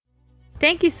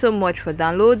Thank you so much for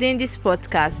downloading this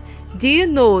podcast. Do you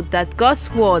know that God's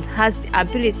Word has the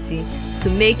ability to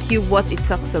make you what it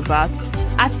talks about?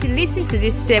 As you listen to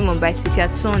this sermon by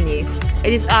Tika Tony,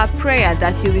 it is our prayer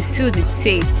that you will be filled with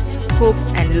faith, hope,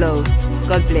 and love.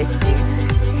 God bless you.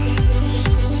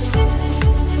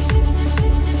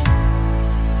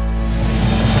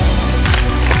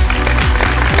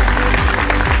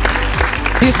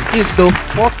 This is the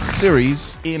fourth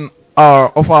series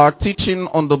of our teaching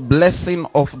on the blessing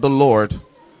of the Lord.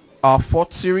 Our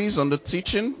fourth series on the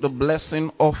teaching, the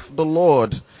blessing of the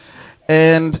Lord.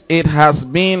 And it has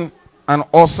been an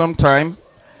awesome time.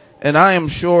 And I am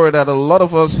sure that a lot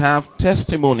of us have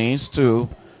testimonies to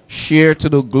share to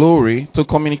the glory, to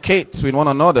communicate with one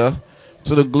another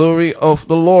to the glory of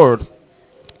the Lord.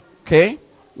 Okay?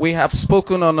 We have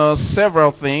spoken on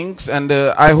several things, and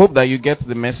I hope that you get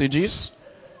the messages.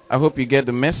 I hope you get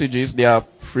the messages. They are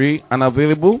free and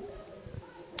available.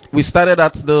 We started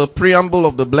at the preamble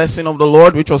of the blessing of the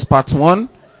Lord, which was part 1.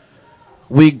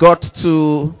 We got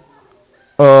to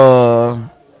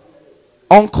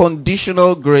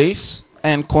unconditional grace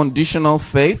and conditional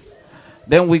faith.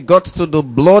 Then we got to the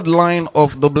bloodline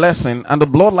of the blessing. And the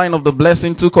bloodline of the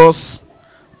blessing took us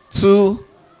 2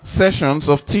 sessions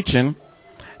of teaching.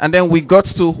 And then we got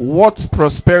to what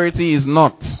prosperity is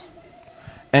not.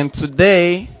 And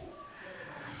today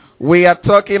we are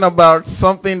talking about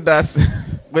something that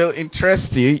will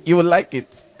interest you. You will like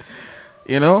it.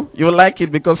 You will like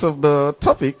it because of the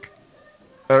topic.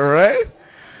 Alright?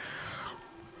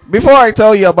 Before I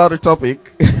tell you about the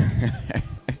topic,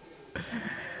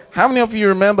 how many of you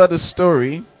remember the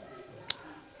story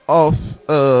of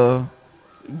the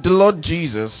Lord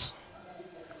Jesus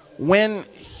when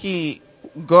he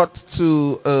got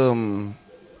to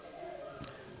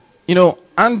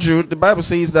Andrew? The Bible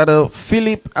says that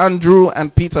Philip, Andrew,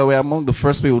 and Peter were among the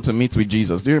first people to meet with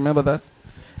Jesus. Do you remember that?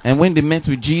 And when they met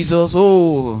with Jesus,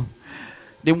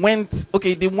 they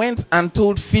went and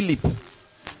told Philip.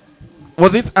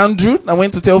 Was it Andrew that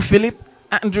went to tell Philip?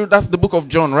 Andrew, that's the book of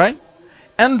John, right?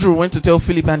 Andrew went to tell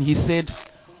Philip and he said,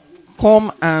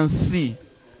 come and see.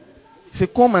 He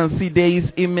said, come and see, there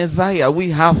is a Messiah.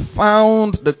 We have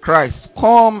found the Christ.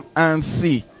 Come and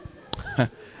see.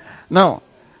 Now,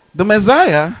 the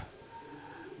Messiah,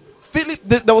 Philip,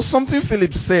 there was something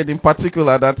Philip said in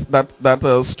particular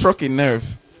that struck a nerve.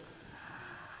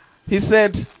 He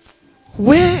said,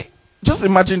 just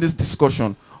imagine this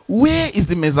discussion. Where is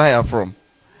the Messiah from?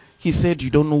 He said, you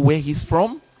don't know where he's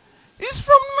from? He's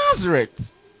from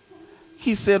Nazareth.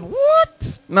 He said,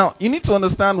 what? Now, you need to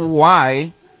understand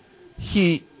why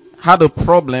he had a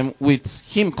problem with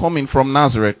him coming from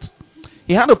Nazareth.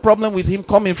 He had a problem with him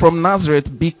coming from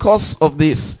Nazareth because of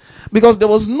this. Because there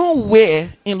was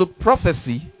nowhere in the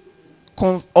prophecy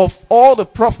of all the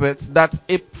prophets that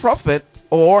a prophet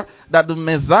or that the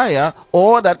Messiah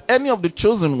or that any of the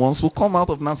chosen ones will come out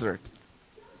of Nazareth.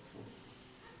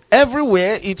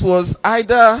 Everywhere it was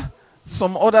either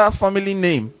some other family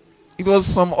name. It was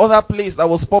some other place that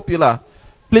was popular.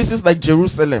 Places like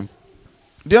Jerusalem.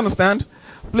 Do you understand?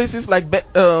 Places like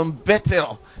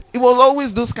Bethel. It was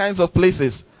always those kinds of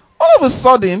places. All of a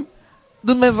sudden,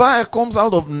 the Messiah comes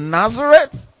out of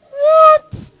Nazareth?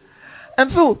 What?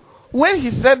 And so, when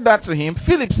he said that to him,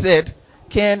 Philip said,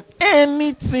 can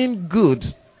anything good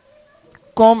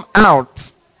come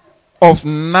out of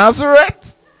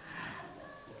Nazareth?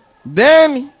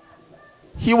 Then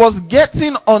he was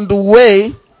getting on the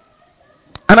way,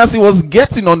 and as he was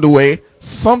getting on the way,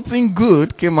 something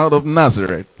good came out of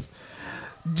Nazareth.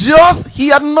 He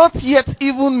had not yet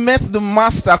even met the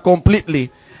master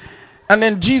completely. And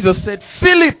then Jesus said,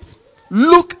 Philip,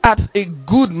 look at a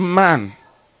good man.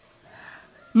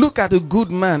 Look at a good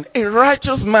man, a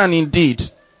righteous man indeed.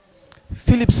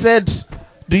 Philip said,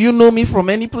 do you know me from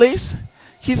any place?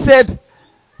 He said,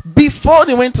 before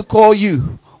they went to call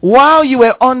you, while you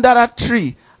were under that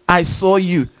tree, I saw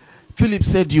you. Philip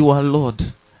said, you are Lord.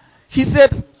 He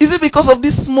said, is it because of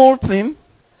this small thing?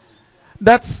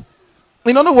 That's,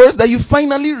 in other words, that you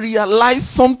finally realize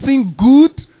something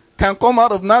good can come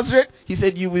out of Nazareth? He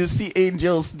said, you will see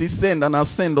angels descend and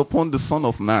ascend upon the Son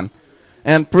of Man.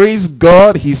 And praise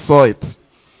God, he saw it.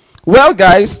 Well,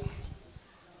 guys,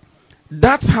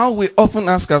 that's how we often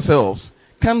ask ourselves,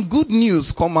 can good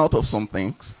news come out of some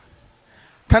things?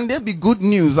 Can there be good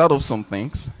news out of some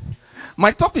things? My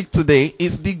topic today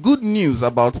is the good news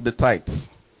about the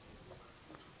tithes.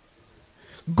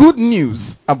 Good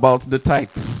news about the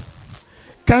tithes.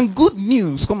 Can good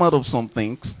news come out of some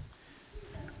things?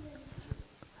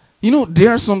 There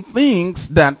are some things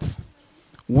that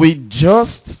we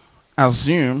just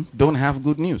assume don't have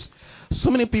good news. So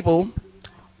many people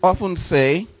often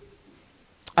say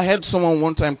I had someone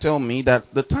one time tell me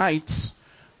that the tithes,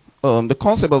 the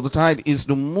concept of the tithe is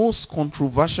the most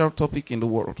controversial topic in the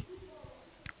world,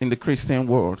 in the Christian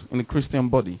world, in the Christian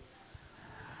body.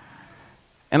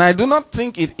 And I do not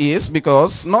think it is,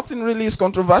 because nothing really is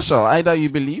controversial. Either you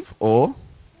believe or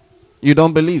you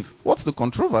don't believe. What's the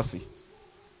controversy?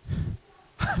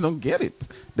 I don't get it.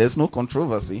 There's no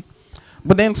controversy.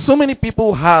 But then so many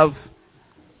people have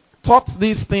taught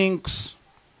these things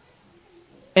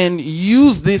and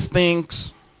used these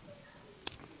things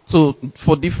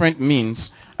for different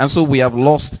means. And so we have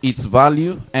lost its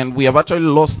value, and we have actually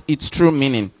lost its true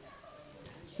meaning.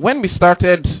 When we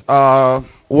started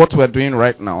what we're doing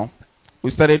right now, we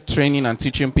started training and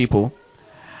teaching people.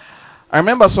 I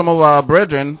remember some of our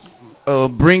brethren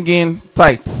bringing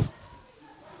tithes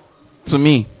to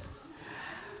me.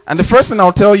 And the first thing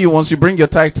I'll tell you once you bring your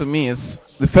tithe to me is,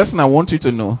 the first thing I want you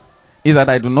to know is that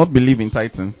I do not believe in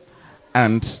tithing.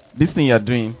 And this thing you're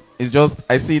doing is just,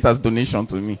 I see it as donation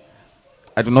to me.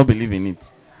 I do not believe in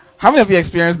it. How many of you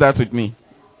experienced that with me?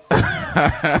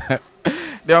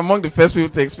 They're among the first people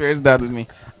to experience that with me.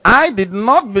 I did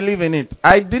not believe in it.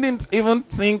 I didn't even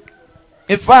think.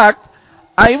 In fact,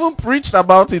 I even preached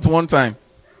about it one time.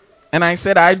 And I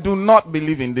said, I do not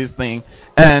believe in this thing.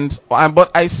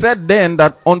 But I said then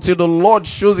that until the Lord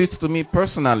shows it to me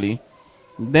personally,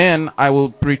 then I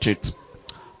will preach it.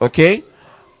 Okay?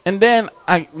 And then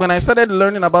when I started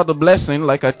learning about the blessing,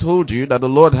 like I told you, that the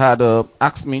Lord had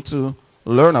asked me to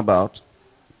learn about,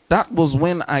 that was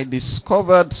when I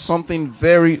discovered something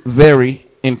very, very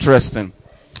interesting.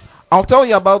 I'll tell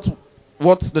you about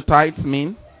what the tithes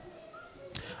mean.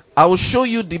 I will show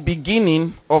you the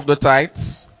beginning of the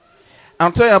tithes.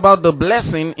 I'll tell you about the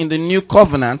blessing in the new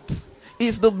covenant.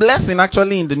 Is the blessing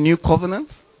actually in the new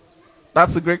covenant?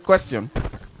 That's a great question.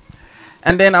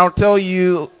 And then I'll tell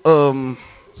you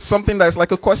something that's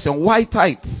like a question. Why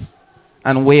tithes?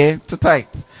 And where to tithe?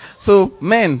 So,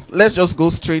 men, let's just go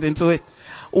straight into it.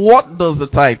 What does the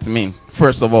tithe mean,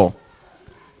 first of all?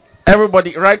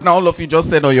 Everybody, right now, all of you just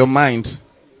said on your mind,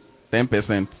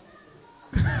 10%.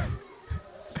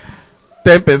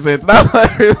 10%. That's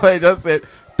what everybody just said.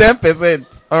 10%.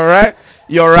 Alright?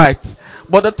 You're right.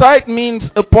 But the tithe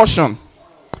means a portion.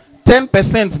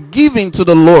 10% giving to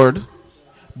the Lord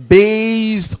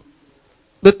based.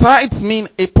 The tithes mean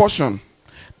a portion.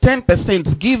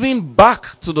 10% giving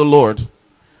back to the Lord.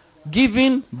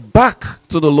 Giving back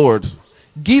to the Lord.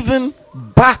 Giving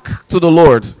back to the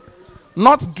Lord.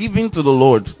 Not giving to the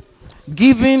Lord.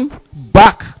 Giving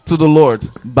back to the Lord.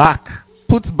 Back.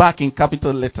 Put back in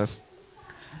capital letters.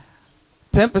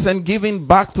 10% giving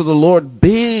back to the Lord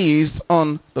based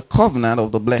on the covenant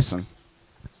of the blessing.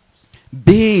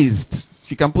 Based.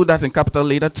 You can put that in capital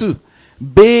letter too.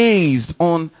 Based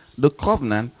on the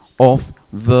covenant of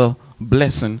the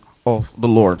blessing of the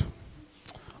Lord.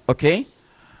 Okay?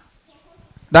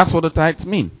 That's what the tithes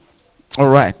mean.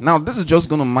 Alright. Now this is just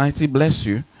going to mighty bless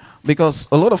you, because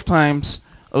a lot of times,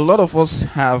 a lot of us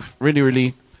have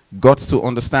really got to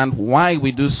understand why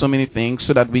we do so many things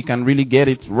so that we can really get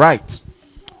it right.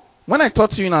 When I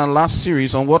taught you in our last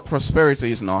series on what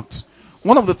prosperity is not,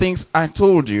 one of the things I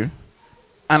told you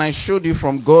and I showed you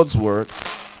from God's word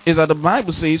is that the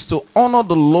Bible says to honor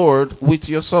the Lord with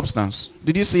your substance.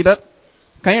 Did you see that?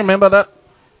 Can you remember that?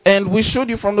 And we showed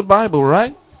you from the Bible,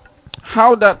 right?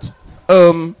 How that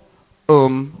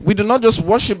we do not just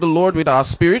worship the Lord with our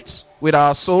spirits, with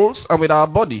our souls, and with our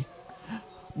body.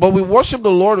 But we worship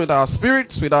the Lord with our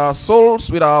spirits, with our souls,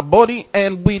 with our body,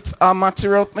 and with our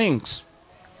material things.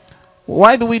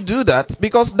 Why do we do that?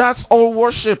 Because that's all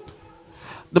worship.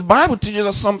 The Bible teaches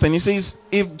us something. It says,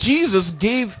 if Jesus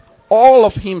gave all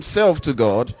of himself to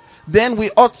God, then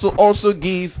we ought to also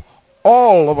give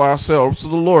all of ourselves to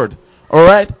the Lord.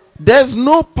 Alright? There's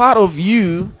no part of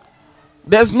you,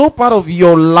 there's no part of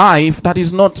your life that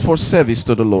is not for service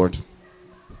to the Lord.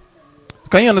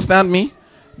 Can you understand me?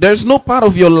 There's no part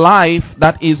of your life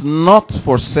that is not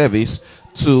for service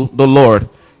to the Lord.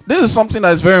 This is something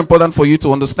that is very important for you to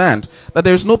understand. That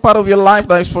there is no part of your life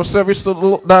that is for service to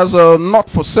the, that's not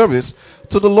for service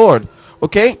to the Lord.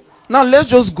 Okay? Now let's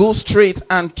just go straight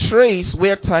and trace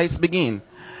where tithes begin.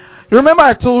 Remember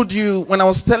I told you when I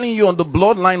was telling you on the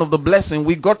bloodline of the blessing,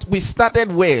 we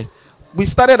started where? We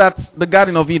started at the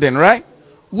Garden of Eden, right?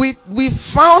 We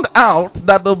found out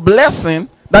that the blessing,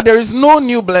 that there is no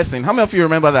new blessing. How many of you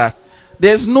remember that?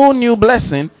 There's no new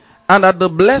blessing, and that the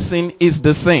blessing is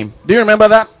the same. Do you remember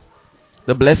that?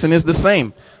 The blessing is the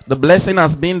same. The blessing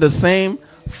has been the same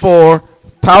for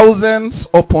thousands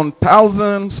upon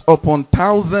thousands upon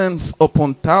thousands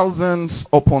upon thousands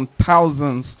upon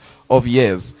thousands of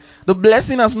years. The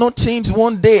blessing has not changed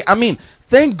one day. I mean,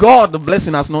 Thank God the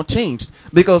blessing has not changed.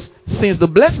 Because since the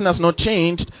blessing has not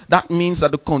changed, that means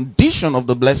that the condition of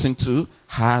the blessing too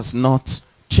has not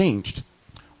changed.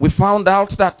 We found out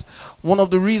that one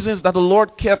of the reasons that the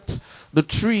Lord kept the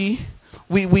tree,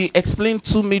 we explained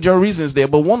two major reasons there,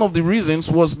 but one of the reasons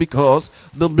was because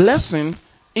the blessing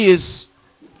is,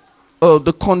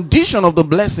 the condition of the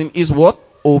blessing is what?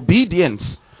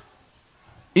 Obedience.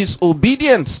 Is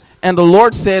obedience. And the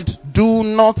Lord said, do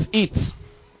not eat.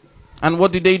 And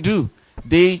what did they do?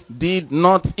 They did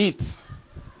not eat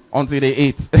until they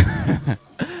ate.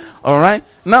 Alright?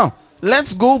 Now,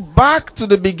 let's go back to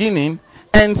the beginning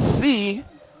and see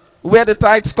where the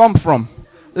tithes come from.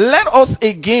 Let us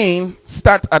again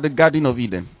start at the Garden of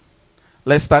Eden.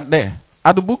 Let's start there.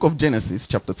 At the book of Genesis,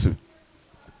 chapter 2.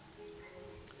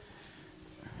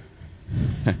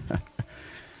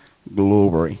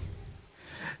 Glory.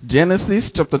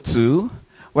 Genesis chapter 2.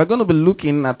 We're going to be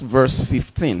looking at verse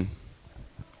 15.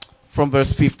 From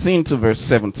verse 15 to verse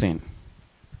 17.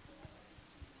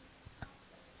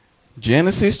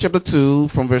 Genesis chapter 2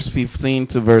 from verse 15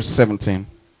 to verse 17.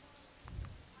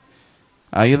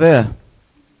 Are you there?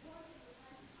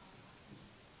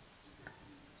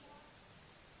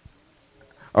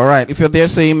 Alright, if you're there,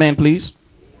 say amen, please.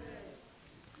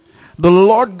 The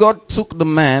Lord God took the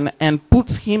man and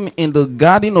put him in the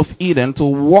Garden of Eden to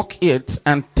walk it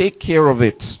and take care of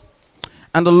it.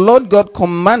 And the Lord God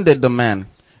commanded the man,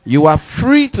 you are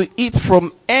free to eat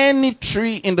from any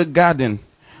tree in the garden,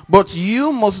 but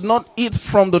you must not eat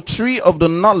from the tree of the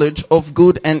knowledge of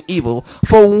good and evil,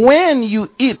 for when you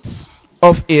eat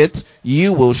of it,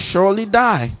 you will surely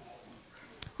die.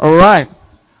 Alright.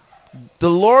 The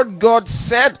Lord God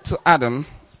said to Adam,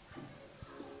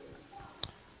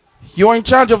 you're in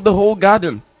charge of the whole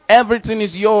garden. Everything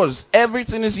is yours.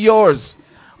 Everything is yours.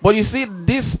 But you see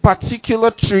this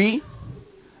particular tree.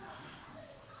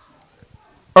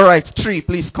 Alright, tree,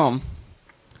 please come.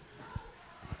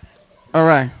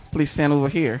 Alright, please stand over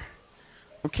here.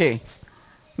 Okay.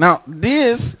 Now,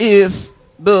 this is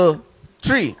the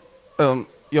tree.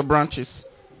 Your branches.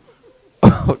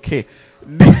 Okay.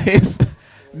 This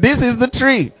is the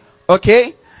tree.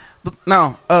 Okay.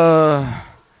 Now,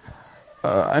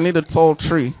 I need a tall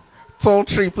tree. Tall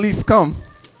tree, please come.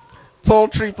 Tall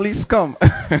tree, please come.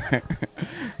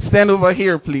 Stand over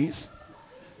here, please.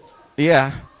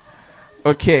 Yeah.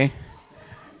 Okay.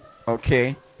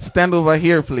 Okay. Stand over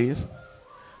here, please.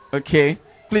 Okay.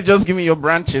 Please just give me your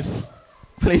branches.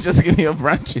 Please just give me your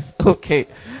branches. Okay.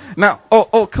 Now,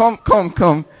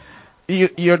 come.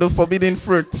 You're the forbidden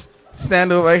fruit.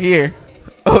 Stand over here.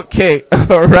 Okay.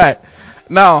 All right.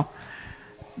 Now,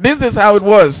 this is how it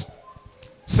was.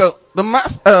 So the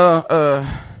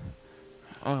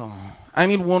I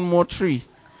need one more tree.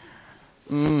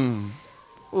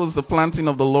 Who's the planting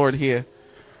of the Lord here?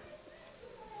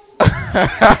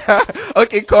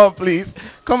 Okay, come please.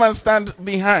 Come and stand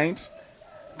behind.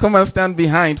 Come and stand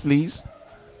behind, please.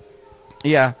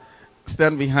 Yeah.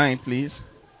 Stand behind, please.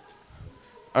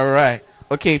 Alright.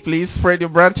 Okay, please spread your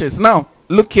branches. Now,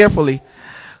 look carefully.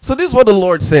 So this is what the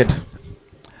Lord said.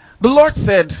 The Lord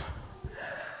said,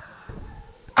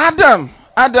 Adam,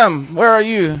 where are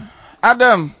you?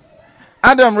 Adam,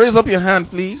 raise up your hand,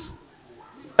 please.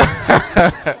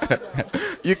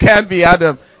 You can't be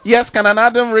Adam. Yes, can an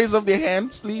Adam raise up their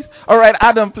hands, please? Alright,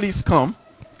 Adam, please come.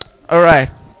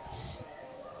 Alright.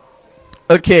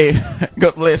 Okay.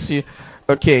 God bless you.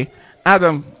 Okay.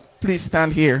 Adam, please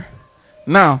stand here.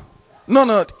 Now.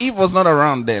 No, Eve was not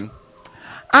around then.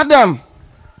 Adam,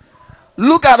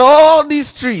 look at all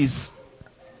these trees.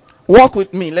 Walk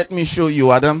with me. Let me show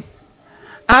you, Adam.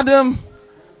 Adam,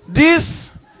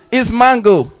 this is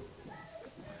mango.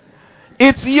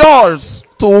 It's yours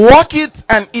to walk it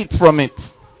and eat from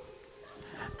it.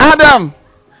 Adam,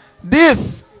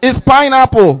 this is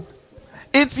pineapple.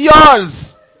 It's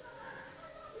yours.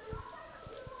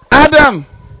 Adam,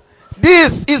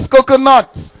 this is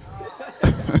coconut.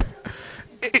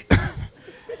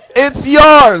 It's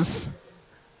yours.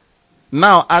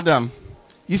 Now, Adam,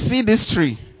 you see this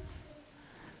tree?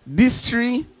 This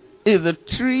tree is a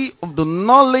tree of the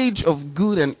knowledge of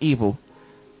good and evil.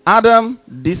 Adam,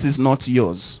 this is not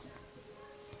yours.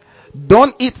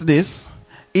 Don't eat this.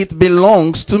 It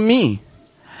belongs to me.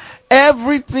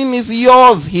 Everything is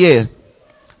yours here.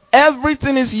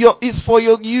 Everything is for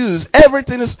your use.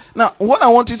 Everything is. Now, what I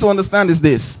want you to understand is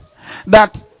this: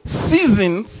 that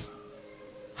seasons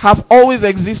have always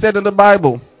existed in the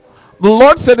Bible. The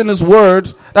Lord said in His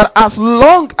Word that as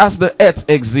long as the earth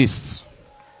exists,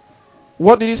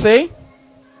 what did He say?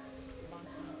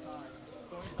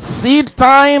 Seed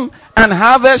time and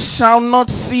harvest shall not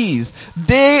cease.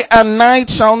 Day and night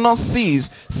shall not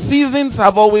cease. Seasons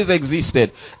have always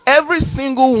existed. Every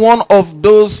single one of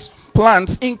those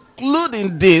plants,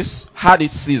 including this, had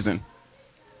its season.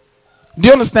 Do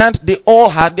you understand? They all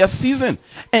had their season.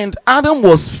 And Adam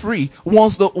was free.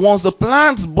 Once the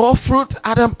plants bore fruit,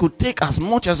 Adam could take as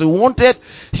much as he wanted.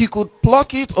 He could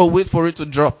pluck it or wait for it to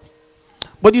drop.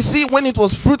 But you see, when it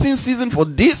was fruiting season for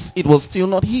this, it was still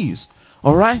not his.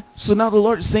 Alright? So now the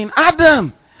Lord is saying,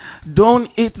 Adam,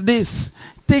 don't eat this.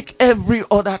 Take every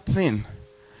other thing.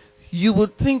 You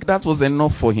would think that was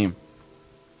enough for him.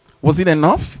 Was it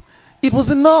enough? It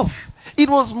was enough. It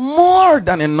was more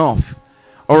than enough.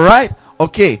 Alright?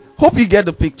 Okay. Hope you get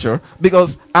the picture,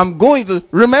 because I'm going to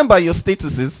remember your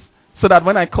statuses so that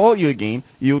when I call you again,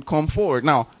 you would come forward.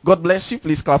 Now, God bless you.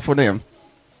 Please clap for them.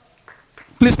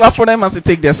 Please clap for them as they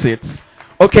take their seats.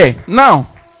 Okay. Now,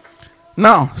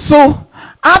 so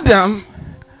Adam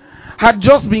had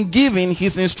just been given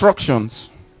his instructions.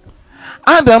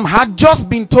 Adam had just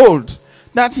been told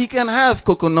that he can have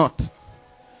coconut.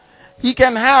 He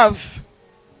can have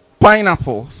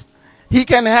pineapples. He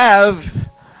can have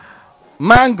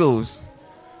mangoes.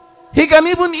 He can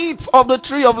even eat of the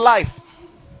tree of life.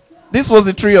 This was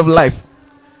the tree of life.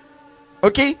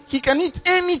 Okay? He can eat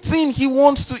anything he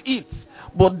wants to eat.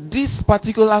 But this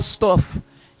particular stuff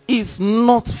is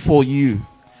not for you.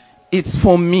 It's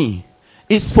for me.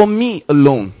 It's for me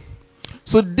alone.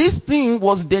 So this thing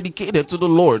was dedicated to the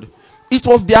Lord. It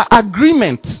was their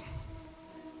agreement.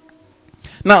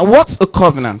 Now, what's a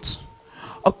covenant?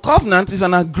 A covenant is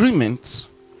an agreement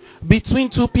between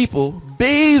two people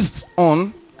based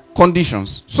on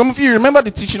conditions. Some of you remember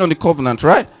the teaching on the covenant,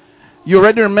 right? You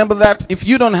already remember that. If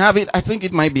you don't have it, I think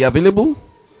it might be available.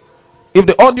 If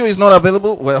the audio is not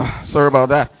available, well, sorry about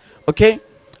that. Okay?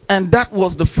 And that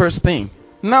was the first thing.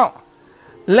 Now,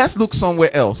 let's look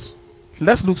somewhere else.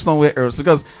 Let's look somewhere else,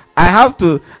 because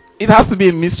it has to be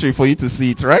a mystery for you to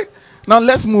see it, right? Now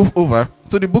let's move over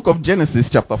to the book of Genesis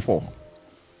chapter 4.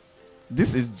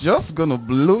 This is just going to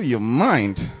blow your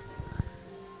mind.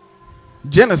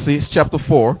 Genesis chapter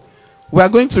 4. We are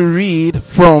going to read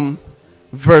from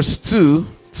verse 2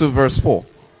 to verse 4.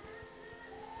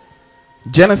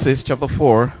 Genesis chapter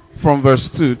 4 from verse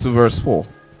 2 to verse 4.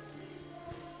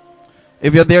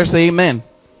 If you're there, say amen.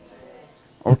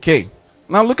 Okay.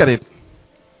 Now look at it.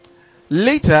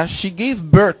 Later, she gave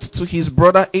birth to his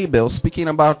brother Abel, speaking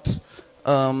about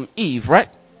Eve, right?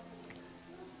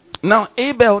 Now,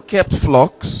 Abel kept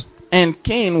flocks, and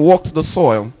Cain walked the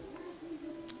soil.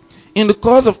 In the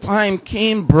course of time,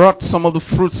 Cain brought some of the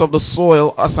fruits of the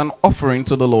soil as an offering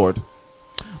to the Lord.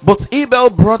 But Abel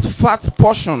brought fat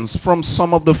portions from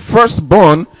some of the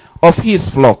firstborn of his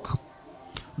flock.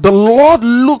 The Lord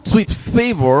looked with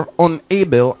favor on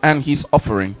Abel and his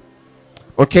offering.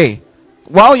 Okay.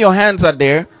 While your hands are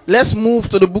there, let's move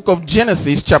to the book of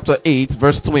Genesis chapter 8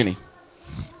 verse 20.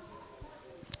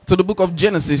 To the book of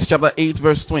Genesis chapter 8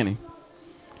 verse 20.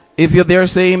 If you're there,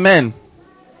 say amen.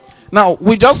 Now,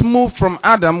 we just moved from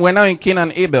Adam. We're now in Cain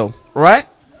and Abel, right?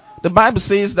 The Bible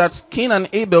says that Cain and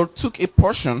Abel took a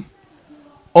portion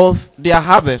of their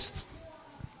harvest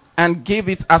and gave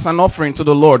it as an offering to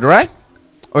the Lord, right?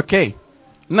 Okay.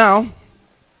 Now,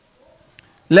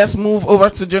 let's move over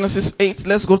to Genesis 8.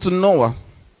 Let's go to Noah.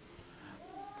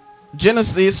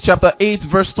 Genesis chapter 8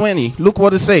 verse 20. Look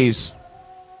what it says.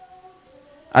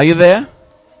 Are you there?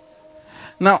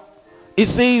 Now, it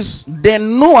says,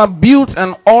 then Noah built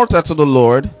an altar to the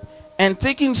Lord, and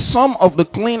taking some of the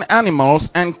clean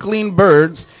animals and clean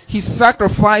birds, he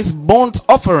sacrificed burnt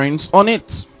offerings on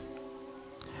it.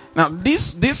 Now,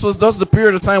 this was just the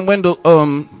period of time when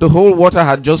the whole water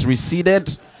had just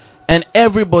receded, and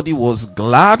everybody was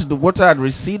glad the water had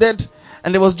receded,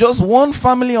 and there was just one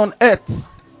family on earth.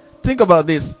 Think about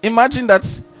this. Imagine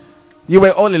that you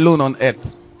were all alone on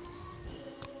earth.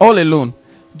 All alone.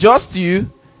 Just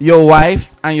you, your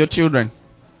wife, and your children.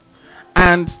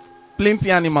 And plenty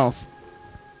animals.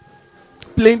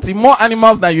 Plenty. More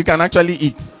animals than you can actually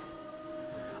eat.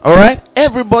 Alright?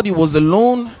 Everybody was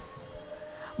alone.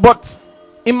 But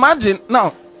imagine,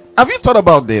 now, have you thought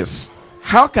about this?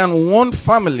 How can one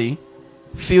family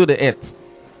fill the earth?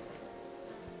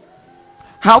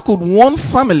 How could one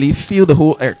family fill the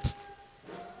whole earth?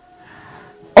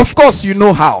 Of course, you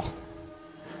know how.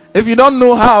 If you don't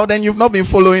know how, then you've not been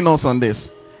following us on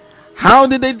this. How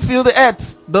did they fill the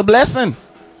earth? The blessing.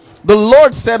 The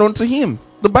Lord said unto him,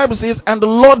 the Bible says, and the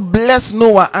Lord blessed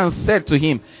Noah and said to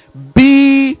him,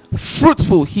 be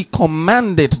fruitful. He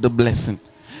commanded the blessing.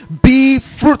 Be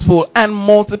fruitful and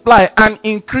multiply and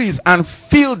increase and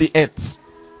fill the earth.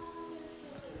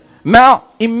 Now,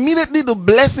 immediately the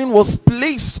blessing was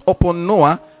placed upon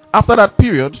Noah. After that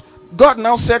period, God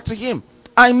now said to him,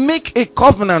 I make a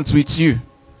covenant with you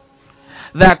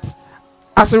that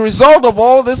as a result of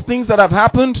all these things that have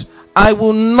happened, I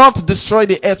will not destroy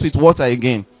the earth with water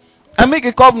again. I make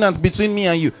a covenant between me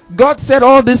and you. God said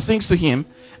all these things to him,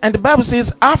 and the Bible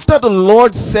says after the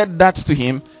Lord said that to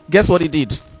him, guess what he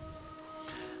did?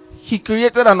 He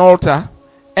created an altar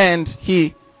and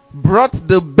he brought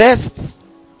the best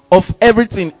of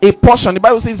everything, a portion. The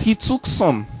Bible says he took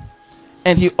some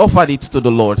and he offered it to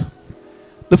the Lord.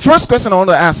 The first question I want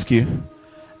to ask you,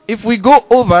 if we go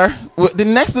over, the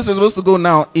next place we're supposed to go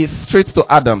now is straight to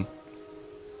Adam.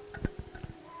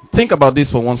 Think about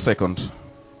this for 1 second.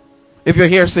 If you're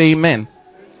here, say amen.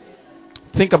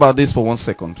 Think about this for 1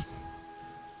 second.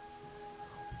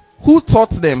 Who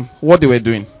taught them what they were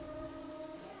doing?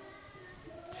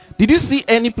 Did you see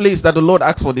any place that the Lord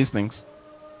asked for these things?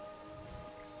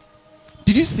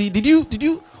 Did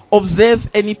you observe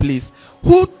any place?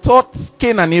 Who taught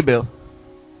Cain and Abel?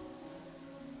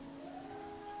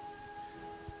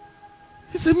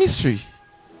 It's a mystery.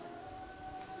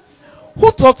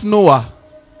 Who taught Noah?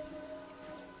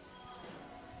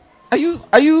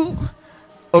 Are you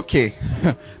okay?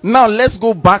 Now let's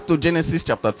go back to Genesis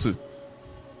chapter 2.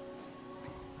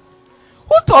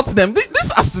 Who taught them?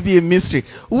 This has to be a mystery.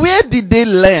 Where did they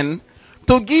learn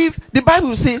to give? The Bible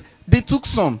will say they took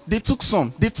some.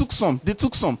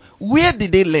 Where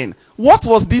did they learn? What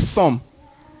was this sum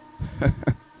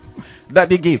that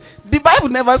they gave? The Bible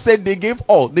never said they gave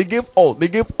all. It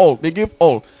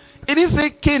didn't say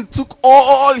Cain took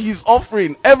all his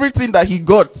offering, everything that he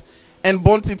got, and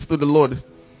burnt it to the Lord.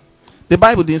 The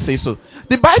Bible didn't say so.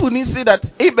 The Bible didn't say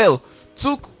that Abel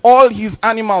took all his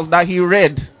animals that he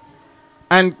reared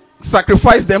and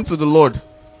sacrificed them to the Lord.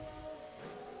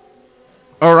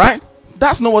 Alright?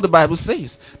 That's not what the Bible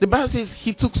says. The Bible says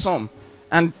he took some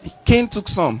and Cain took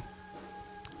some.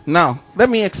 Now, let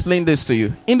me explain this to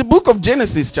you. In the book of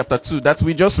Genesis chapter 2 that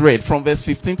we just read from verse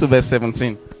 15 to verse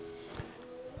 17,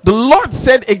 the Lord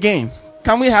said again,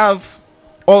 can we have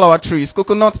all our trees?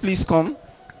 Coconut, please come.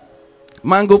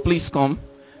 Mango, please come.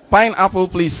 Pineapple,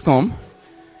 please come.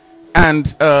 And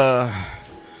the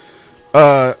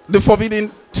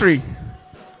forbidden tree,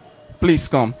 please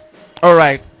come. All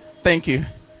right, thank you.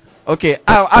 Okay,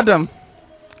 Adam,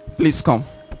 please come.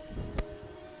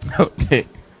 Okay.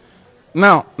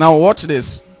 Now watch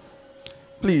this.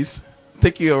 Please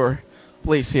take your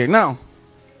place here. Now,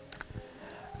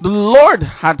 the Lord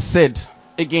had said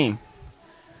again,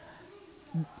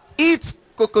 eat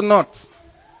coconut.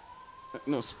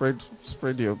 No, spread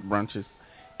your branches.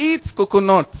 Eat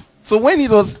coconut. So when it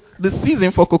was the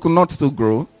season for coconuts to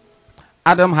grow,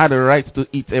 Adam had a right to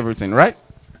eat everything, right?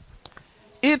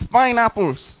 Eat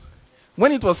pineapples.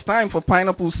 When it was time for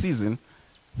pineapple season,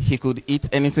 he could eat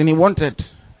anything he wanted.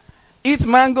 Eat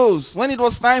mangoes. When it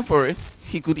was time for it,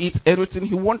 he could eat everything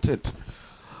he wanted.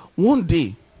 One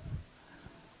day,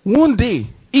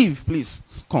 Eve, please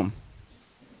come.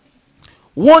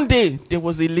 One day, there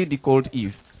was a lady called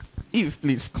Eve. Eve,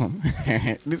 please come.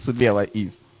 This would be our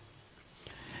Eve.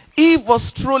 Eve was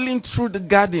strolling through the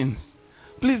gardens.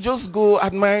 Please just go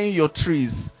admiring your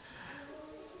trees.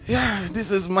 Yeah, this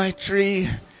is my tree.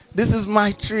 This is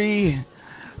my tree.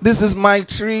 This is my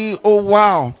tree. Oh,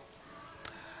 wow.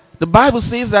 The Bible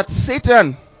says that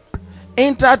Satan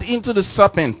entered into the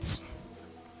serpent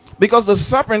because the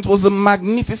serpent was a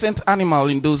magnificent animal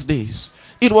in those days.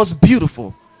 It was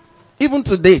beautiful. Even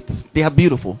to date, they are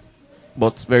beautiful,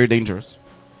 but very dangerous.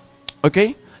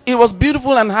 Okay? It was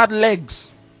beautiful and had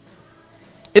legs.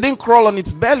 It didn't crawl on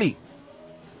its belly.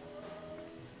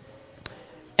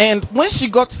 And when she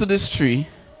got to this tree,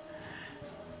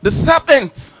 the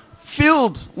serpent,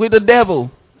 filled with the devil,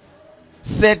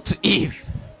 said to Eve,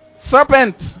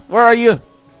 "Serpent, where are you?"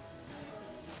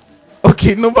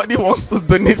 Okay, nobody wants to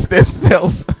donate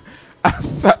themselves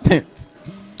as serpent.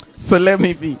 So let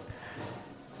me be.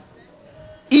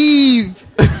 Eve,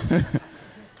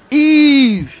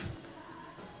 Eve,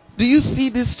 do you see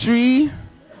this tree?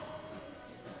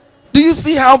 Do you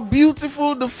see how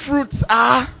beautiful the fruits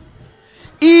are?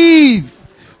 Eve,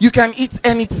 you can eat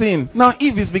anything. Now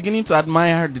Eve is beginning to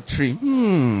admire the tree.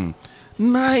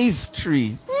 Nice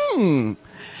tree. And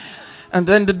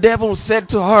then the devil said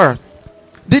to her,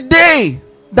 the day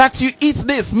that you eat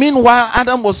this, meanwhile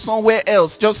Adam was somewhere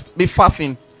else, just be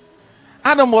faffing.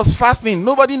 Adam was faffing.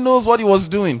 Nobody knows what he was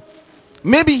doing.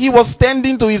 Maybe he was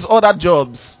tending to his other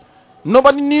jobs.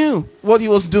 Nobody knew what he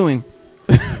was doing.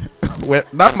 Well,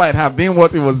 that might have been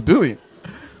what he was doing.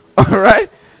 Alright?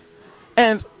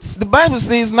 And the Bible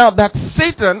says now that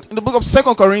Satan, in the book of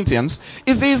 2 Corinthians,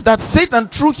 it says that Satan,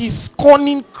 through his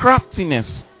cunning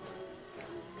craftiness,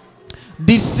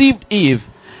 deceived Eve.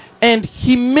 And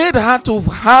he made her to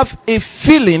have a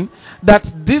feeling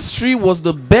that this tree was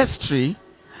the best tree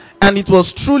and it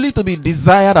was truly to be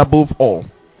desired above all.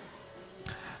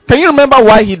 Can you remember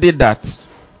why he did that?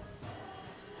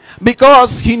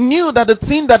 Because he knew that the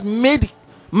thing that made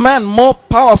man more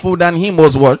powerful than him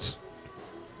was what?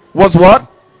 Was what?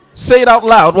 Say it out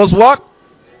loud. Was what?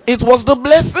 It was the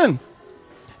blessing.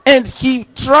 And he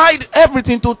tried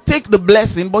everything to take the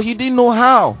blessing, but he didn't know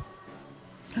how.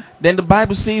 Then the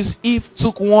Bible says Eve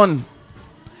took one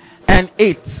and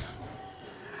ate.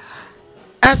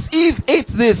 As Eve ate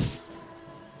this,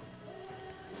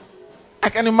 I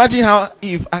can imagine how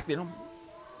Eve acted.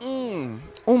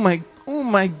 Oh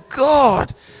my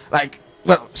God. Like,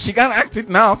 well, she can't act it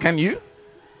now, can you?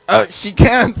 She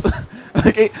can't.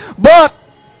 Okay. But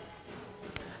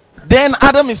then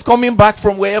Adam is coming back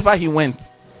from wherever he went.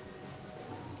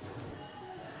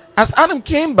 As Adam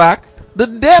came back, the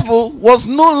devil was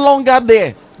no longer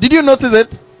there. Did you notice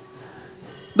it?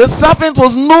 The serpent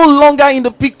was no longer in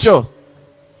the picture.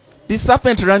 The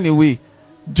serpent ran away.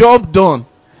 Job done.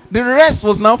 The rest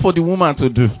was now for the woman to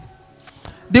do.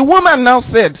 The woman now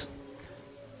said,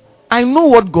 I know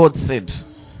what God said,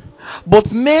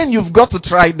 but man, you've got to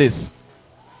try this.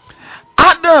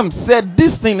 Adam said,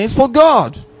 this thing is for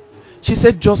God. She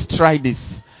said, just try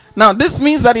this. Now, this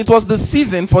means that it was the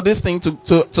season for this thing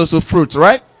to fruit,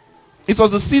 right? It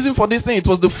was the season for this thing. It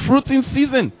was the fruiting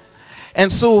season.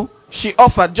 And so she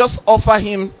offered, just offer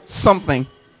him something.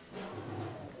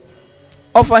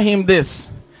 Offer him this.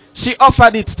 She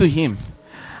offered it to him.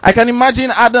 I can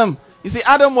imagine Adam. You see,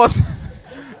 Adam was...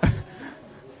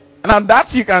 Now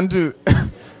that you can do.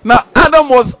 Now, Adam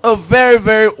was a very,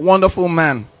 very wonderful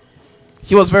man.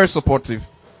 He was very supportive.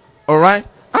 Alright?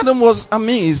 Adam was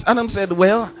amazed. Adam said,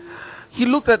 well, he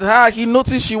looked at her. He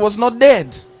noticed she was not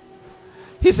dead.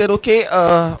 He said, okay,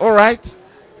 alright.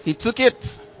 He took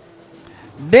it.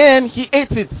 Then he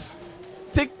ate it.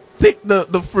 Take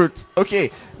the fruit.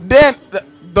 Okay. Then,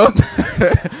 don't.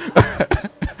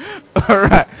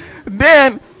 Alright.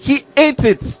 Then he ate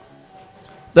it.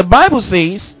 The Bible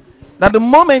says that the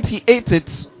moment he ate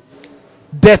it,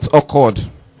 death occurred.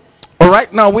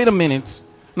 Alright, now wait a minute.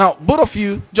 Now, both of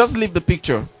you, just leave the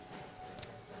picture.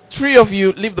 3 of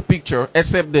you, leave the picture,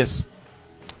 except this.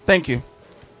 Thank you.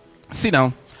 Sit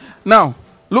down. Now,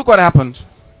 look what happened.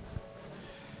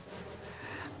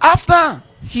 After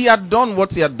he had done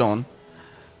what he had done,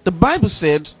 the Bible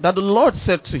said that the Lord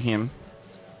said to him,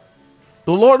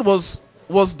 the Lord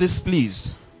was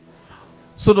displeased.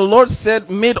 So the Lord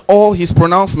made all his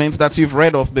pronouncements that you've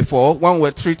read of before when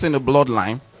we're treating the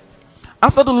bloodline.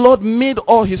 After the Lord made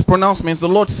all his pronouncements, the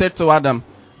Lord said to Adam,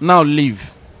 now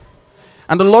leave.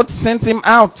 And the Lord sent him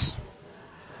out.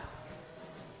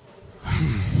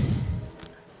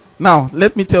 Now,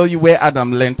 let me tell you where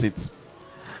Adam learnt it.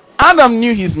 Adam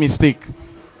knew his mistake.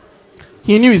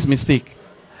 He knew his mistake.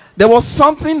 There was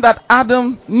something that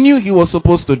Adam knew he was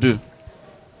supposed to do.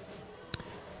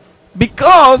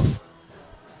 Because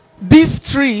this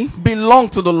tree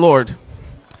belonged to the Lord.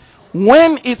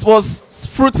 When it was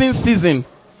fruiting season,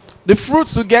 the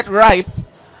fruits would get ripe.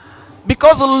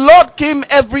 Because the Lord came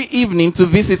every evening to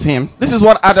visit him, this is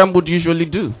what Adam would usually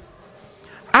do.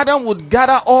 Adam would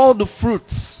gather all the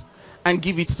fruits and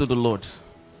give it to the Lord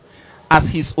as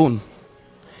his own.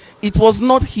 It was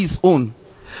not his own.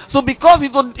 So because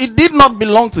it did not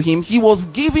belong to him, he was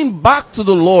giving back to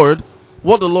the Lord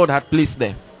what the Lord had placed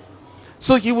there.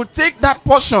 So he would take that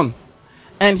portion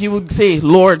and he would say,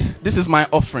 Lord, this is my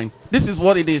offering. This is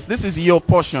what it is. This is your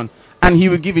portion. And he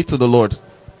would give it to the Lord.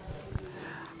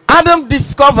 Adam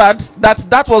discovered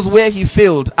that was where he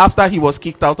failed after he was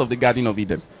kicked out of the Garden of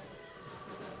Eden.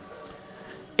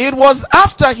 It was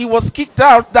after he was kicked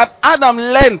out that Adam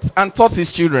learned and taught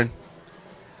his children.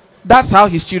 That's how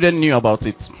his children knew about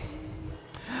it.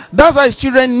 That's how his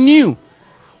children knew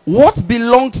what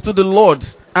belonged to the Lord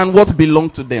and what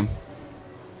belonged to them.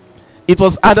 It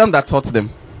was Adam that taught them.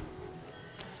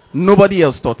 Nobody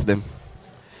else taught them.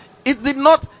 They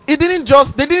didn't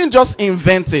just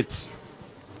invent it.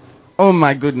 Oh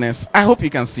my goodness. I hope you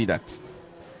can see that.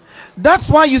 That's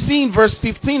why you see in verse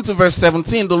 15 to verse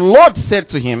 17, the Lord said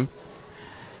to him,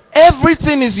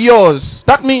 everything is yours.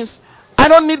 That means I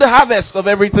don't need the harvest of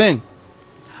everything.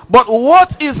 But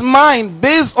what is mine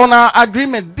based on our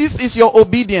agreement? This is your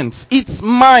obedience. It's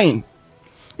mine.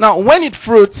 Now, when it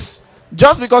fruits,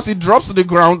 just because it drops to the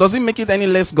ground, does it make it any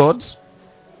less God's?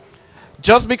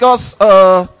 Just because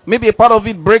maybe a part of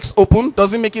it breaks open,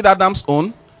 does it make it Adam's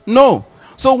own? No.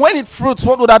 So when it fruits,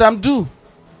 what would Adam do?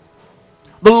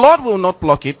 The Lord will not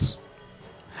pluck it.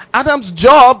 Adam's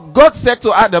job, God said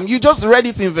to Adam, you just read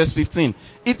it in verse 15.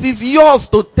 It is yours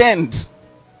to tend.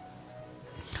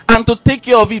 and to take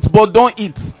care of it, but don't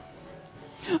eat.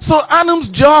 So Adam's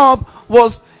job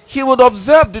was he would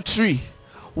observe the tree.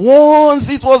 Once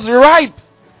it was ripe,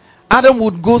 Adam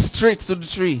would go straight to the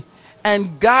tree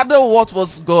and gather what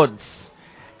was God's.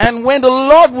 And when the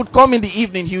Lord would come in the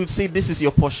evening, he would say, "This is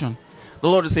your portion." The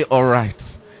Lord would say, "All right."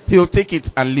 He'll take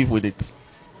it and live with it.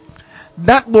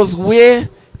 That was where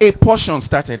a portion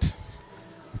started,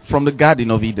 from the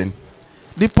Garden of Eden.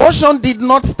 The portion did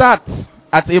not start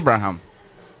at Abraham.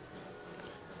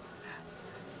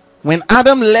 When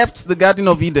Adam left the Garden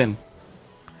of Eden,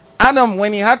 Adam,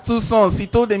 when he had 2 sons, he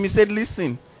told them, he said,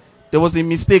 "Listen, there was a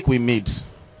mistake we made.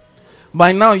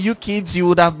 By now, you kids, you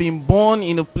would have been born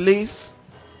in a place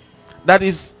that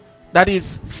is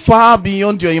far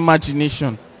beyond your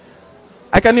imagination."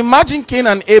 I can imagine Cain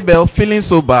and Abel feeling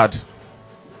so bad.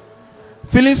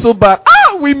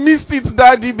 We missed it,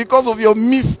 Daddy, because of your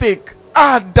mistake.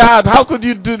 Dad, how could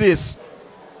you do this?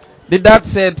 The dad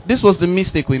said, "This was the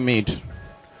mistake we made.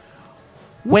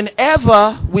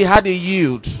 Whenever we had a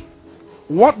yield,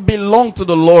 what belonged to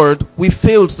the Lord, we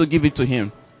failed to give it to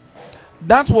him.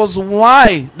 That was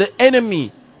why the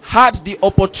enemy had the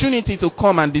opportunity to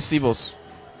come and deceive us.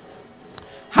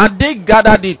 Had they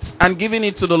gathered it and given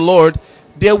it to the Lord,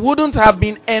 there wouldn't have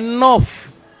been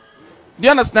enough. Do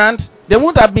you understand? There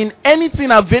wouldn't have been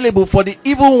anything available for the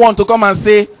evil one to come and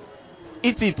say,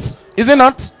 'Eat it.' Is it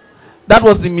not?" That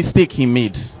was the mistake he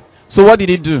made. So what did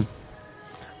he do?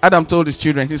 Adam told his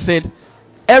children, he said,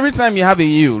 "Every time you have a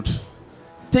yield,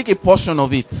 take a portion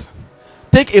of it,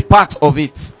 take a part of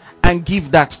it, and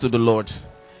give that to the Lord."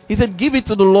 He said, "Give it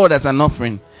to the Lord as an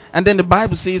offering." And then the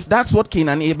Bible says that's what Cain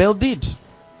and Abel did.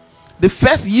 The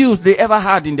first yield they ever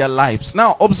had in their lives.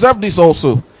 Now observe this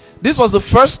also. This was the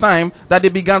first time that they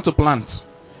began to plant,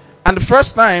 and the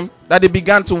first time that they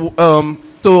began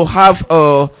to have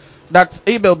that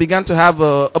Abel began to have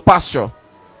a pasture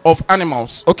of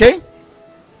animals. Okay.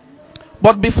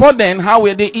 But before then, how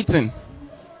were they eating?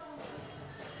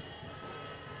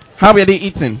 How were they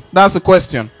eating? That's the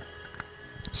question.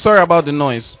 Sorry about the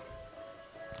noise.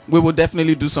 We will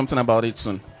definitely do something about it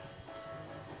soon.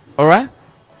 Alright?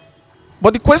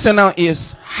 But the question now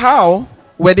is, how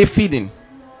were they feeding?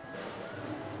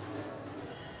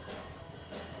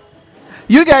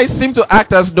 You guys seem to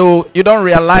act as though you don't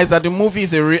realize that the movie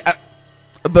is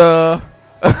the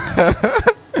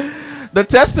the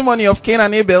testimony of Cain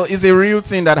and Abel is a real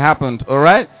thing that happened,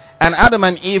 alright? And Adam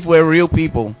and Eve were real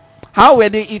people. How were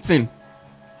they eating?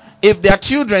 If their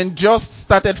children just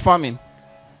started farming,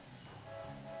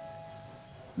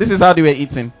 this is how they were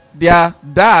eating. Their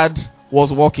dad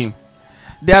was working.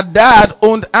 Their dad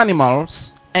owned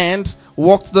animals and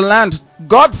worked the land.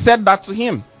 God said that to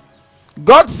him.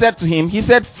 God said to him, he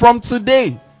said, "From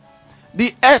today,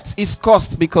 the earth is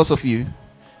cursed because of you."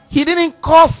 He didn't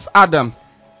curse Adam.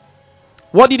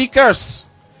 What did he curse?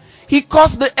 He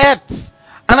cursed the earth.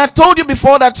 And I told you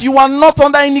before that you are not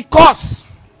under any curse.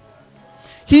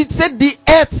 He said the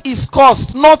earth is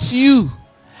cursed, not you.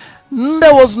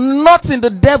 There was nothing the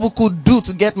devil could do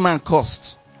to get man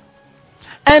cursed.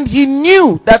 And he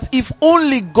knew that if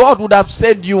only God would have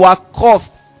said you are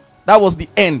cursed, that was the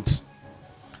end.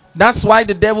 That's why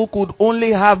the devil could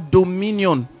only have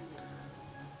dominion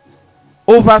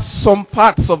over some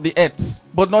parts of the earth,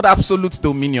 but not absolute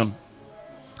dominion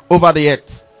over the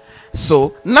earth.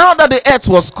 So now that the earth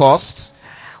was cursed,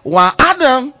 while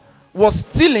Adam was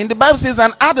tilling, the Bible says,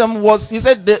 and Adam was, he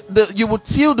said, you would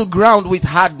till the ground with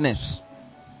hardness.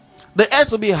 The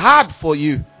earth will be hard for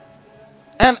you,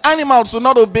 and animals will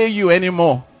not obey you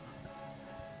anymore.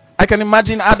 I can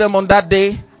imagine Adam on that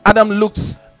day.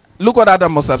 Look what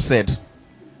Adam must have said.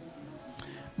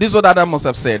 This is what Adam must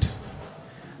have said.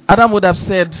 Adam would have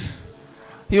said,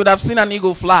 he would have seen an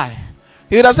eagle fly.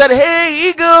 He would have said, "Hey,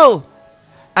 eagle!"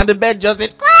 And the bird just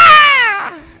said,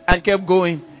 "Quack!" and kept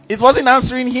going. It wasn't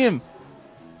answering him.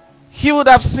 He would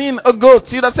have seen a goat.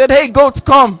 He would have said, "Hey, goat,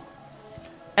 come."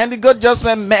 And the goat just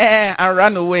went meh and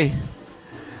ran away.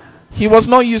 He was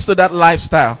not used to that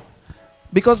lifestyle.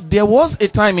 Because there was a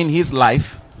time in his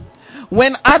life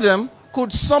when Adam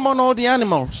could summon all the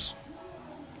animals.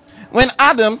 When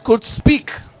Adam could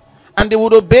speak and they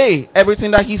would obey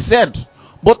everything that he said.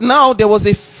 But now there was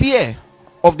a fear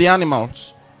of the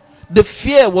animals. The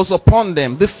fear was upon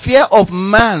them. The fear of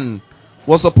man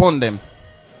was upon them.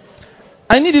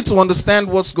 I need you to understand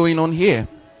what's going on here.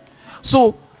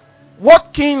 So,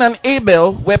 what Cain and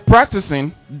Abel were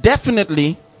practicing,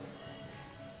 definitely,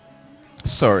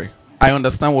 I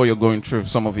understand what you're going through,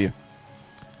 some of you.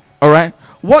 Alright?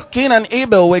 What Cain and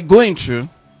Abel were going through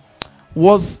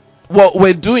was, what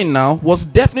we're doing now, was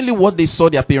definitely what they saw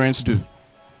their parents do.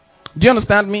 Do you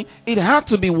understand me? It had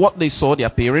to be what they saw their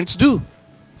parents do.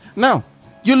 Now,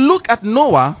 you look at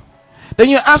Noah, then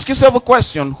you ask yourself a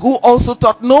question. Who also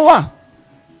taught Noah?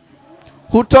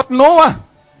 Who taught Noah?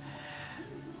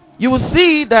 You will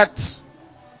see that,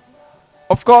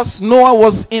 of course, Noah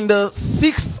was in the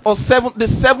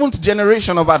seventh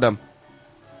generation of Adam.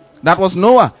 That was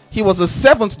Noah. He was the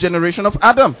seventh generation of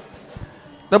Adam.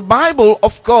 The Bible,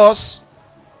 of course,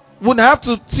 would have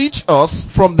to teach us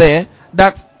from there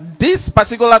that this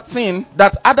particular thing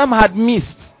that Adam had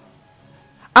missed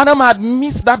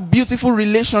that beautiful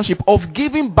relationship of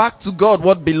giving back to God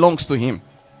what belongs to him.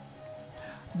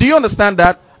 Do you understand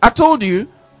that? I told you,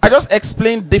 I just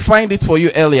defined it for you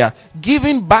earlier.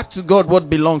 Giving back to God what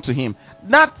belonged to him.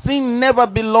 That thing never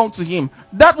belonged to him.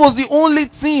 That was the only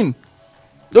thing.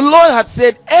 The Lord had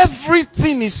said,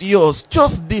 everything is yours,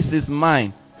 just this is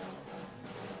mine.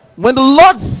 When the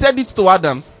Lord said it to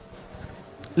Adam,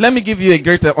 let me give you a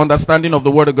greater understanding of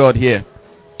the word of God here.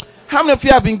 How many of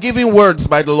you have been given words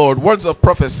by the Lord, words of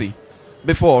prophecy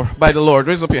before by the Lord?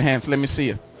 Raise up your hands, let me see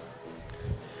you.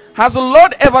 Has the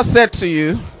Lord ever said to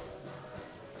you,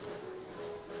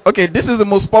 okay, this is the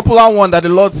most popular one that the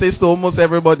Lord says to almost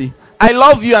everybody, I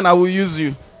love you and I will use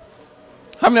you.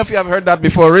 How many of you have heard that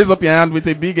before? Raise up your hand with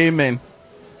a big amen.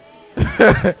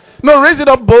 No, raise it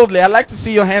up boldly. I like to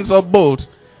see your hands up bold.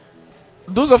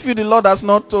 Those of you the Lord has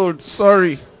not told,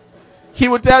 sorry. He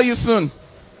will tell you soon.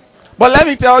 But let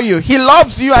me tell you, he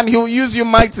loves you and he will use you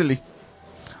mightily.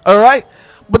 Alright?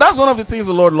 But that's one of the things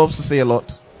the Lord loves to say a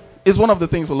lot. It's one of the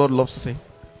things the Lord loves to say.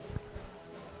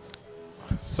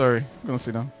 Sorry, I'm going to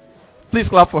sit down. Please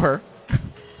clap for her.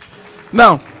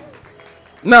 Now,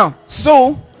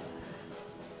 so,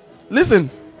 listen.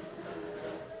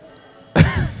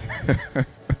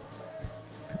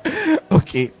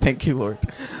 Okay, thank you, Lord.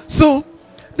 So,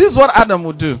 this is what Adam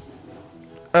would do.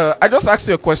 I just asked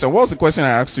you a question. What was the question I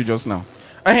asked you just now?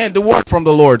 I heard the word from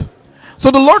the Lord.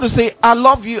 So the Lord will say, I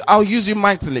love you, I'll use you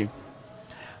mightily.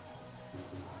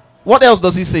 What else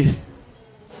does he say?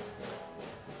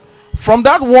 From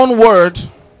that one word,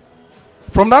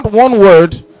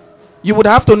 you would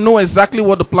have to know exactly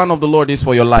what the plan of the Lord is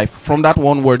for your life. From that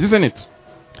one word, isn't it?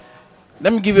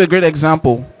 Let me give you a great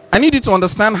example. I need you to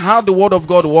understand how the word of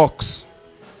God works.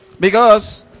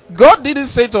 Because God didn't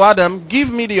say to Adam,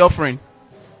 give me the offering.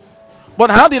 But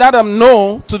how did Adam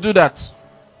know to do that?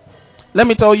 Let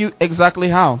me tell you exactly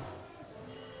how.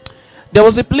 There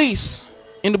was a place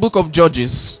in the book of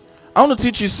Judges. I want to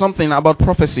teach you something about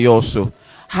prophecy also.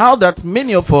 How that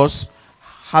many of us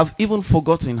have even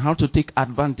forgotten how to take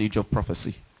advantage of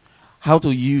prophecy. How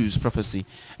to use prophecy.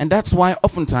 And that's why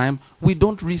oftentimes we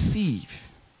don't receive,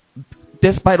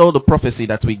 despite all the prophecy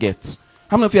that we get.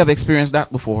 How many of you have experienced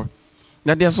that before?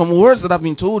 That there are some words that have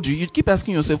been told you. You keep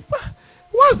asking yourself,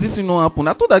 why is this thing not happen?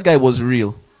 I thought that guy was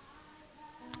real.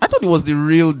 I thought it was the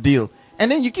real deal. And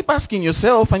then you keep asking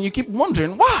yourself and you keep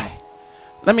wondering why.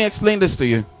 Let me explain this to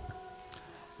you.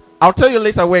 I'll tell you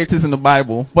later where it is in the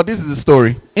Bible, but this is the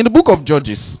story. In the book of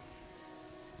Judges,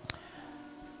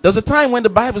 there's a time when the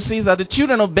Bible says that the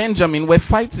children of Benjamin were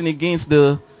fighting against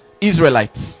the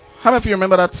Israelites. How many of you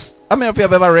remember that? How many of you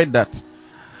have ever read that?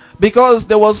 Because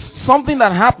there was something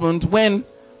that happened when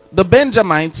the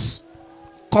Benjamites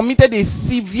committed a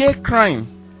severe crime.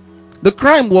 The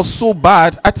crime was so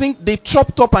bad, I think they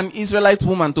chopped up an Israelite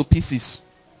woman to pieces.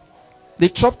 They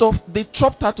chopped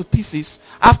her to pieces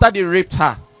after they raped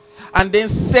her and then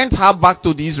sent her back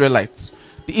to the Israelites.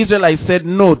 The Israelites said,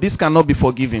 no, this cannot be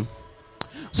forgiven.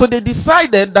 So they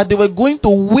decided that they were going to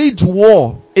wage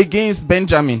war against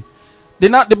Benjamin.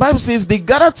 The Bible says they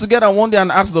gathered together one day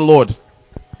and asked the Lord.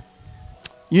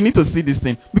 You need to see this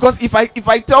thing. Because if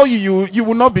I tell you, you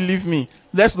will not believe me.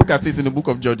 Let's look at it in the book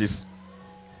of Judges.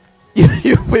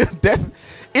 You will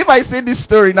if I say this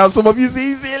story now, some of you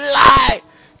say it's a lie.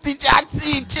 Teacher.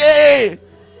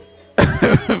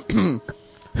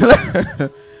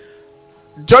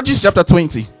 Judges chapter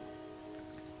 20.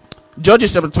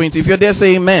 Judges chapter 20. If you're there,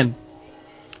 say amen.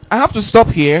 I have to stop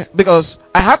here because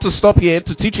I had to stop here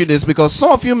to teach you this, because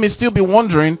some of you may still be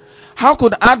wondering, how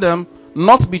could Adam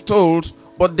not be told,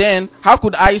 but then how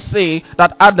could I say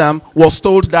that Adam was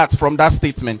told that from that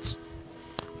statement?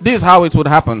 This is how it would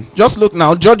happen. Just look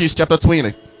now, Judges chapter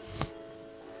 20.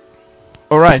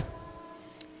 Alright.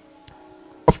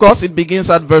 Of course, it begins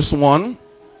at verse 1.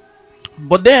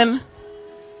 But then,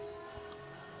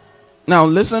 now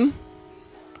listen.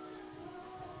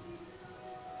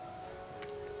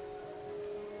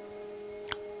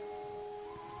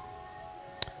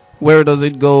 Where does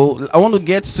it go? I want to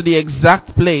get to the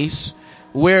exact place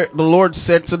where the Lord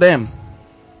said to them.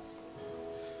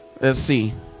 Let's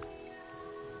see.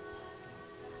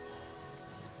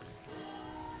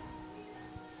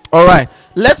 All right.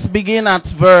 Let's begin at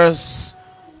verse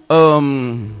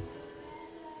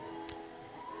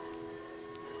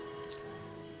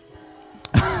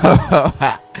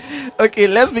okay,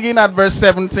 let's begin at verse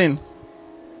 17.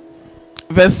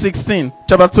 Verse 16.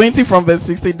 Chapter 20 from verse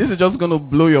 16. This is just going to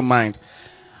blow your mind.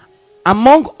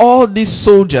 Among all these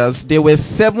soldiers, there were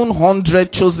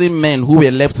 700 chosen men who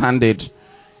were left-handed,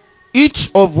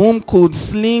 each of whom could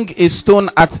sling a stone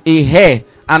at a hare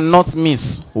and not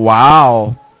miss.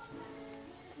 Wow.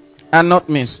 And not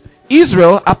miss.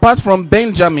 Israel, apart from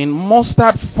Benjamin,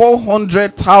 mustered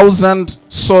 400,000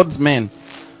 swordsmen,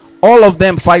 all of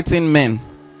them fighting men.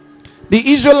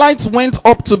 The Israelites went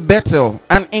up to Bethel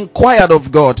and inquired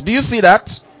of God. Do you see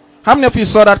that? How many of you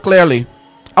saw that clearly?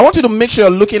 I want you to make sure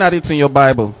you're looking at it in your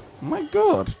Bible. My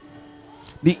God.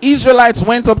 The Israelites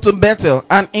went up to Bethel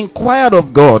and inquired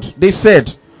of God. They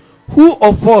said, who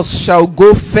of us shall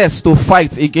go first to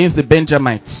fight against the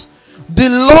Benjamites? The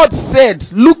Lord said,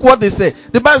 look what they said.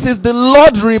 The Bible says, the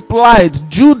Lord replied,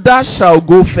 Judah shall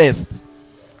go first.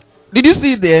 Did you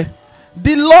see it there?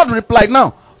 The Lord replied.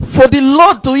 Now, for the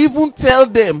Lord to even tell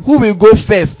them who will go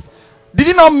first, did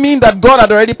it not mean that God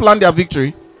had already planned their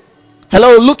victory?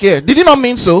 Hello, look here. Did it not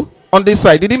mean so on this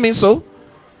side? Did it mean so?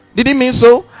 Did it mean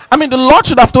so? I mean, the Lord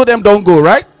should have told them don't go,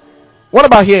 right? What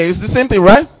about here? It's the same thing,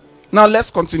 right? Now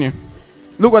let's continue.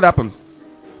 Look what happened.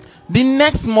 The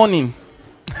next morning,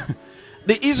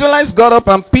 the Israelites got up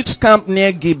and pitched camp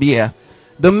near Gibeah.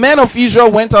 The men of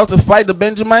Israel went out to fight the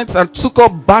Benjamites and took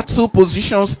up battle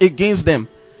positions against them.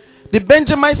 The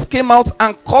Benjamites came out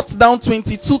and cut down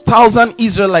 22,000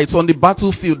 Israelites on the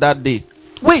battlefield that day.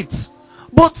 Wait,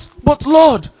 but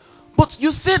Lord, but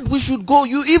you said we should go.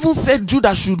 You even said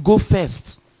Judah should go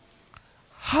first.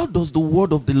 How does the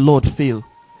word of the Lord fail?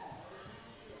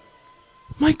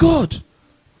 My God,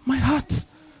 my heart.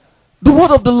 The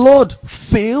word of the Lord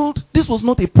failed. This was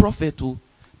not a prophet. Oh.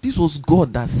 This was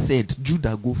God that said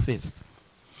Judah go first.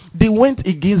 They went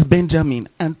against Benjamin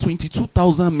and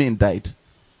 22,000 men died.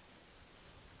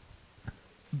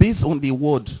 Based on the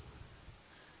word.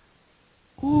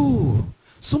 Oh,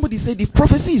 somebody said if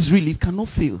prophecy is real, it cannot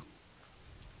fail.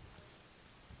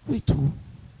 Wait,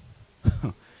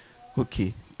 oh.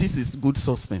 Okay, this is good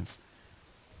suspense.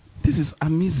 This is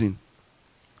amazing.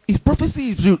 If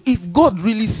prophecy is real, if God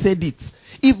really said it,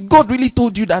 if God really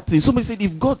told you that thing, somebody said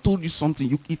if God told you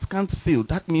something, it can't fail.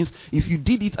 That means if you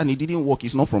did it and it didn't work,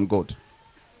 it's not from God.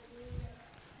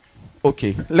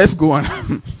 Okay, let's go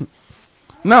on.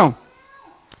 Now,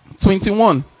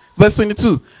 21, verse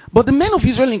 22. But the men of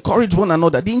Israel encouraged one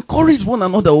another. They encouraged one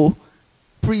another. Oh,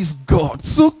 praise God.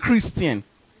 So Christian.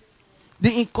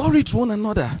 They encouraged one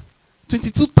another.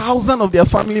 22,000 of their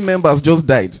family members just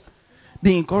died.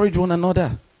 They encouraged one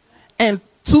another and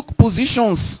took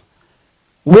positions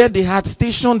where they had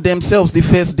stationed themselves the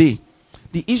first day.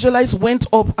 The Israelites went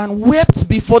up and wept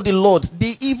before the Lord.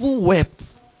 They even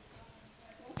wept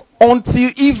until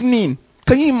evening.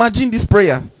 Can you imagine this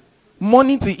prayer?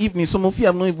 Morning to evening. Some of you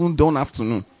have not even done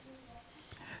afternoon.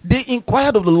 They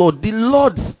inquired of the Lord. The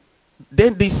Lord,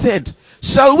 then they said,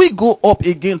 shall we go up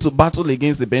again to battle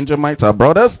against the Benjamites, our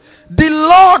brothers? The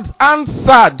Lord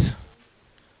answered,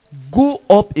 go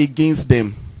up against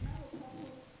them.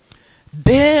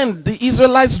 Then the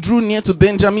Israelites drew near to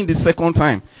Benjamin the second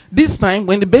time. This time,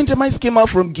 when the Benjamites came out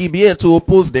from Gibeah to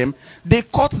oppose them, they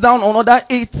cut down another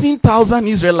 18,000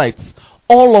 Israelites,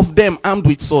 all of them armed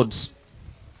with swords.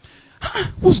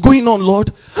 What's going on,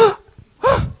 Lord?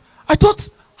 I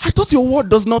thought your word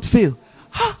does not fail.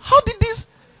 How did this?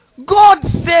 God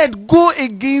said, go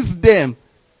against them.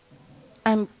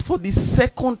 And for the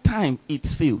second time, it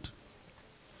failed.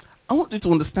 I want you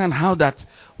to understand how that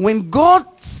when God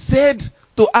said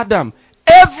to Adam,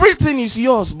 everything is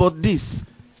yours but this,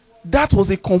 that was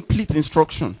a complete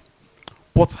instruction.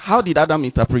 But how did Adam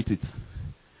interpret it?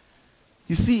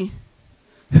 You see,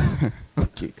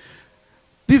 okay.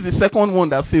 This is the second one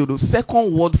that failed. The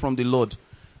second word from the Lord.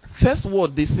 First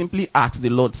word, they simply asked, the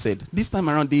Lord said. This time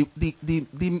around, they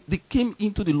came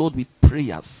into the Lord with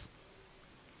prayers.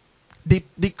 They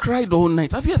cried all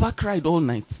night. Have you ever cried all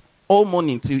night? All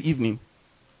morning till evening?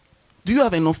 Do you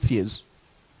have enough tears?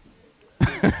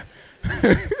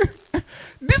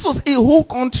 This was a whole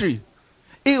country.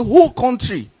 A whole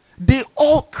country. They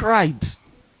all cried.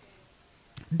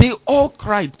 They all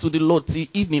cried to the Lord till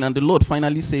evening, and the Lord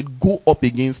finally said, go up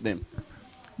against them.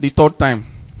 The third time.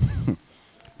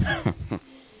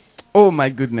 Oh my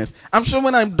goodness. I'm sure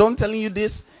when I'm done telling you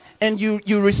this and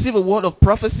you receive a word of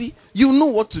prophecy, you know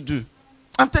what to do.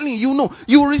 I'm telling you, you know.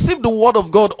 You will receive the word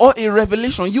of God or a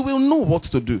revelation, you will know what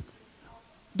to do.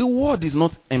 The word is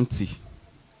not empty.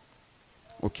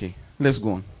 Okay, let's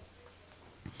go on.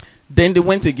 Then they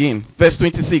went again. Verse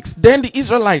 26. Then the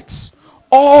Israelites,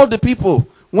 all the people,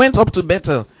 went up to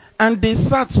Bethel, and they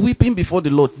sat weeping before the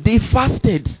Lord. They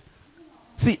fasted.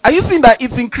 See, are you seeing that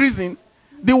it's increasing?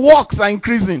 The works are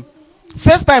increasing.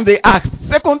 First time they asked.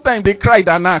 Second time they cried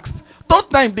and asked. Third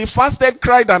time they fasted,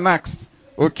 cried and asked.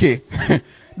 Okay.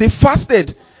 They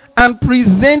fasted and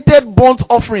presented burnt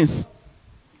offerings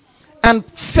and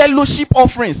fellowship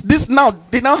offerings. They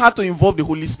now had to involve the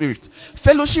Holy Spirit.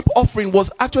 Fellowship offering was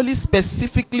actually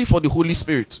specifically for the Holy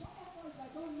Spirit.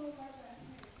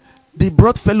 They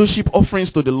brought fellowship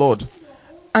offerings to the Lord,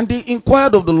 and they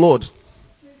inquired of the Lord.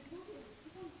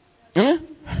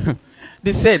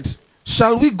 They said,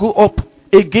 shall we go up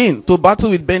again to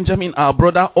battle with Benjamin our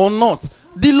brother or not?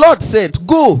 The Lord said,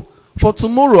 go, for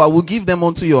tomorrow I will give them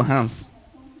unto your hands.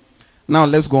 Now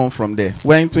let's go on from there.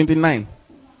 We're in 29.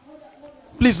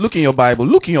 Please look in your Bible.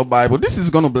 Look in your Bible. This is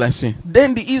going to bless you.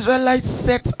 Then the Israelites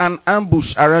set an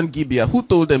ambush around Gibeah. Who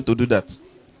told them to do that?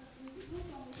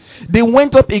 They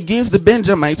went up against the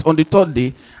Benjamites on the third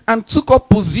day and took up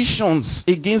positions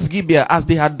against Gibeah as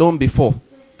they had done before.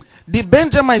 The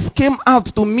Benjamites came out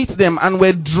to meet them and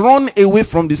were drawn away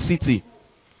from the city.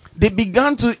 They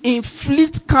began to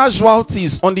inflict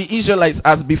casualties on the Israelites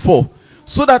as before,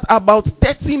 so that about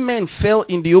 30 men fell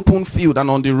in the open field and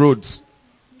on the roads.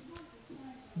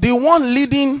 The one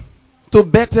leading to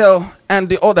Bethel and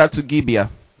the other to Gibeah.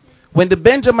 When the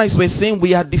Benjamites were saying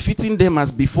we are defeating them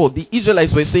as before, the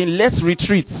Israelites were saying let's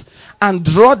retreat and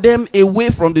draw them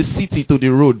away from the city to the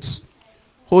roads.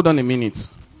 Hold on a minute.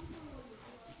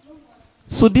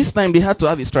 So this time they had to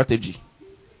have a strategy.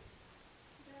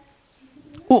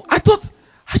 Oh, I thought,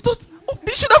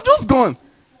 they should have just gone.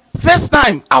 First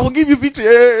time, I will give you victory.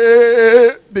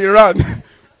 They ran.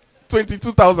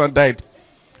 22,000 died.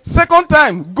 Second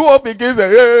time, go up against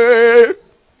them.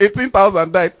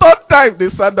 18,000 died. Third time, they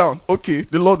sat down. Okay,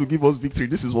 the Lord will give us victory.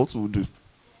 This is what we will do.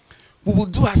 We will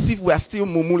do as if we are still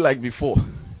mumu like before.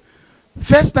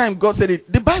 First time God said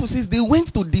it. The Bible says they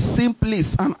went to the same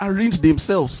place and arranged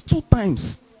themselves 2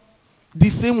 times. The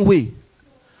same way.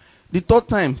 The third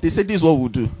time, they said this is what we'll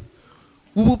do.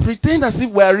 We will pretend as if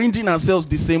we're arranging ourselves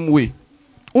the same way.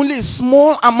 Only a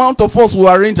small amount of us will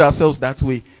arrange ourselves that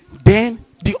way. Then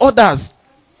the others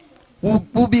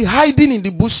will be hiding in the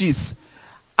bushes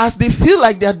as they feel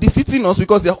like they are defeating us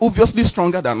because they are obviously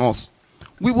stronger than us.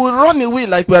 We will run away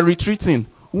like we are retreating.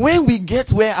 When we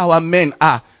get where our men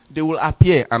are, they will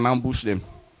appear and ambush them.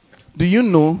 Do you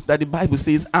know that the Bible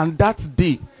says, and that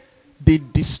day they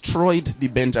destroyed the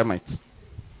Benjamites?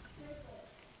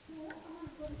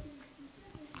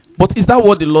 But is that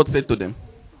what the Lord said to them?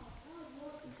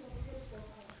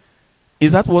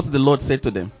 Is that what the Lord said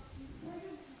to them?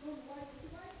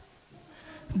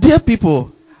 Dear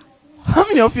people, how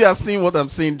many of you are seeing what I'm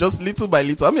saying just little by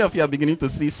little? How many of you are beginning to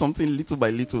see something little by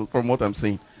little from what I'm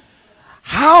saying?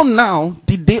 How now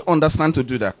did they understand to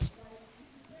do that?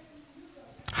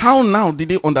 How now did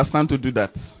they understand to do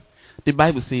that? The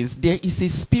Bible says there is a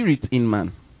spirit in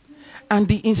man, and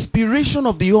the inspiration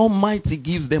of the Almighty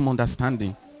gives them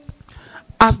understanding.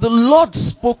 As the Lord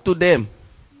spoke to them,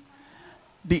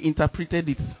 they interpreted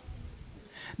it.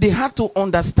 They had to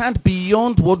understand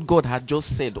beyond what God had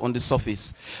just said on the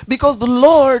surface. Because the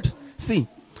Lord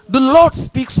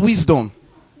speaks wisdom.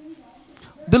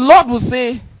 The Lord will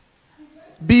say,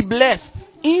 be blessed.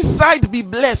 Inside be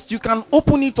blessed, you can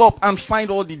open it up and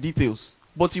find all the details.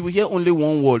 But you will hear only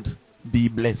one word, be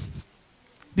blessed.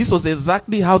 This was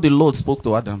exactly how the Lord spoke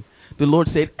to Adam. The Lord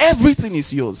said, everything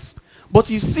is yours. But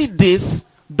you see this,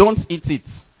 don't eat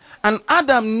it. And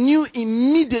Adam knew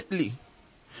immediately,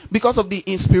 because of the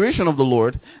inspiration of the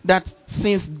Lord, that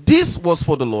since this was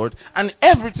for the Lord and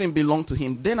everything belonged to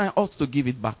him, then I ought to give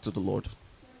it back to the Lord.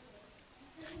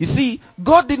 You see,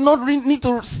 God did not need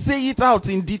to say it out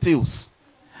in details.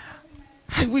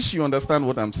 I wish you understand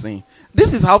what I'm saying.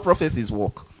 This is how prophecies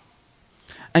work.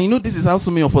 And you know, this is how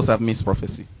so many of us have missed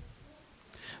prophecy.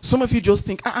 Some of you just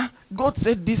think, God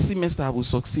said this semester I will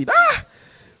succeed.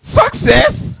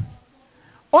 Success?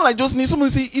 All I just need, someone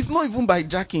to say, it's not even by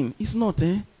jacking. It's not,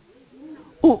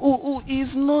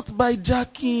 it's not by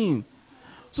jacking.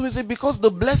 So we say, because the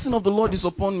blessing of the Lord is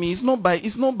upon me, it's not by,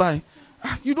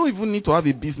 you don't even need to have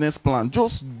a business plan.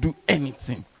 Just do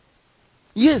anything.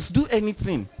 Yes, do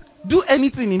anything. Do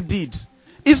anything indeed.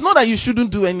 It's not that you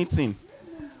shouldn't do anything.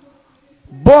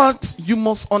 But you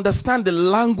must understand the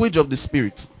language of the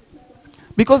Spirit.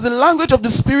 Because the language of the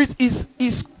Spirit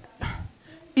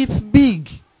it's big.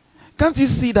 Can't you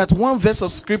see that one verse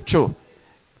of scripture,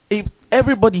 if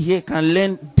everybody here can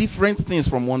learn different things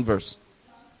from one verse?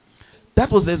 That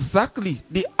was exactly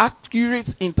the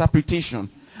accurate interpretation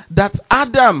that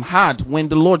Adam had when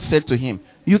the Lord said to him,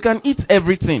 you can eat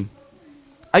everything.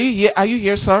 Are you here? Are you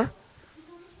here, sir?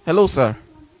 Hello, sir.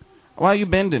 Why are you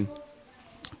bending?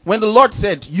 When the Lord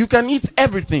said, you can eat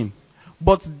everything,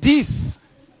 but this,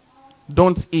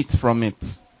 don't eat from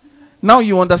it. Now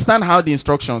you understand how the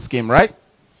instructions came, right?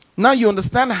 Now you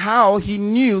understand how he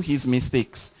knew his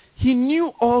mistakes. He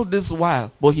knew all this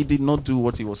while, but he did not do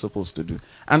what he was supposed to do.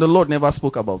 And the Lord never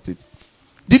spoke about it.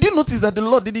 Did you notice that the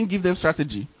Lord didn't give them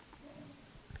strategy?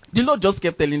 The Lord just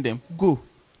kept telling them, go,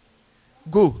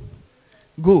 go,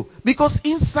 go. Because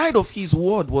inside of his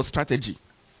word was strategy.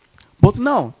 But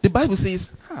now, the Bible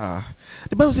says,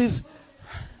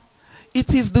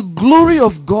 it is the glory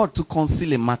of God to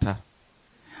conceal a matter,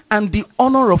 and the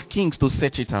honor of kings to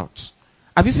search it out.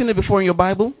 Have you seen it before in your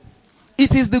Bible?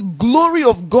 It is the glory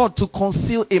of God to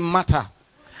conceal a matter,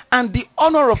 and the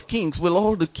honor of kings. Will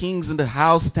all the kings in the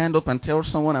house stand up and tell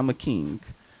someone, I'm a king?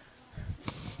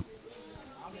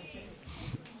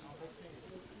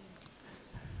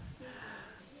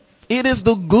 It is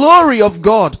the glory of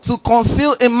God to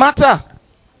conceal a matter,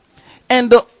 and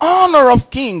the honor of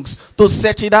kings to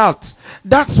search it out.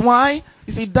 That's why,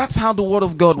 you see, that's how the word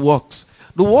of God works.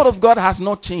 The word of God has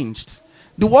not changed.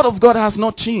 The word of God has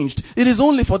not changed. It is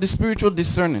only for the spiritual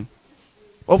discerning.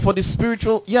 Or for the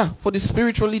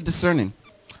spiritually discerning.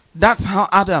 That's how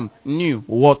Adam knew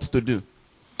what to do.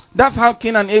 That's how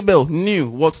Cain and Abel knew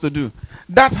what to do.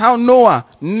 That's how Noah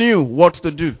knew what to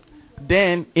do.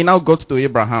 Then he now got to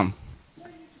Abraham.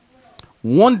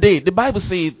 One day, the Bible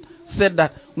said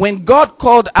that when God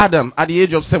called Adam at the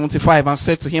age of 75 and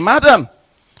said to him, Adam,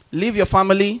 leave your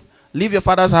family, leave your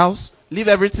father's house, leave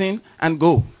everything and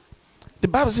go. The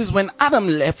Bible says when Adam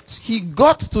left, he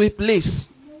got to a place.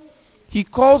 He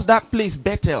called that place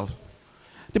Bethel.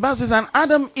 The Bible says, and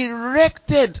Adam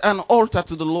erected an altar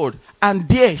to the Lord, and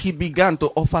there he began to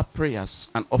offer prayers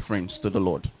and offerings to the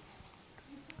Lord.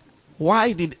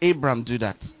 Why did Abraham do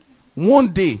that?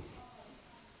 One day,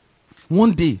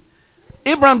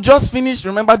 Abraham just finished,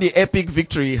 remember the epic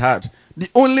victory he had. The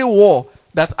only war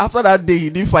that after that day he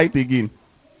didn't fight again.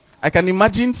 I can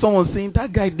imagine someone saying,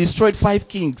 that guy destroyed 5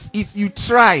 kings. If you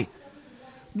try,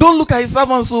 don't look at his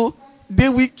servants, so they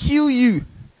will kill you.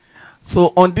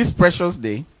 So on this precious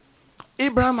day,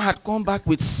 Abraham had come back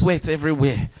with sweat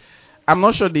everywhere. I'm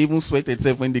not sure they even sweated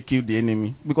itself when they killed the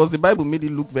enemy, because the Bible made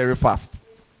it look very fast.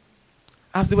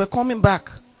 As they were coming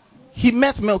back, he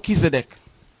met Melchizedek.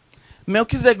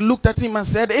 Melchizedek looked at him and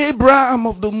said, Abraham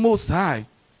of the Most High,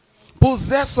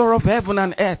 possessor of heaven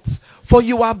and earth, for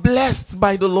you are blessed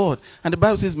by the Lord. And the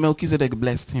Bible says Melchizedek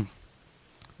blessed him.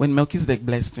 When Melchizedek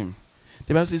blessed him,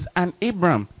 the Bible says, and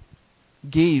Abraham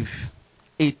gave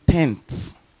a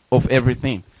tenth of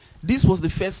everything. This was the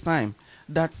first time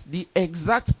that the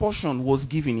exact portion was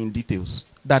given in details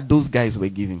that those guys were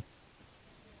giving.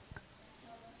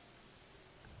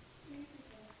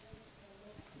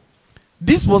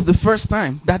 This was the first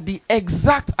time that the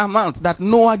exact amount that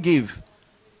Noah gave,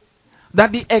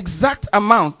 that the exact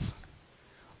amount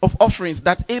of offerings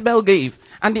that Abel gave,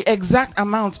 and the exact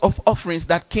amount of offerings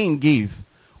that Cain gave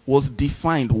was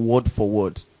defined word for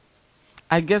word.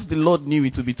 I guess the Lord knew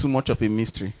it would be too much of a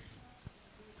mystery.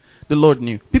 The Lord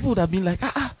knew. People would have been like,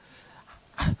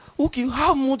 okay,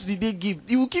 how much did they give?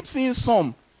 You will keep saying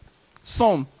some.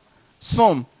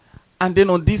 And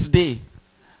then on this day,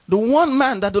 the one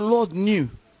man that the Lord knew,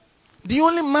 the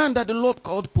only man that the Lord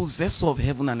called possessor of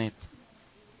heaven and earth,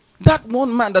 that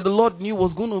one man that the Lord knew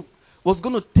was going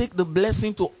to take the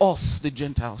blessing to us, the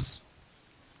Gentiles.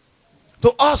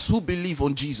 To us who believe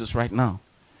on Jesus right now.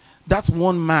 That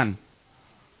one man,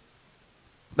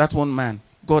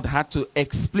 God had to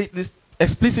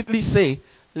explicitly say,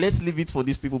 let's leave it for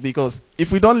these people, because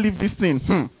if we don't leave this thing,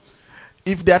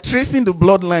 if they are tracing the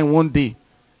bloodline one day,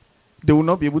 they will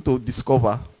not be able to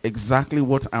discover exactly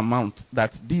what amount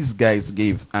that these guys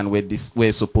gave and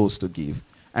were supposed to give.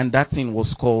 And that thing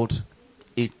was called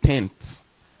a tenth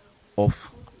of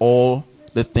all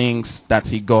the things that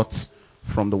he got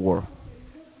from the war.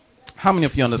 How many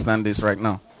of you understand this right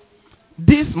now?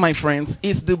 This, my friends,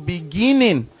 is the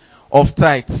beginning of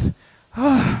tithes.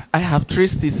 I have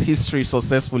traced this history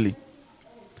successfully.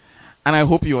 And I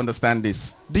hope you understand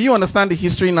this. Do you understand the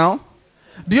history now?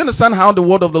 Do you understand how the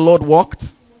word of the Lord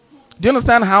worked? Do you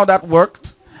understand how that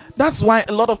worked? That's why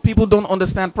a lot of people don't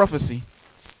understand prophecy.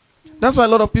 That's why a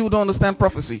lot of people don't understand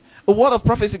prophecy. A word of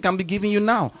prophecy can be given you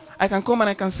now. I can come and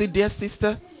I can say, dear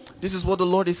sister, this is what the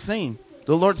Lord is saying.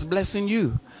 The Lord's blessing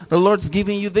you. The Lord's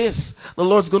giving you this. The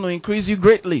Lord's going to increase you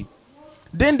greatly.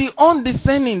 Then the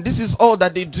undiscerning, this is all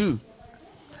that they do.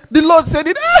 The Lord said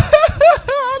it.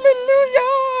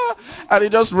 Hallelujah. And they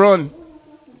just run.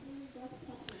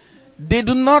 They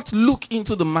do not look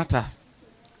into the matter.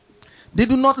 They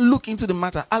do not look into the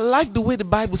matter. I like the way the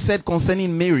Bible said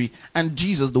concerning Mary and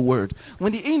Jesus, the Word.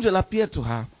 When the angel appeared to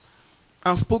her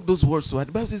and spoke those words to her,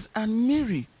 the Bible says, and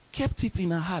Mary kept it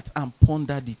in her heart and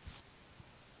pondered it.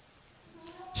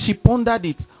 She pondered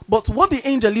it. But what the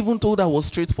angel even told her was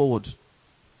straightforward.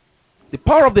 The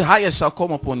power of the highest shall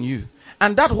come upon you,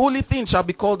 and that holy thing shall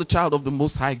be called the child of the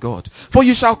Most High God. For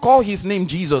you shall call his name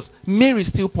Jesus. Mary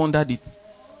still pondered it.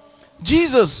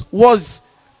 Jesus was,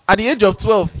 at the age of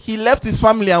 12, he left his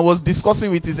family and was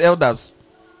discussing with his elders.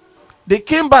 They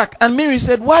came back and Mary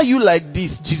said, why are you like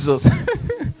this, Jesus? He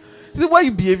said, why are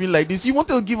you behaving like this? You want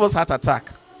to give us heart attack.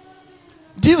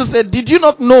 Jesus said, did you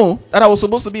not know that I was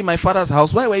supposed to be in my father's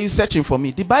house? Why were you searching for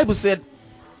me? The Bible said,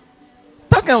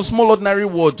 that kind of small ordinary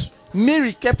word,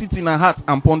 Mary kept it in her heart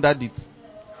and pondered it.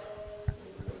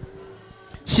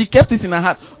 She kept it in her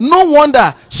heart. No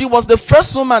wonder she was the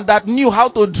first woman that knew how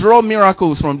to draw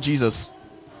miracles from Jesus.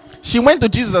 She went to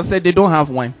Jesus and said, they don't have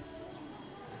wine.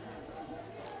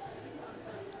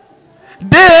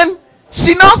 Then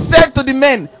she now said to the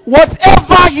men,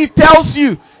 whatever he tells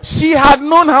you. She had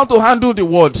known how to handle the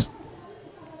word.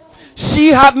 She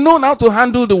had known how to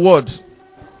handle the word.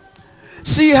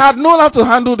 She had known how to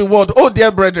handle the word. Oh,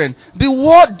 dear brethren, the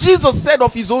word Jesus said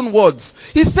of his own words.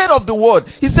 He said of the word.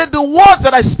 He said, the words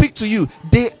that I speak to you,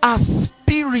 they are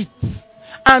spirit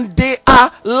and they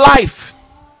are life.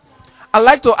 I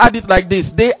like to add it like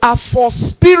this. They are for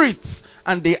spirit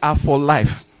and they are for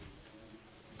life.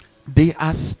 They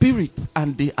are spirit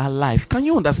and they are life. Can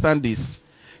you understand this?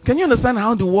 Can you understand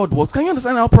how the word works? Can you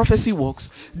understand how prophecy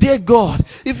works? Dear God,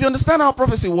 if you understand how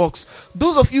prophecy works,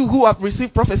 those of you who have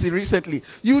received prophecy recently,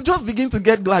 you just begin to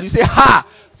get glad. You say, ha,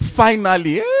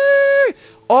 finally. Hey.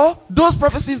 Or those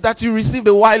prophecies that you received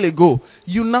a while ago,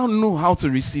 you now know how to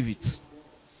receive it.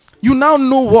 You now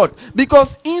know what?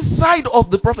 Because inside of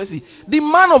the prophecy, the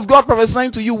man of God prophesying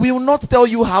to you will not tell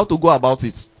you how to go about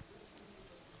it.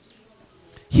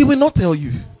 He will not tell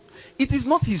you. It is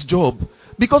not his job.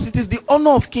 Because it is the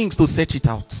honor of kings to search it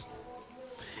out.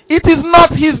 It is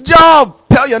not his job.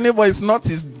 Tell your neighbor it's not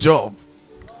his job.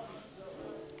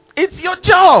 It's your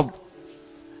job.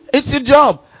 It's your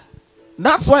job.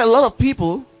 That's why a lot of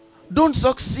people don't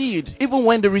succeed even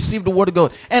when they receive the word of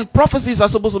God. And prophecies are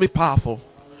supposed to be powerful.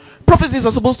 Prophecies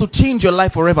are supposed to change your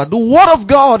life forever. The word of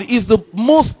God is the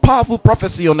most powerful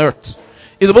prophecy on earth.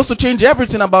 It's supposed to change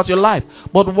everything about your life.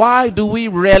 But why do we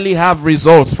rarely have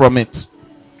results from it?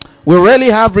 We rarely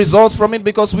have results from it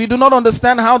because we do not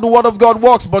understand how the word of God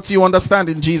works, but you understand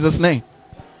in Jesus' name.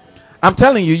 I'm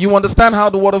telling you, you understand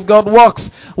how the word of God works.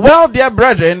 Well, dear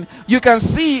brethren, you can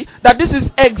see that this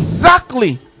is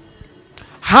exactly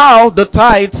how the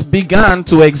tithes began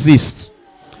to exist.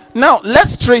 Now,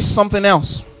 let's trace something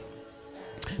else.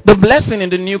 The blessing in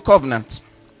the new covenant.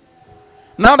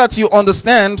 Now that you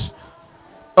understand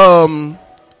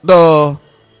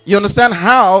you understand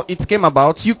how it came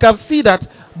about, you can see that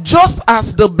just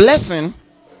as the blessing,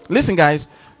 listen guys,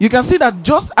 you can see that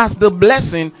just as the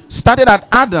blessing started at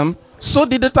Adam, so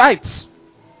did the tithes.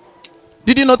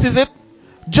 Did you notice it?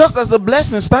 Just as the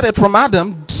blessing started from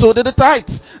Adam, so did the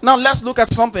tithes. Now let's look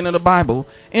at something in the Bible.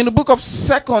 In the book of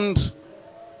 2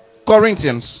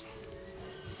 Corinthians.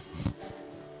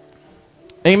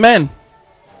 Amen.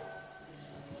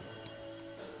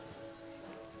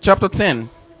 Chapter 10.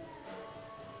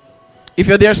 If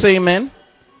you're there, say amen.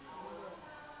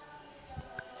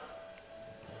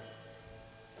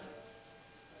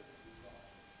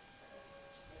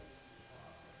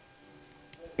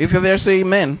 If you're there, say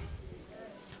amen.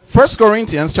 1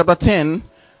 Corinthians chapter 10.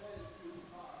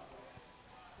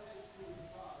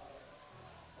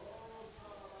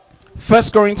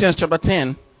 First Corinthians chapter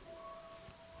 10.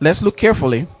 Let's look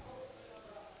carefully.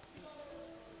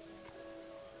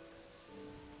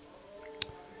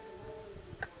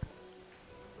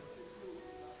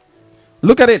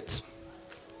 Look at it.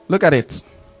 Look at it.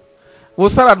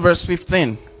 We'll start at verse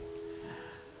 15.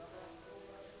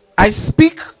 I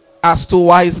speak as to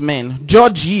wise men.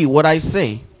 Judge ye what I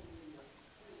say.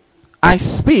 I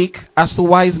speak as to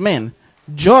wise men.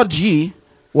 Judge ye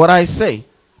what I say.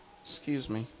 Excuse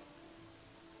me.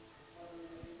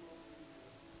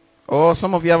 Oh,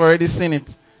 some of you have already seen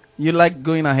it. You like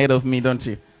going ahead of me, don't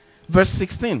you? Verse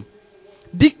 16.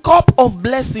 The cup of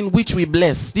blessing which we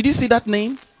bless. Did you see that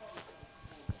name?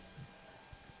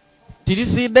 Did you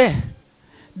see it there?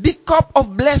 The cup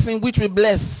of blessing which we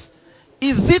bless.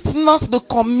 Is it not the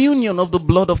communion of the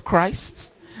blood of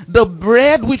Christ? The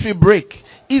bread which we break.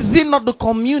 Is it not the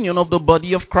communion of the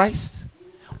body of Christ?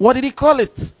 What did he call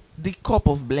it? The cup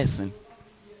of blessing.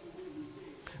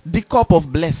 the cup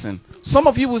of blessing. Some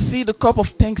of you will see the cup of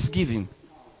thanksgiving.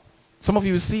 Some of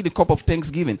you will see the cup of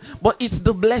thanksgiving. But it's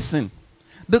the blessing.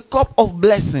 The cup of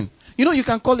blessing. You know, you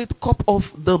can call it cup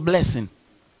of the blessing.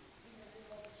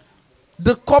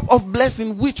 The cup of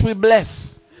blessing which we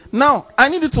bless. Now, I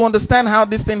need you to understand how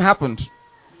this thing happened.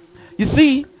 You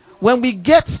see, when we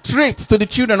get straight to the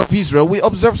children of Israel, we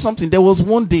observe something. There was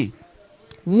one day,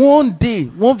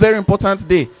 one very important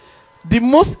day, the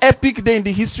most epic day in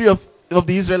the history of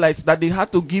the Israelites, that they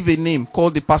had to give a name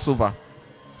called the Passover.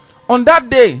 On that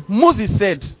day, Moses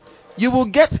said, you will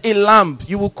get a lamb,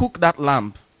 you will cook that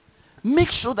lamb.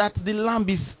 Make sure that the lamb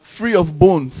is free of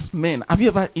bones. Men, have you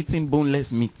ever eaten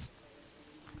boneless meat?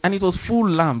 And it was full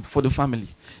lamb for the family.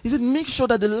 He said, make sure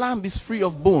that the lamb is free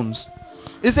of bones.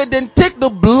 He said, then take the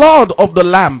blood of the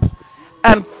lamb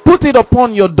and put it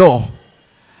upon your door.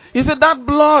 He said, that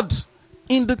blood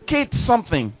indicates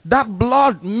something. That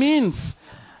blood means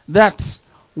that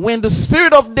when the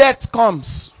spirit of death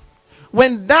comes,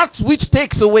 when that which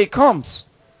takes away comes,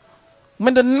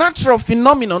 when the natural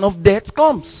phenomenon of death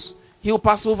comes, he will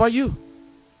pass over you.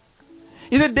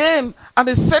 He said, then at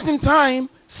a certain time,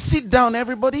 sit down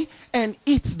everybody and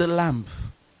eat the lamb.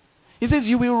 He says,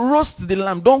 you will roast the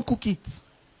lamb. Don't cook it.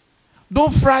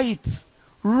 Don't fry it.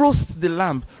 Roast the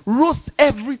lamb. Roast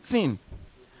everything.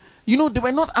 You know, they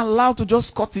were not allowed to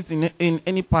just cut it in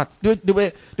any part. They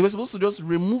were supposed to just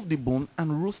remove the bone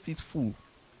and roast it full.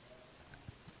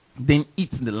 Then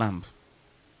eat the lamb.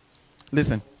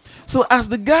 Listen. So as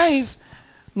the guys,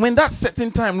 when that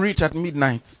certain time reached at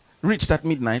midnight,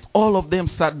 all of them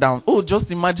sat down. Oh,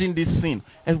 just imagine this scene.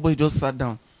 Everybody just sat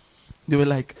down. They were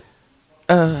like,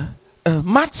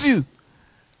 Matthew,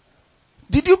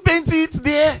 did you paint it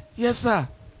there? Yes, sir.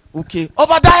 Okay.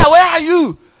 Obadiah, where are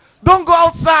you? Don't go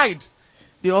outside.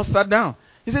 They all sat down.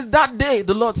 He said, that day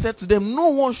the Lord said to them, no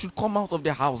one should come out of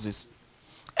their houses.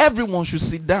 Everyone should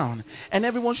sit down and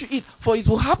everyone should eat. For it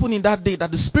will happen in that day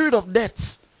that the spirit of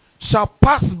death shall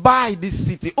pass by this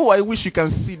city. Oh, I wish you can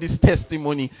see this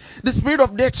testimony. The spirit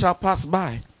of death shall pass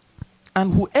by.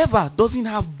 And whoever doesn't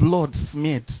have blood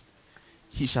smeared,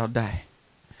 he shall die.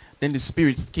 Then the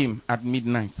spirits came at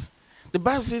midnight. The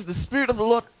Bible says the spirit of the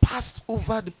Lord passed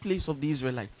over the place of the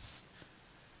Israelites.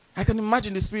 I can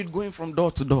imagine the spirit going from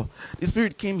door to door. The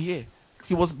spirit came here.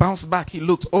 He was bounced back. He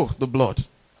looked. Oh, the blood.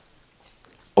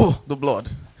 Oh, the blood.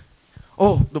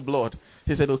 Oh, the blood.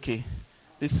 He said, okay,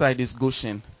 this side is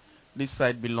Goshen. This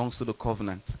side belongs to the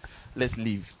covenant. Let's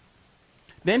leave.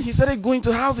 Then he started going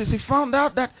to houses. He found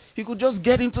out that he could just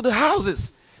get into the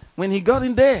houses. When he got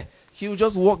in there, he would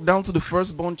just walk down to the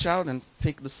firstborn child and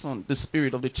take the son, the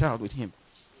spirit of the child with him.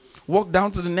 Walk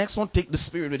down to the next one, take the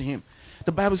spirit with him.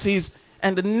 The Bible says,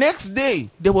 and the next day,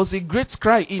 there was a great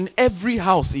cry in every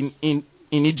house in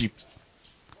Egypt.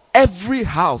 Every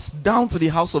house, down to the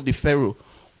house of the Pharaoh,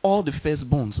 all the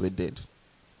firstborns were dead.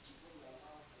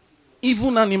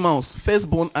 Even animals,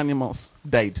 firstborn animals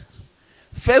died.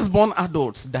 Firstborn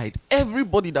adults died.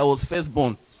 Everybody that was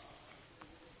firstborn.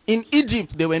 In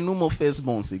Egypt, there were no more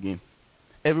firstborns again.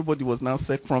 Everybody was now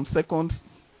from second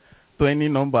to any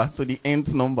number, to the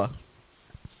nth number.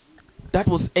 That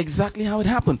was exactly how it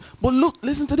happened. But look,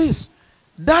 listen to this.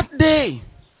 That day,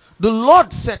 the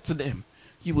Lord said to them,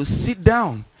 you will sit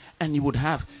down and you would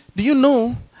have. Do you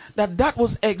know that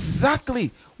was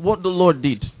exactly what the Lord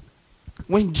did?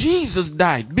 When Jesus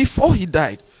died, before he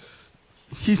died,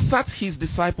 he sat his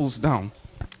disciples down.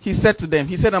 He said to them,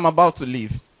 he said, I'm about to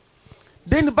leave.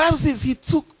 Then the Bible says he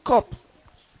took cup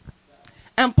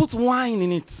and put wine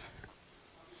in it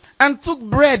and took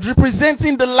bread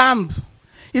representing the lamb.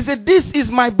 He said, this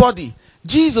is my body.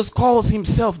 Jesus calls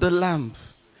himself the lamb.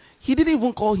 He didn't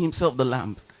even call himself the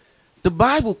lamb. The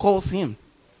Bible calls him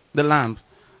the lamb.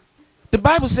 The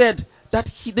Bible said that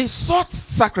they sought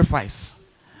sacrifice.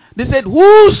 They said,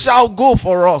 who shall go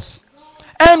for us?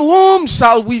 And whom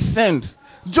shall we send?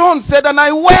 John said, and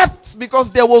I wept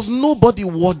because there was nobody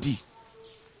worthy.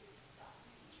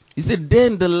 He said,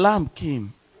 then the lamb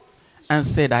came and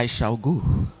said, I shall go.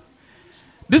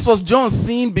 This was John's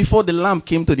scene before the lamb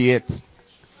came to the earth.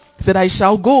 He said, I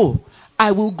shall go.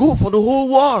 I will go for the whole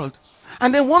world.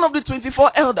 And then one of the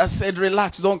 24 elders said,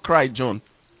 relax, don't cry, John.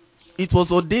 It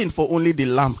was ordained for only the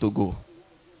lamb to go.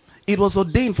 It was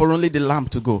ordained for only the lamb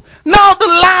to go. Now the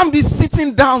lamb is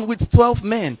sitting down with 12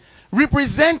 men,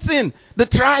 representing the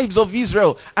tribes of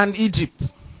Israel and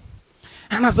Egypt.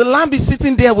 And as the lamb is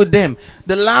sitting there with them,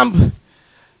 the lamb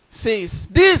says,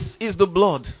 this is the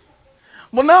blood.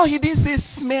 But now he didn't say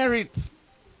smear it.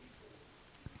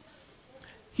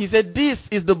 He said, this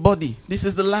is the body. This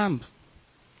is the lamb.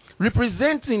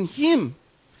 Representing him,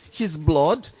 his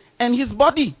blood, and his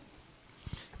body.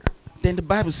 Then the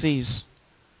Bible says,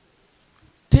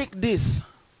 take this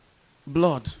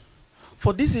blood,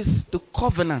 for this is the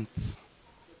covenant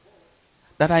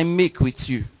that I make with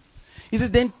you. He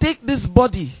says, then take this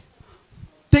body,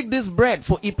 take this bread,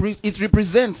 for it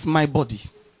represents my body.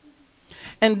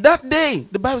 And that day,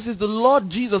 the Bible says, the Lord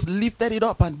Jesus lifted it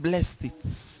up and blessed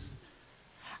it.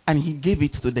 And he gave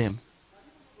it to them.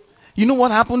 You know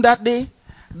what happened that day?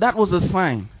 That was a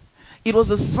sign. It was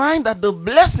a sign that the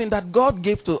blessing that God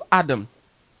gave to Adam,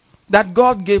 that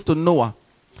God gave to Noah,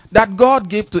 that God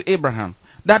gave to Abraham,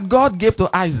 that God gave to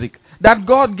Isaac, that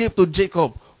God gave to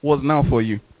Jacob, was now for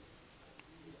you.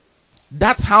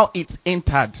 That's how it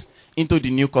entered into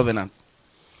the new covenant.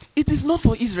 It is not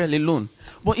for Israel alone,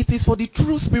 but it is for the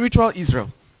true spiritual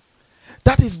Israel.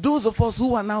 That is those of us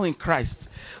who are now in Christ.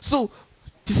 So,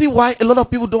 you see why a lot of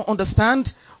people don't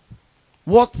understand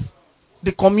what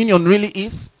the communion really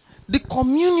is? The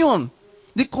communion,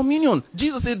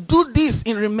 Jesus said, do this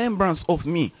in remembrance of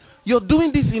me. You're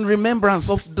doing this in remembrance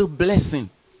of the blessing.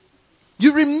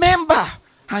 You remember,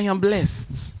 I am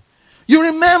blessed. You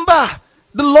remember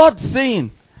the Lord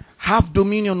saying, have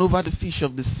dominion over the fish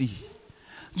of the sea.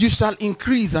 You shall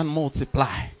increase and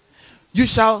multiply. You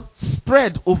shall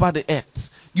spread over the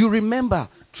earth. You remember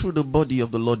through the body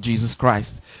of the Lord Jesus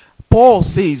Christ. Paul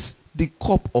says the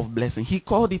cup of blessing. He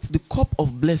called it the cup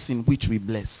of blessing which we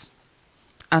bless.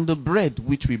 And the bread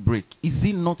which we break. Is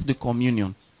it not the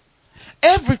communion?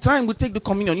 Every time we take the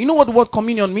communion, you know what the word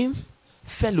communion means?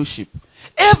 Fellowship.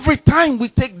 Every time we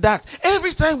take that,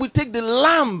 every time we take the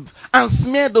lamb and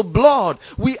smear the blood,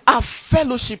 we are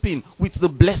fellowshipping with the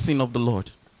blessing of the Lord.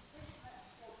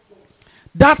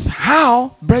 That's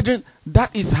how, brethren,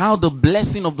 that is how the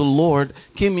blessing of the Lord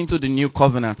came into the new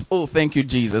covenant. Oh, thank you,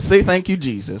 Jesus. Say thank you,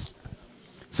 Jesus.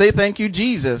 Say thank you,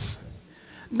 Jesus.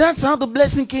 That's how the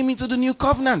blessing came into the new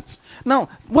covenant. Now,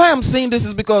 why I'm saying this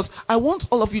is because I want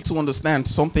all of you to understand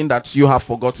something that you have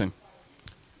forgotten.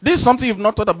 This is something you've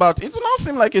not thought about. It will not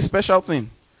seem like a special thing.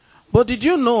 But did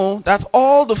you know that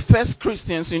all the first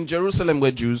Christians in Jerusalem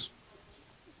were Jews?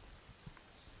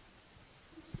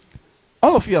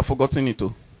 All of you have forgotten it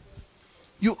too.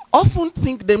 You often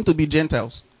think them to be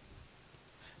Gentiles.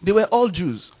 They were all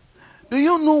Jews. Do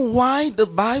you know why the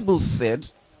Bible said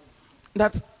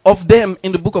that of them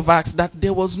in the book of Acts that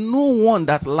there was no one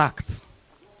that lacked?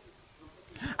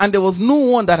 And there was no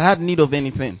one that had need of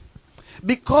anything.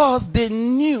 Because they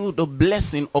knew the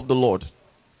blessing of the Lord.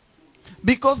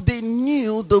 Because they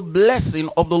knew the blessing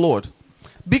of the Lord.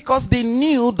 Because they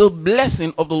knew the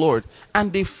blessing of the Lord.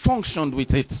 And they functioned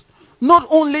with it. Not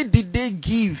only did they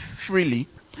give freely,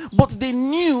 but they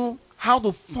knew how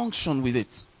to function with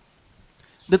it.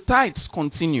 The tithes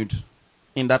continued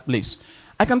in that place.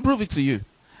 I can prove it to you.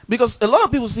 Because a lot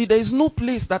of people see there is no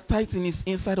place that tithing is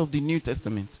inside of the New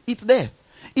Testament. It's there.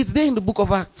 It's there in the book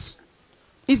of Acts.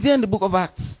 It's there in the book of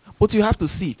Acts. But you have to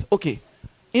see it. Okay.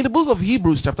 In the book of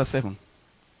Hebrews chapter 7,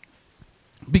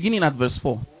 beginning at verse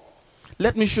 4.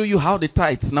 Let me show you how the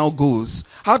tithe now goes.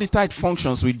 How the tithe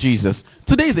functions with Jesus.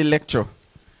 Today is a lecture.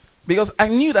 Because I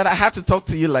knew that I had to talk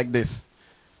to you like this.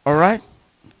 Alright?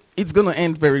 It's going to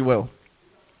end very well.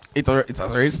 It has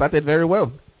already started very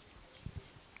well.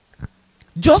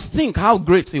 Just think how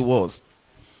great it was.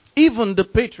 Even the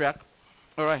patriarch.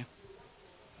 Alright.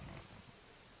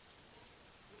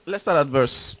 Let's start at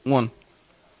verse 1.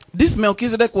 This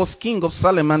Melchizedek was king of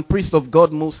Salem and priest of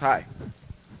God Most High.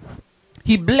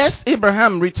 He blessed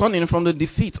Abraham returning from the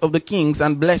defeat of the kings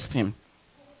and blessed him.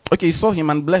 Okay, he saw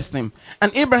him and blessed him.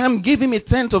 And Abraham gave him a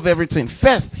tenth of everything.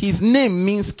 First, his name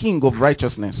means king of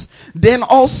righteousness. Then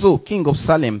also king of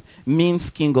Salem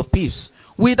means king of peace.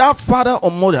 Without father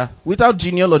or mother, without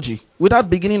genealogy, without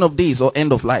beginning of days or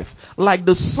end of life. Like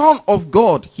the Son of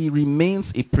God, he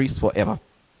remains a priest forever.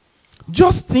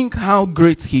 Just think how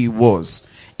great he was.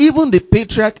 Even the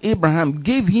patriarch Abraham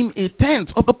gave him a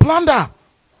tenth of the plunder.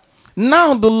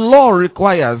 Now the law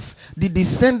requires the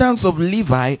descendants of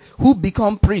Levi who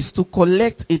become priests to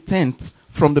collect a tenth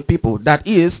from the people, that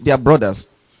is, their brothers.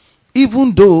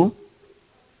 Even though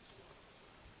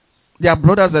their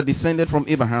brothers are descended from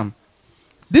Abraham.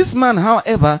 This man,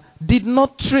 however, did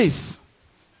not trace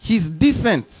his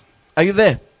descent. Are you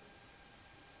there?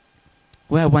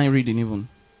 Where am I reading even?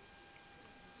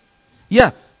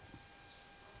 Yeah.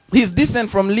 His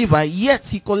descent from Levi, yet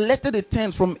he collected a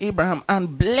tenth from Abraham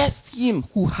and blessed him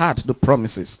who had the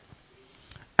promises.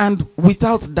 And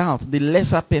without doubt, the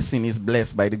lesser person is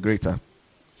blessed by the greater.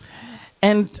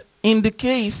 And in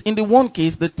the one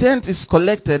case, the tenth is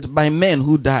collected by men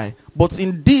who die. But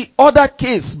in the other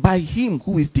case, by him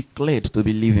who is declared to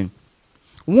be living.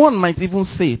 One might even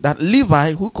say that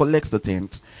Levi, who collects the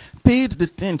tenth, paid the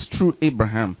tenth through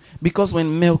Abraham. Because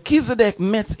when Melchizedek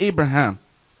met Abraham,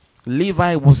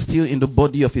 Levi was still in the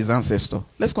body of his ancestor.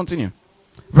 Let's continue.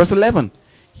 Verse 11.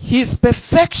 His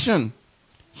perfection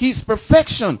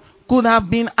could have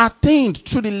been attained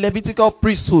through the Levitical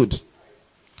priesthood.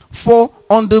 For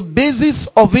on the basis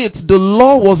of it, the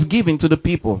law was given to the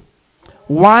people.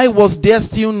 Why was there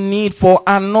still need for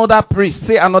another priest?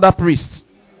 Say another priest.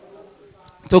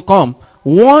 To come.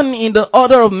 One in the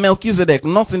order of Melchizedek,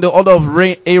 not in the order of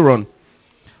Aaron.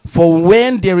 For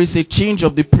when there is a change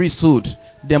of the priesthood,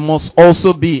 there must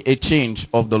also be a change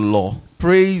of the law.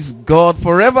 Praise God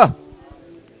forever.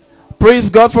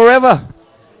 Praise God forever.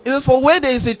 It is for where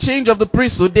there is a change of the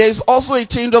priesthood, there is also a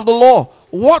change of the law.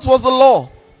 What was the law?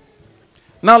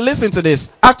 Now listen to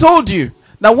this. I told you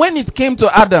that when it came to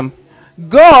Adam,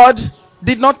 God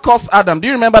did not curse Adam. Do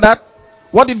you remember that?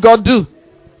 What did God do?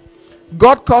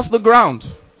 God cursed the ground.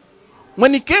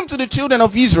 When it came to the children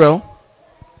of Israel,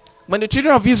 when the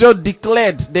children of Israel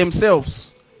declared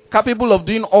themselves capable of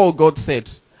doing all God said,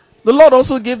 the Lord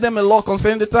also gave them a law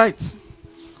concerning the tithes.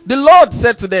 The Lord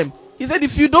said to them, He said,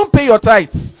 if you don't pay your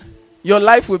tithes, your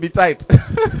life will be tight. Do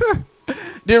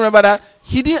you remember that?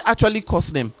 He didn't actually curse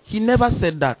them. He never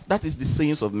said that. That is the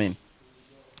sayings of men.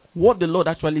 What the Lord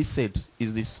actually said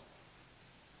is this.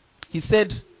 He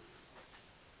said,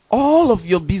 all of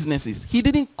your businesses, He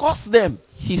didn't curse them.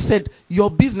 He said, your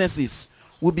businesses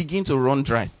will begin to run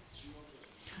dry.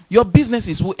 Your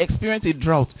businesses will experience a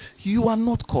drought. You are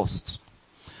not cursed.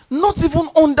 Not even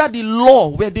under the law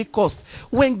were they cursed.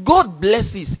 When God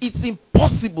blesses, it's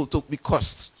impossible to be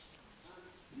cursed.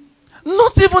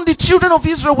 Not even the children of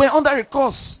Israel were under a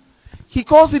curse. He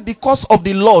calls it the curse of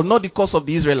the law, not the curse of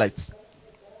the Israelites.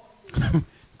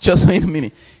 Just wait a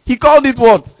minute. He called it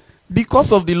what? The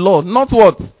curse of the law, not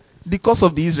what? The curse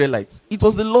of the Israelites. It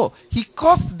was the law. He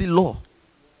cursed the law.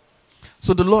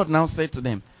 So the Lord now said to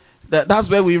them, that's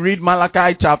where we read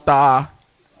Malachi chapter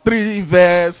 3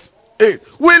 verse 8.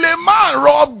 Will a man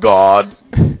rob God?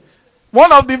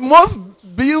 One of the most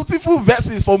beautiful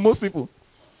verses for most people.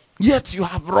 Yet you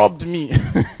have robbed me.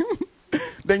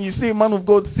 Then you say, man of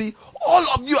God, see, all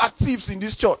of you are thieves in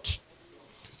this church.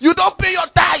 You don't pay your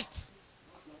tithes.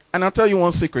 And I'll tell you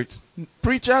one secret.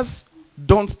 Preachers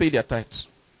don't pay their tithes.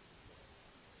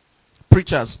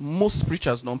 Most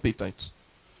preachers don't pay tithes.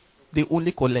 They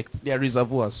only collect. They are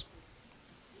reservoirs.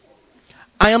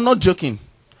 I am not joking.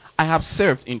 I have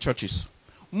served in churches.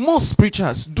 Most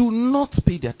preachers do not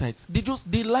pay their tithes.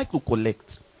 They like to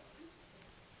collect.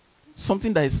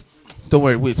 Something that is, don't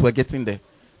worry, wait, we're getting there.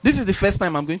 This is the first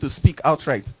time I'm going to speak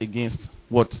outright against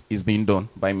what is being done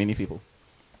by many people.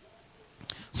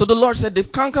 So the Lord said, the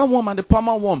cankerworm and the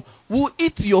palmer worm will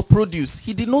eat your produce.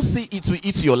 He did not say it will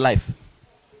eat your life.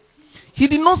 He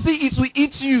did not say it will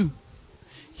eat you.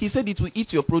 He said it will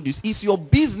eat your produce. It's your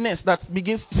business that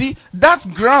begins. See, that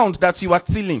ground that you are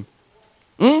tilling.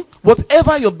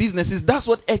 Whatever your business is, that's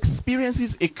what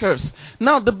experiences a curse.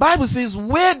 Now, the Bible says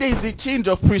where there is a change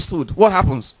of priesthood, what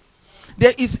happens?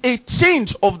 There is a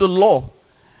change of the law.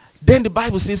 Then the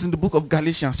Bible says in the book of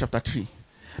Galatians chapter 3,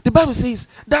 the Bible says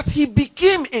that he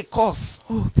became a curse.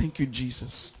 Oh, thank you,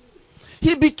 Jesus.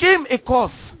 He became a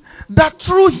curse, that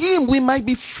through him we might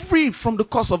be free from the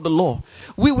curse of the law.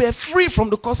 We were free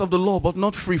from the curse of the law, but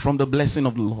not free from the blessing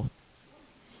of the law.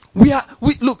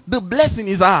 Look, the blessing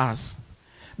is ours.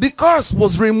 The curse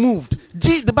was removed.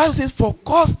 The Bible says, for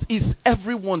cursed is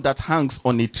everyone that hangs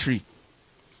on a tree.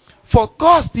 For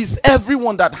cursed is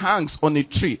everyone that hangs on a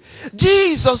tree.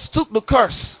 Jesus took the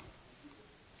curse.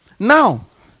 Now,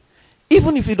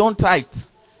 even if you don't tithe,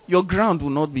 your ground will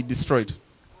not be destroyed.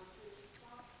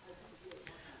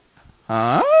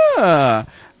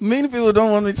 Many people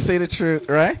don't want me to say the truth,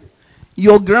 right?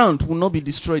 Your ground will not be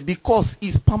destroyed. The curse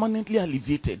is permanently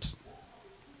alleviated.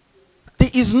 There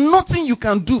is nothing you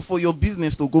can do for your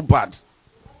business to go bad.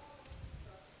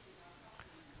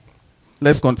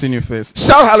 Let's continue first.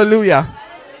 Shout hallelujah.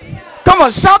 Hallelujah. Come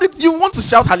on, shout it. You want to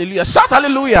shout hallelujah. Shout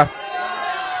hallelujah.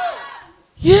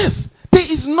 Yes.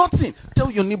 There is nothing.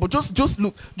 Tell your neighbor, just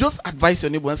look, just advise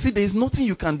your neighbor and see there is nothing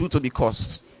you can do to be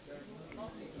cursed.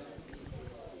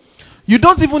 You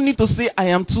don't even need to say, I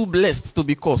am too blessed to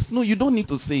be cursed. No, you don't need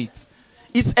to say it.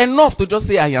 It's enough to just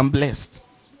say, I am blessed.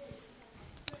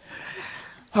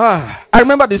 I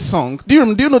remember this song. Do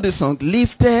you know this song?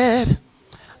 Lifted.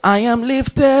 I am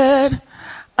lifted.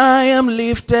 I am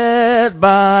lifted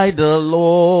by the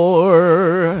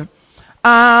Lord.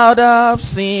 Out of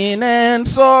sin and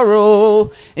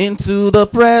sorrow into the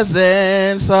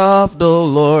presence of the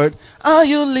Lord. Are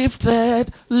you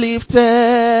lifted?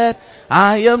 Lifted.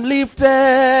 I am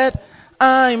lifted.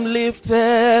 I'm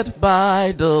lifted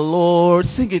by the Lord.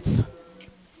 Sing it.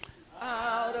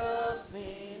 Out of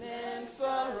sin and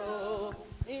sorrow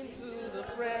into the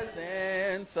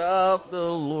presence of the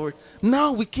Lord.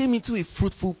 Now we came into a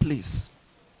fruitful place.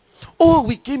 Oh,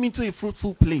 we came into a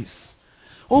fruitful place.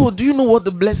 Oh, do you know what the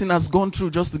blessing has gone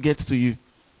through just to get to you?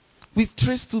 We've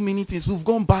traced too many things. We've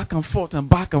gone back and forth and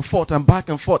back and forth and back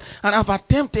and forth. And I've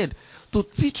attempted to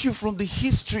teach you from the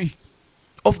history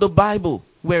of the Bible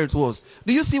where it was.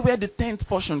 Do you see where the 10th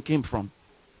portion came from?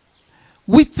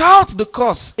 Without the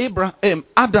curse,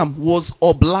 Adam was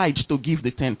obliged to give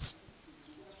the 10th.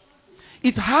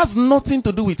 It has nothing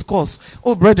to do with curse.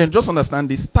 Oh, brethren, just understand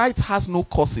this. Tithe has no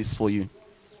curses for you.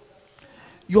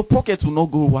 Your pocket will not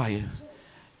go wide.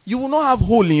 You will not have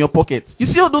hole in your pocket. You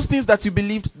see all those things that you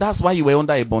believed, that's why you were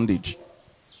under a bondage.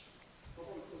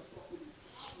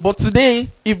 But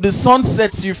today, if the Son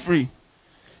sets you free,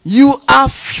 you are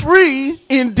free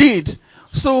indeed.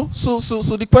 So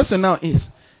the question now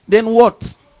is, then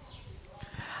what?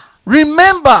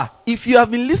 Remember, if you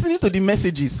have been listening to the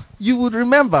messages, you would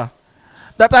remember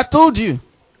that I told you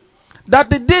that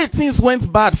the day things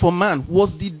went bad for man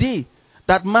was the day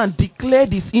that man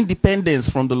declared his independence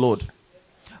from the Lord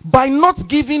by not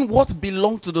giving what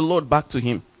belonged to the Lord back to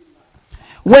him.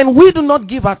 When we do not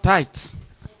give our tithes,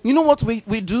 you know what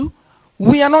we do?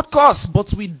 We are not cursed,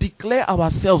 but we declare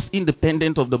ourselves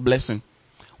independent of the blessing.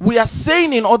 We are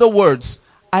saying, in other words,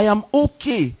 I am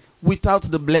okay without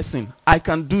the blessing. I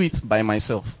can do it by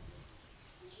myself.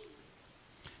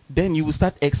 Then you will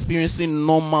start experiencing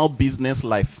normal business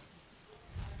life.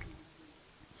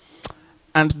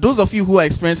 And those of you who are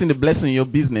experiencing the blessing in your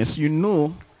business, you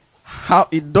know how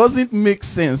it doesn't make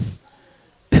sense.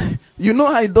 You know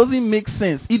how it doesn't make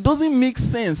sense. It doesn't make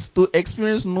sense to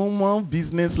experience normal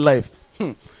business life.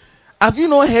 Have you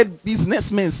not heard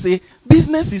businessmen say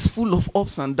business is full of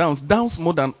ups and downs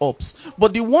more than ups?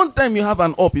 But the one time you have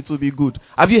an up, it will be good.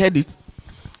 Have you heard it?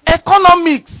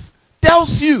 Economics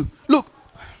tells you, look,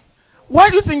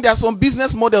 why do you think there are some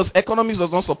business models economics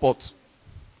does not support?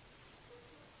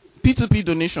 P2P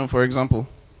donation, for example.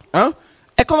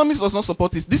 Economics does not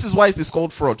support it. This is why it is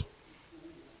called fraud.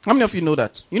 How many of you know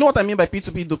that? You know what I mean by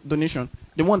P2P donation?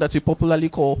 The one that we popularly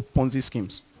call Ponzi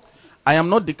schemes. I am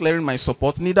not declaring my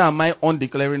support, neither am I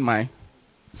undeclaring my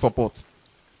support.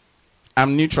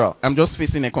 I'm neutral. I'm just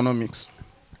facing economics.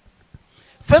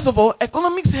 First of all,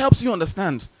 economics helps you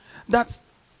understand that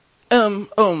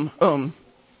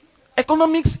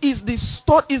economics is the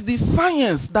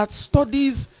science that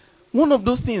studies one of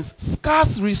those things,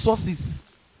 scarce resources.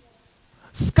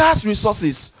 Scarce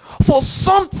resources. For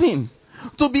something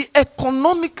to be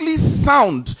economically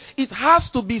sound, it has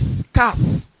to be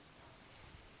scarce.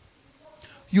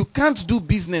 You can't do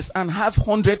business and have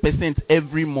 100%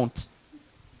 every month.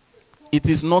 It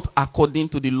is not according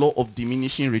to the law of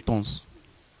diminishing returns.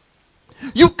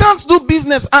 You can't do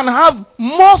business and have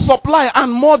more supply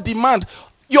and more demand.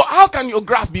 How can your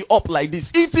graph be up like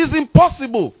this? It is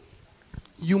impossible.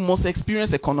 You must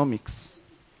experience economics,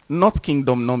 not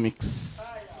kingdomnomics.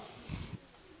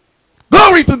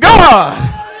 Glory to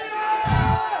God.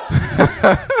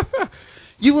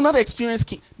 You will not experience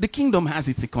the kingdom has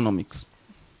its economics.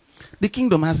 The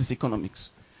kingdom has its economics.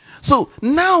 So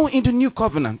now in the new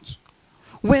covenant,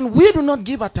 when we do not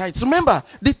give our tithes, remember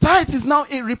the tithes is now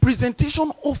a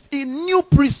representation of a new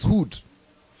priesthood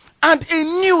and a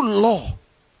new law.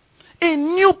 A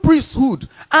new priesthood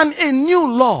and a new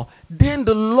law. Then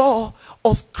the law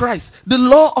of Christ, the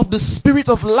law of the Spirit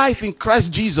of life in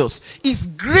Christ Jesus is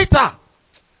greater.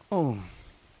 Oh,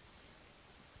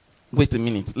 wait a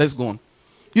minute. Let's go on.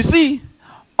 You see,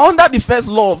 under the first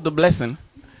law of the blessing,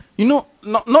 you know,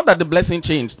 not that the blessing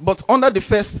changed, but under the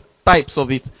first types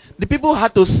of it, the people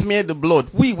had to smear the blood.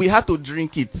 We had to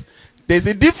drink it. There's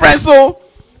a difference. So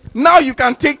now you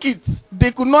can take it.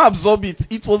 They could not absorb it.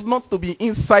 It was not to be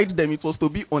inside them. It was to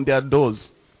be on their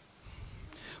doors.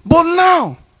 But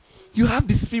now you have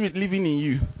the Spirit living in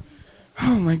you.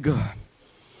 Oh my God.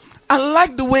 I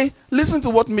like the way, listen to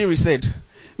what Mary said.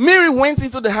 Mary went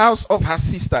into the house of her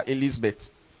sister Elizabeth,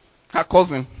 her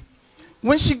cousin.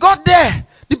 When she got there,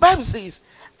 the Bible says,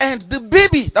 and the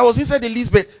baby that was inside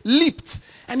Elizabeth leaped.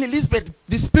 And Elizabeth,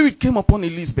 the Spirit came upon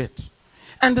Elizabeth.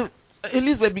 And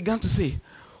Elizabeth began to say,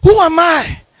 who am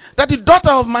I that the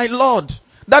daughter of my Lord,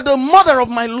 that the mother of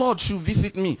my Lord should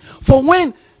visit me? For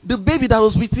when the baby that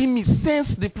was within me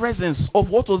sensed the presence of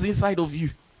what was inside of you.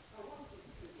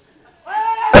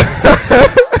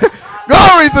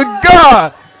 Glory to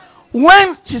God.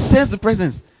 When she sensed the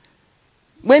presence,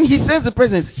 when he sensed the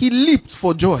presence, he leaped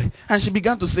for joy. And she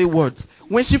began to say words.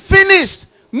 When she finished,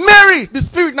 Mary, the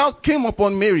Spirit now came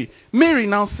upon Mary. Mary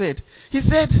now said, He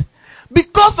said,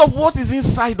 because of what is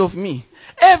inside of me,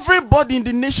 everybody in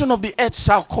the nation of the earth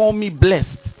shall call me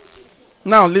blessed.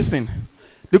 Now listen.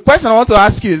 The question I want to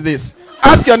ask you is this.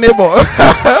 Ask your neighbor.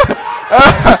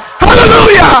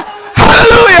 Hallelujah!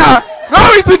 Hallelujah!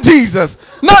 Glory to Jesus.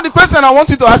 Now the question I want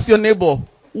you to ask your neighbor.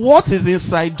 What is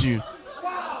inside you?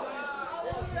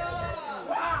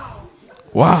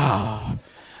 Wow.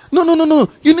 No, no, no, no.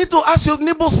 You need to ask your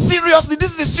neighbor seriously.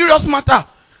 This is a serious matter.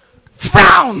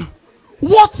 Frown.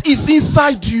 What is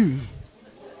inside you?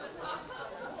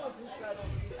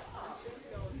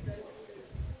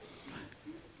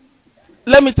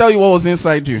 Let me tell you what was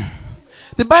inside you.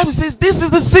 The Bible says this is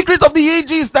the secret of the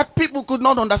ages that people could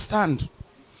not understand,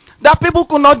 that people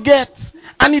could not get.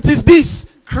 And it is this: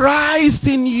 Christ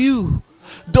in you,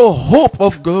 the hope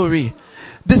of glory.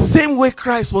 The same way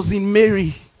Christ was in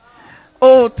Mary.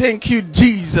 Oh, thank you,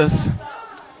 Jesus.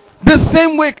 The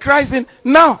same way Christ in.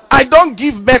 Now, I don't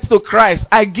give birth to Christ.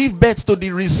 I give birth to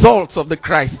the results of the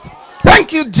Christ.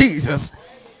 Thank you, Jesus.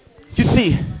 You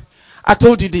see, I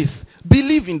told you this.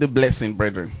 Believe in the blessing,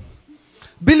 brethren.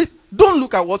 Believe. Don't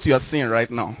look at what you are seeing right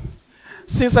now.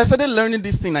 Since I started learning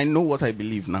this thing, I know what I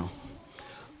believe now.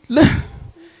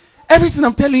 Everything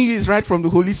I'm telling you is right from the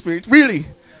Holy Spirit. Really.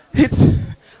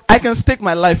 I can stake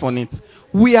my life on it.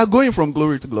 We are going from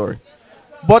glory to glory.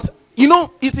 But, you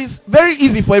know, it is very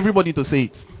easy for everybody to say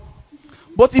it.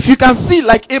 But if you can see,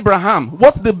 like Abraham,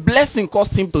 what the blessing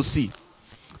caused him to see.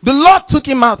 The Lord took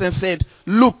him out and said,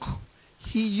 look,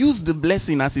 he used the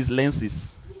blessing as his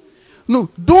lenses. No,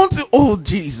 don't, oh,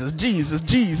 Jesus, Jesus,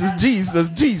 Jesus, Jesus,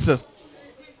 Jesus.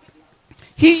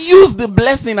 He used the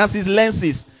blessing as his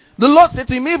lenses. The Lord said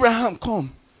to him, Abraham,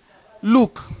 come.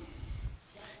 Look.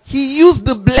 He used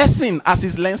the blessing as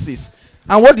his lenses.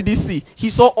 And what did he see? He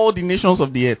saw all the nations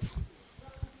of the earth.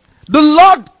 The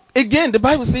Lord, again, the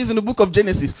Bible says in the book of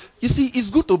Genesis, you see, it's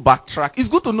good to backtrack. It's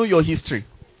good to know your history.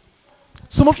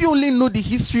 Some of you only know the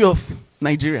history of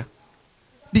Nigeria,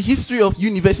 the history of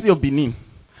University of Benin,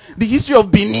 the history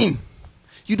of Benin.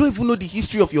 You don't even know the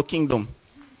history of your kingdom.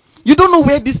 You don't know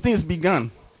where these things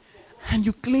began. And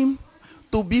you claim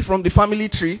to be from the family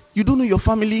tree. You don't know your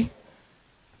family.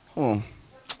 Oh.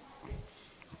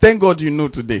 Thank God you know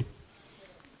today.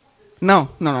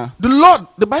 Now, the Lord,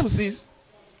 the Bible says,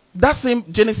 that same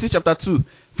Genesis chapter 2,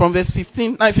 from verse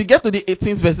 15. Now, if you get to the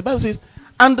 18th verse, the Bible says,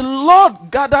 and the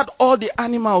Lord gathered all the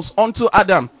animals unto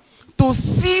Adam to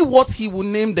see what he would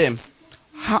name them.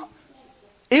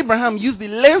 Abraham used the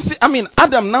lenses,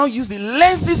 Adam now used the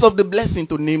lenses of the blessing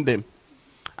to name them.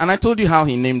 And I told you how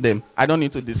he named them. I don't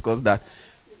need to discuss that.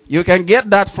 You can get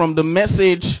that from the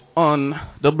message on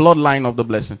the bloodline of the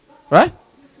blessing. Right?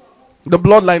 The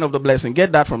bloodline of the blessing.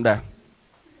 Get that from there.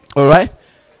 Alright?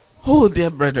 Oh, dear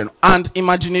brethren. And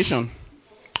imagination.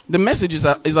 The message is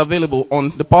available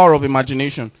on the power of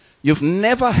imagination. You've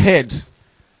never heard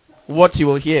what you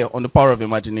will hear on the power of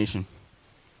imagination.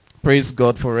 Praise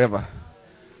God forever.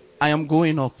 I am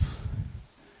going up.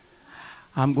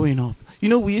 I'm going up. You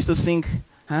know, we used to sing,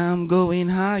 I'm going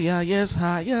higher, yes,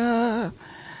 higher.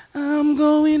 I'm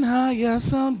going higher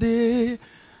someday.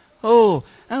 Oh,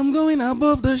 I'm going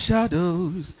above the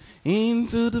shadows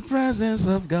into the presence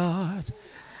of God.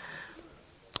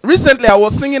 Recently, I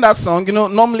was singing that song. You know,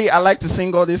 normally I like to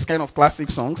sing all these kind of classic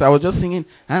songs. I was just singing,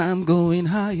 I'm going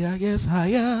higher, yes,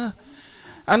 higher.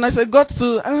 And I said, God,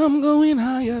 too, I'm going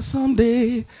higher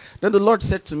someday. Then the Lord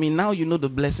said to me, now you know the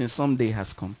blessing someday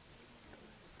has come.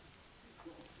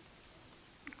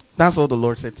 That's all the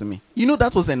Lord said to me. You know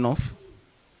that was enough.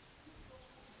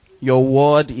 Your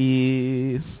word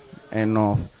is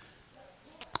enough.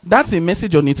 That's a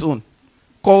message on its own.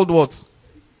 Called what?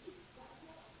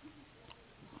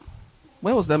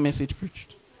 Where was that message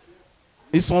preached?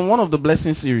 It's from one of the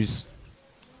blessing series.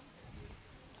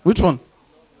 Which one?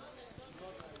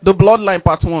 The bloodline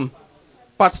part 1.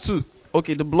 Part 2.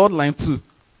 Okay, the bloodline 2.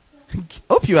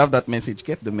 Hope you have that message.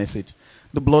 Get the message.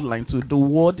 The bloodline 2. The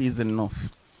word is enough.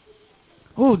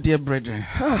 Oh, dear brethren.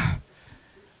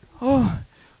 Oh,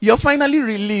 you're finally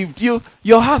relieved.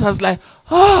 Your heart has like,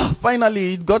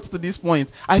 finally it got to this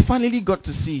point. I finally got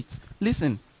to see it.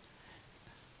 Listen.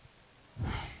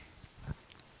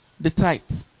 The tithe,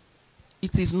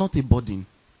 it is not a burden.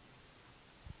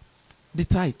 The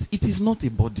tithe, it is not a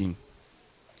burden.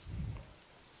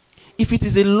 If it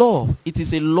is a law, it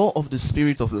is a law of the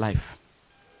spirit of life.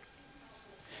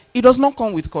 It does not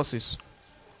come with curses.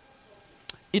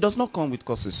 It does not come with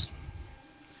curses.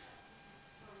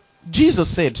 Jesus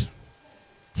said,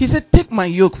 he said, take my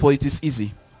yoke for it is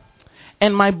easy,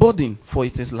 and my burden for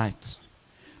it is light.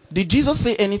 Did Jesus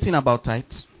say anything about tithe?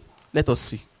 Let us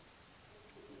see.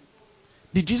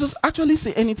 Did Jesus actually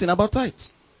say anything about tithe?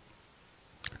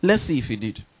 Let's see if he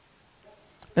did.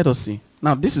 Let us see.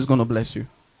 Now, this is going to bless you.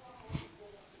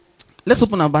 Let's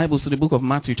open our Bibles to the book of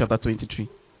Matthew chapter 23.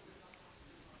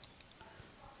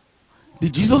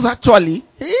 Did Jesus actually?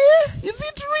 Hey, is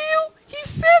it real? He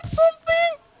said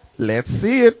something. Let's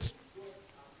see it.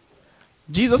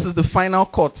 Jesus is the final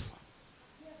court.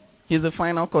 He's the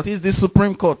final court. He's the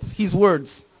supreme court. His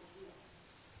words.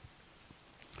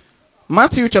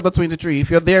 Matthew chapter 23. If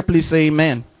you're there, please say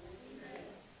amen.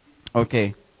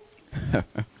 Okay.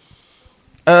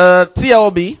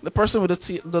 TLB, the person with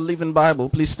the Living Bible,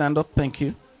 please stand up. Thank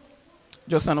you.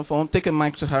 Just stand up for him. Take a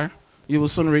mic to her. You will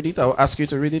soon read it. I will ask you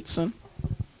to read it soon.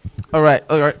 All right.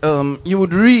 You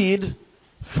would read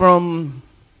from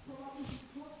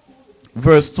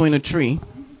verse 23.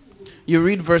 You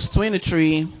read verse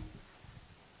 23.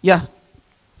 Yeah.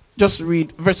 Just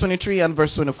read verse 23 and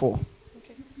verse 24.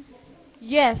 Okay.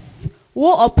 Yes.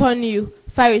 Woe upon you,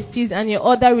 Pharisees and your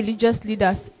other religious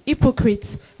leaders,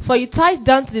 hypocrites, for you tithe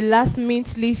down to the last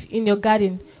mint leaf in your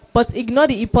garden, but ignore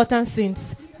the important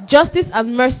things, justice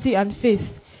and mercy and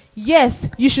faith. Yes,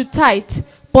 you should tithe,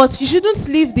 but you shouldn't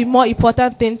leave the more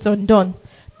important things undone.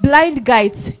 Blind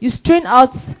guides, you strain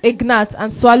out a gnat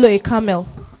and swallow a camel.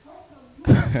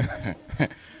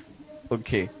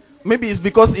 Okay. Maybe it's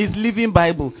because it's Living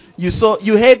Bible.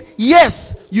 You heard,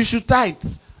 yes, you should tithe.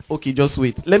 Okay, just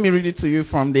wait. Let me read it to you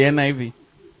from the NIV.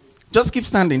 Just keep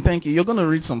standing. Thank you. You're going to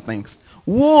read some things.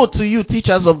 Woe to you,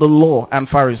 teachers of the law and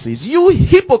Pharisees, you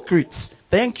hypocrites.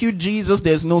 Thank you, Jesus.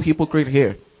 There's no hypocrite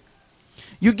here.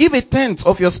 You give a tenth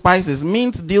of your spices,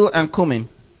 mint, dill, and cumin,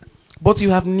 but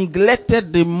you have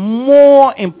neglected the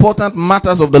more important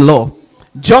matters of the law: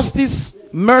 justice,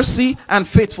 mercy, and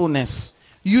faithfulness.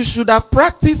 You should have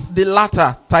practiced the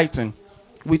latter, tithing,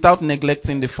 without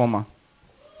neglecting the former.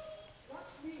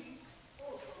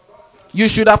 You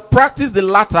should have practiced the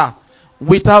latter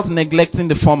without neglecting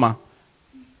the former.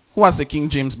 Who has the King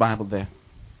James Bible there?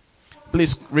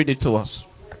 Please read it to us.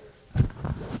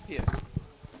 Here.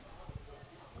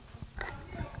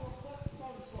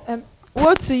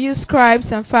 Woe to you,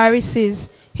 scribes and Pharisees,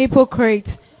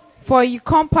 hypocrites, for you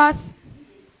from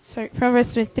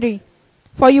verse 3.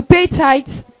 For you pay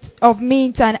tithes of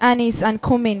mint and anise and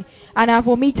cumin, and have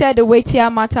omitted the weightier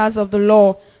matters of the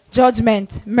law,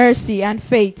 judgment, mercy, and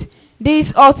faith.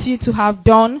 These ought you to have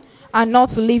done, and not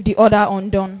to leave the other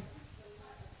undone.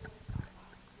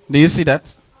 Do you see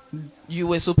that? You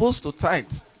were supposed to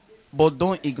tithe, but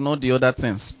don't ignore the other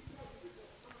things.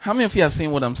 How many of you are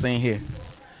seeing what I'm saying here?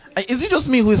 Is it just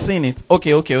me who is saying it?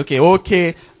 Okay.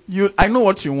 I know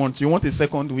what you want. You want a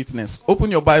second witness.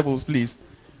 Open your Bibles, please,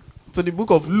 to the book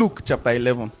of Luke chapter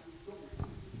 11.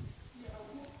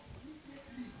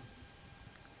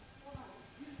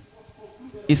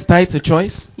 Is tithe a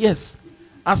choice? Yes.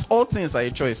 As all things are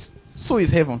a choice, so is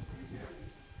heaven.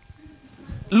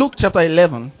 Luke chapter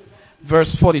 11,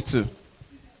 verse 42.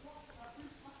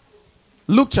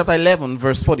 Luke chapter 11,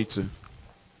 verse 42.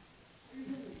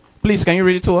 Please, can you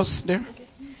read it to us there?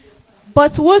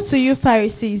 But woe to you,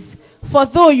 Pharisees, for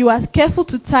though you are careful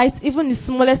to tithe even the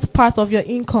smallest part of your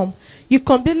income, you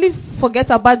completely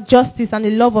forget about justice and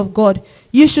the love of God.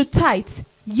 You should tithe,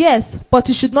 yes, but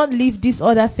you should not leave these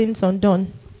other things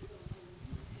undone.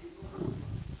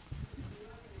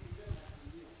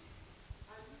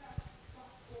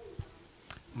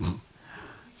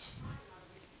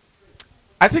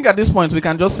 I think at this point we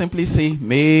can just simply say,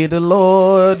 may the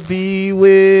Lord be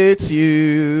with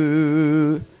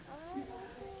you.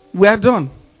 We are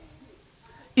done.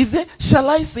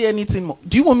 Shall I say anything more?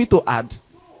 Do you want me to add?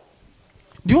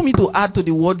 Do you want me to add to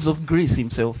the words of grace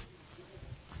himself?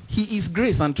 He is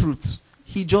grace and truth.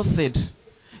 He just said,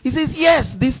 he says,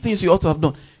 yes, these things you ought to have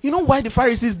done. You know why the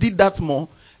Pharisees did that more?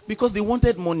 Because they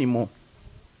wanted money more.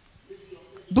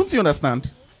 Don't you understand?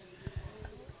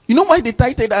 You know why they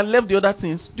tithed and left the other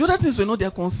things? The other things were not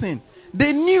their concern.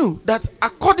 They knew that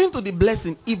according to the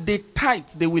blessing, if they tithe,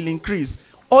 they will increase.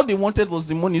 All they wanted was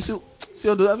the money. See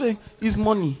all the other thing is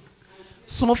money.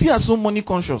 Some of you are so money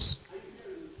conscious.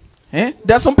 There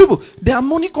are some people, there are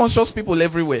money conscious people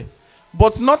everywhere,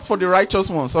 but not for the righteous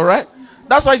ones, alright?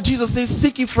 That's why Jesus says,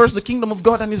 seek ye first the kingdom of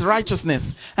God and his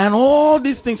righteousness. And all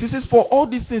these things, he says, for all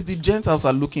these things the Gentiles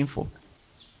are looking for.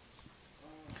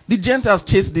 The Gentiles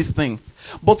chase these things,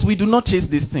 but we do not chase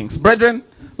these things. Brethren,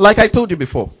 like I told you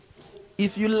before,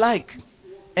 if you like,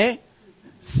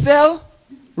 sell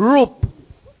rope,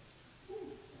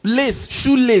 lace,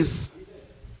 shoelace,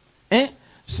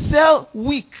 sell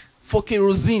wick for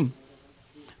kerosene,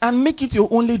 and make it your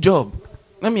only job.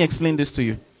 Let me explain this to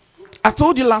you. I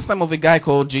told you last time of a guy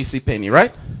called J.C. Penney,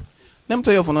 right? Let me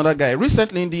tell you of another guy.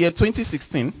 Recently in the year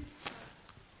 2016,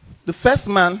 the first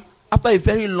man after a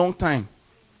very long time.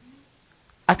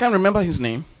 I can't remember his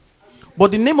name,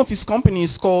 but the name of his company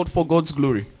is called For God's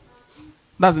Glory.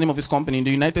 That's the name of his company in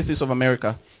the United States of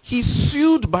America. He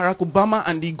sued Barack Obama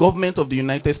and the government of the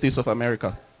United States of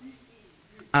America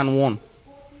and won.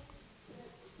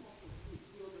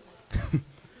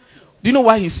 Do you know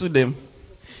why he sued them?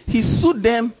 He sued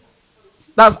them.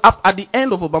 That's at the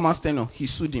end of Obama's tenure. He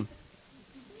sued him.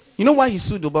 You know why he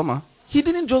sued Obama? He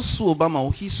didn't just sue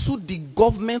Obama. He sued the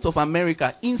government of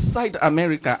America inside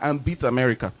America and beat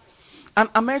America. And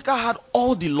America had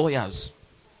all the lawyers.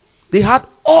 They had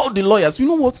all the lawyers. You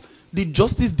know what? The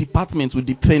Justice Department would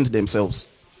defend themselves.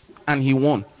 And he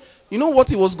won. You know what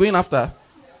he was going after?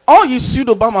 All he sued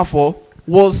Obama for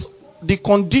was the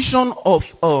condition of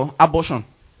abortion.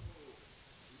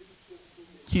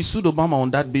 He sued Obama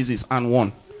on that basis and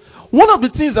won. One of the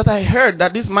things that I heard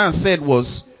that this man said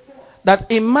was that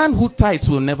a man who tithes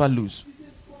will never lose.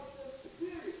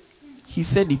 He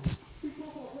said it.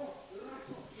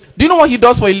 Do you know what he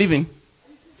does for a living?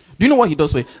 Do you know what he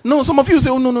does for it? No, some of you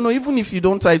say, oh, no. Even if you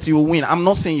don't tithe, you will win. I'm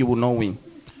not saying you will not win.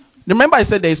 Remember I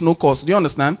said there is no cost. Do you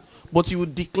understand? But you will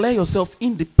declare yourself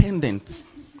independent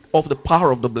of the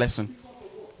power of the blessing.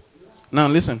 Now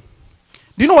listen.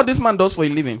 Do you know what this man does for a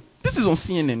living? This is on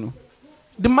CNN.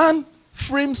 The man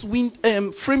frames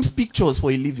pictures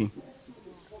for a living.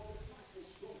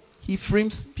 He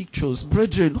frames pictures.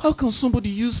 Brethren, how can somebody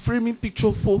use framing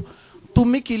picture to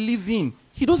make a living?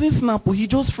 He doesn't snap, he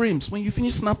just frames. When you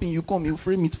finish snapping, you come, he'll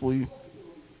frame it for you.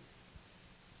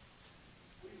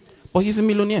 But he's a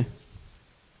millionaire.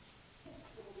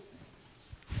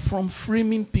 From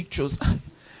framing pictures.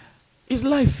 Is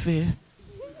life fair?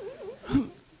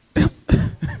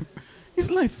 Is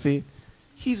life fair?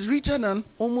 He's richer than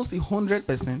almost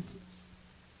 100%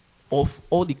 of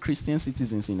all the Christian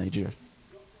citizens in Nigeria.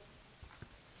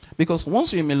 Because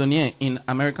once you're a millionaire in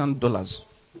American dollars,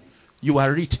 you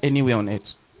are rich anywhere on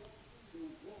earth.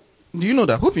 Do you know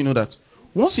that? Hope you know that.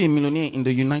 Once you're a millionaire in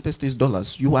the United States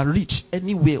dollars, you are rich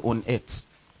anywhere on earth.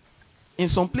 In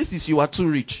some places, you are too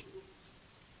rich.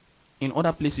 In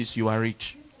other places, you are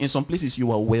rich. In some places,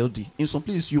 you are wealthy. In some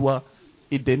places, you are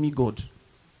a demigod.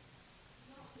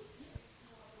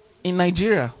 In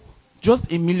Nigeria, just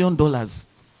 $1 million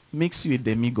makes you a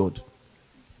demigod.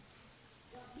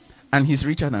 And he's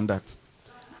richer than that.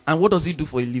 And what does he do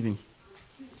for a living?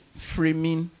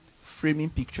 Framing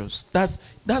pictures.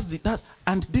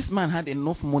 And this man had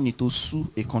enough money to sue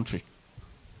a country.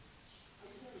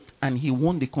 And he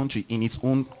won the country in his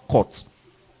own court.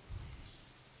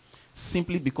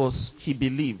 Simply because he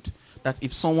believed that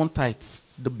if someone tithes,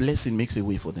 the blessing makes a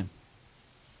way for them.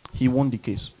 He won the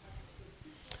case.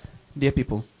 Dear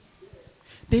people,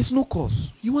 there is no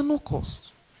cause. You are no cause.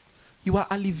 You are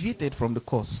alleviated from the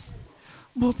cause.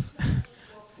 But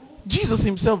Jesus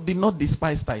himself did not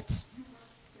despise tithes.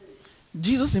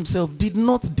 Jesus himself did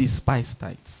not despise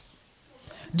tithes.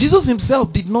 Jesus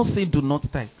himself did not say do not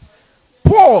tithe.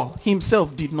 Paul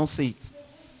himself did not say it.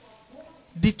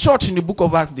 The church in the book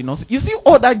of Acts did not say it. You see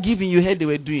all that giving you heard they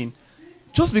were doing,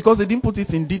 just because they didn't put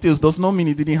it in details does not mean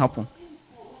it didn't happen.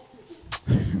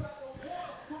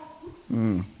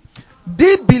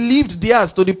 They believed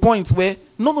theirs to the point where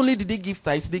not only did they give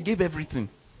tithes, they gave everything.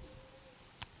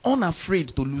 Unafraid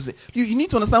to lose it. You need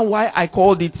to understand why I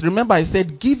called it. Remember I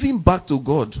said giving back to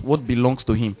God what belongs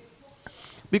to him.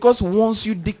 Because once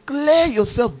you declare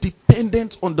yourself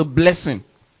dependent on the blessing,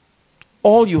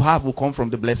 all you have will come from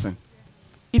the blessing.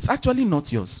 It's actually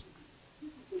not yours.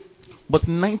 But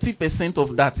 90%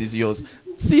 of that is yours.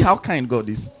 See how kind God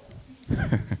is.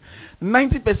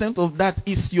 90% of that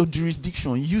is your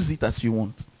jurisdiction. Use it as you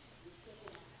want.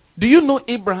 Do you know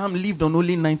Abraham lived on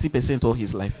only 90% of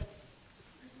his life?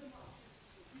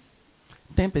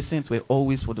 10% were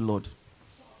always for the Lord.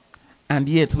 And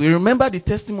yet, we remember the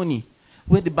testimony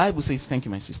where the Bible says, thank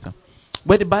you, my sister,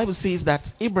 where the Bible says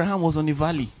that Abraham was on the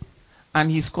valley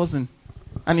and his cousin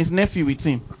and his nephew with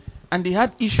him. And they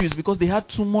had issues because they had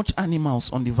too much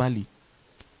animals on the valley.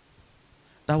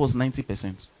 That was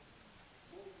 90%.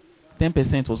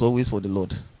 10% was always for the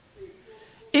Lord.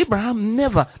 Abraham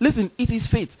never, listen, it is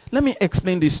faith. Let me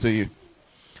explain this to you.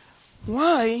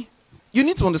 Why? You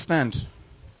need to understand.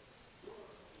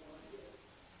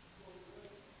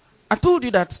 I told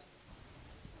you that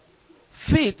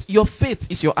faith, your faith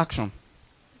is your action.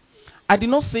 I did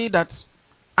not say that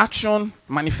action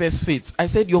manifests faith. I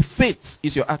said your faith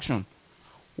is your action.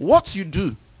 What you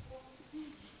do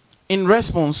in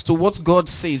response to what God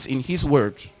says in his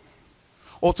word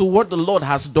or to what the Lord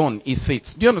has done is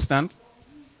faith. Do you understand?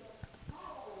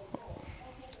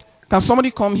 Can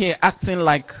somebody come here acting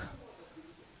like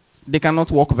they cannot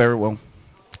walk very well?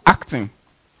 Acting.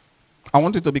 I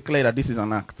want it to be clear that this is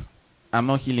an act. I'm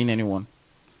not healing anyone.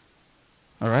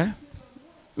 All right?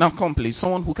 Now come, please.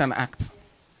 Someone who can act.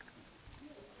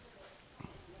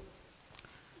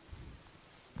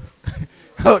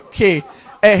 Okay.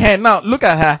 Now look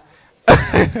at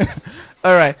her.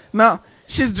 All right. Now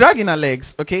she's dragging her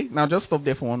legs. Okay. Now just stop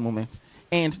there for one moment.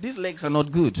 And these legs are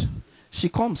not good. She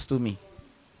comes to me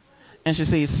and she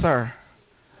says, "Sir,"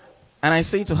 and I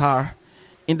say to her,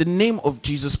 "In the name of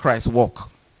Jesus Christ, walk."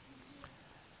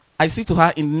 I say to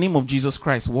her, "In the name of Jesus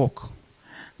Christ, walk."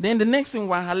 Then the next thing,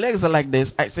 while her legs are like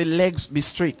this, I say, "Legs, be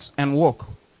straight and walk."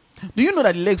 Do you know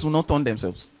that the legs will not turn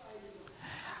themselves?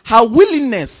 Her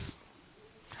willingness,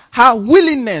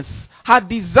 her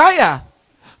desire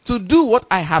to do what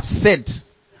I have said.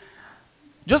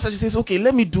 Just as she says, "Okay,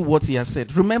 let me do what he has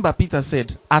said." Remember, Peter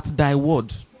said, "At thy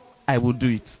word, I will do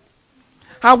it."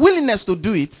 Her willingness to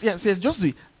do it, yes, just do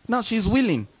it. Now she's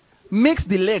willing, makes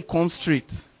the leg come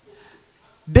straight.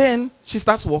 Then she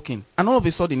starts walking, and all of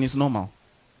a sudden it's normal.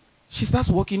 She starts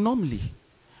walking normally.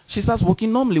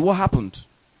 What happened?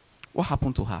 What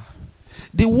happened to her?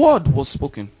 The word was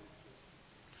spoken.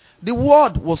 The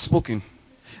word was spoken.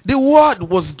 The word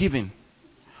was given.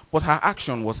 But her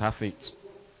action was her faith.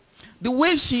 The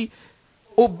way she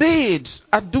obeyed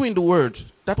at doing the word,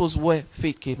 that was where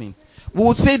faith came in. We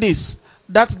would say this,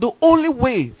 that the only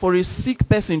way for a sick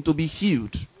person to be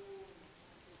healed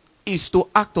is to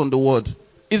act on the word.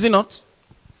 Is it not?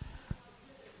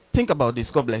 Think about this.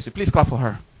 God bless you. Please clap for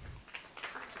her.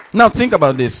 Now think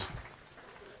about this.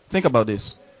 Think about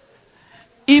this.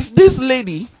 If this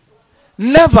lady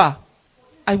never,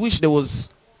 I wish there was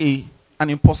an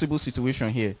impossible situation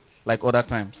here like other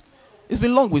times. It's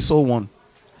been long we saw one.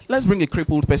 Let's bring a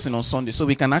crippled person on Sunday so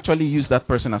we can actually use that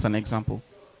person as an example.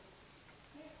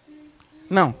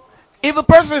 Now, if a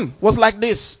person was like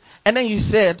this, and then you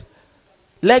said,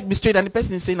 "Leg be straight," and the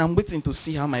person is saying, "I'm waiting to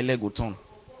see how my leg will turn."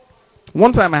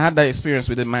 One time I had that experience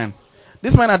with a man.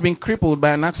 This man had been crippled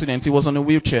by an accident. He was on a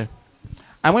wheelchair.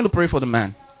 I went to pray for the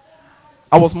man.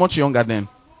 I was much younger then.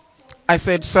 I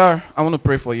said, "Sir, I want to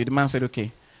pray for you." The man said,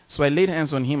 "Okay." So I laid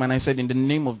hands on him and I said, "In the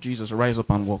name of Jesus, rise up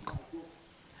and walk."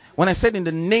 When I said, "In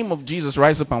the name of Jesus,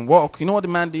 rise up and walk," you know what the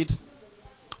man did?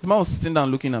 The man was sitting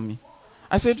down looking at me.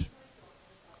 I said,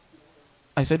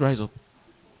 "Rise up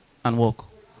and walk."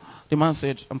 The man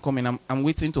said, "I'm coming. I'm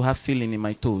waiting to have feeling in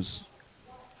my toes."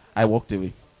 I walked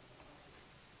away.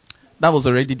 That was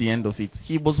already the end of it.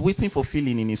 He was waiting for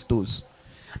feeling in his toes.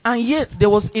 And yet there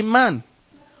was a man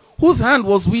whose hand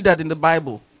was withered in the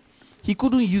Bible. He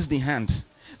couldn't use the hand.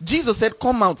 Jesus said,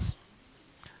 "Come out."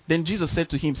 Then Jesus said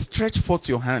to him, "Stretch forth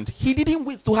your hand." He didn't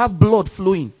wait to have blood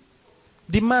flowing.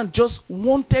 The man just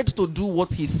wanted to do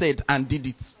what he said and did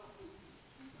it.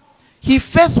 He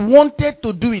first wanted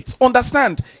to do it.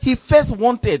 Understand? He first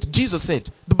wanted. Jesus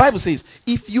said, the Bible says,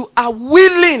 if you are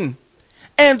willing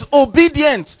and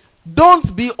obedient,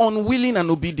 don't be unwilling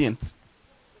and obedient.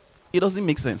 It doesn't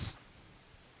make sense.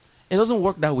 It doesn't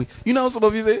work that way. You know how some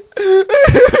of you say,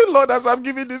 "Lord, as I'm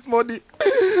giving this money,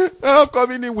 I'm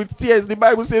coming in with tears." The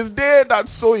Bible says, "They that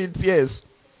sow in tears."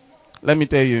 Let me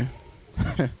tell you,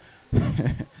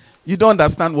 you don't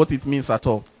understand what it means at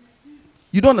all.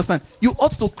 You don't understand. You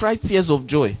ought to cry tears of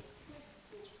joy.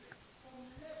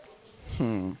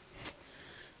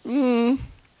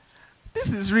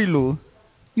 This is real, oh.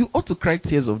 You ought to cry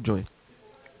tears of joy.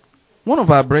 One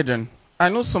of our brethren, I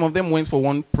know some of them went for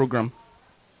one program.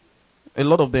 A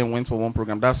lot of them went for one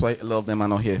program. That's why a lot of them are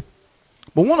not here.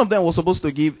 But one of them was supposed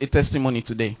to give a testimony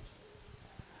today.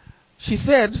 She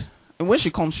said, and when she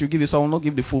comes, she'll give you, so I will not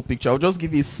give the full picture. I'll just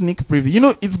give you a sneak preview. You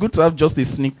know, it's good to have just a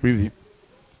sneak preview.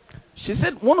 She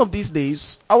said, one of these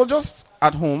days, I was just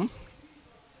at home.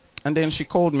 And then she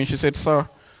called me. She said, "Sir,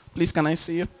 please, can I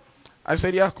see you?" I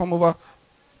said, "Yeah, come over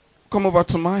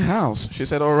to my house." She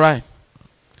said, "All right."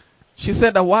 She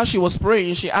said that while she was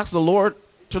praying, she asked the Lord,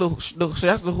 she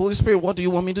asked the Holy Spirit, "What do you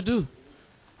want me to do?"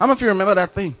 How many of you remember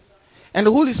that thing? And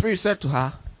the Holy Spirit said to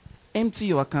her, "Empty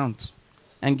your account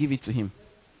and give it to him."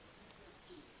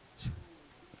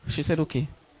 She said, "Okay."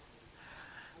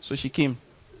 So she came.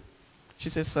 She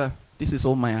said, "Sir, this is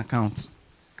all my account."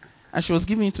 And she was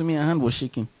giving it to me, her hand was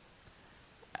shaking.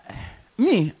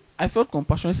 Me, I felt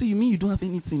compassion. I said, "You mean you don't have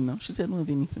anything now?" She said, "I don't have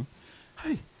anything."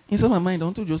 Hi. Inside my mind, I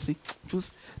want to just say,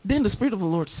 Then the Spirit of the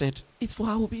Lord said, "It's for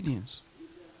her obedience.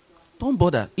 Don't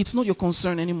bother. It's not your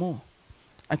concern anymore."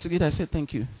 I took it. I said,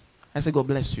 "Thank you." I said, "God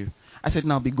bless you." I said,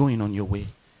 "Now be going on your way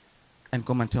and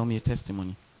come and tell me a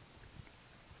testimony."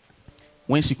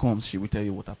 When she comes, she will tell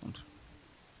you what happened.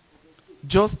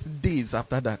 Just days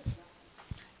after that,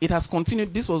 it has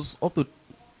continued. This was up to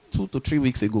 2 to 3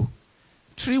 weeks ago.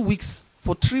 3 weeks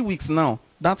For 3 weeks now,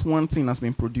 that one thing has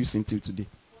been produced until today.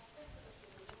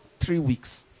 3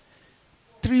 weeks.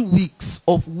 3 weeks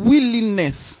of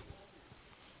willingness.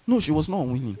 No, she was not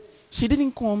unwilling. She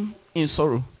didn't come in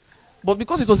sorrow. But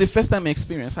because it was a first time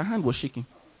experience, her hand was shaking.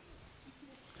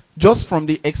 Just from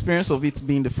the experience of it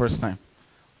being the first time.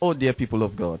 Oh, dear people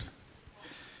of God.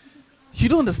 You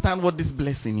don't understand what this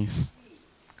blessing is.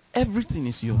 Everything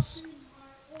is yours.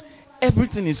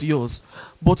 Everything is yours.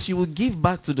 But you will give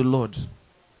back to the Lord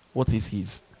what is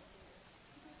his.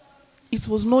 It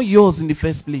was not yours in the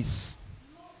first place.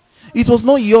 It was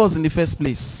not yours in the first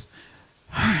place.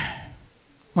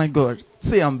 My God.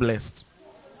 Say I'm blessed.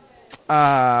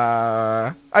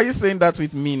 Are you saying that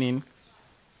with meaning?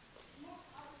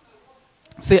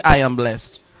 Say I am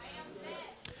blessed.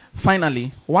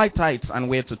 Finally, why tithes and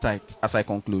where to tithe as I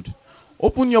conclude?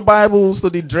 Open your Bibles to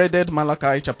the dreaded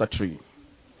Malachi chapter 3.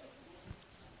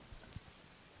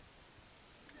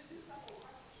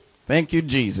 Thank you,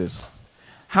 Jesus.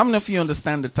 How many of you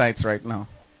understand the tithes right now?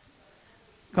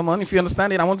 Come on, if you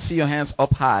understand it, I want to see your hands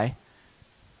up high.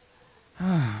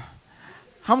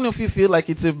 How many of you feel like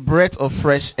it's a breath of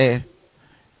fresh air?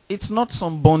 It's not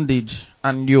some bondage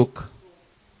and yoke.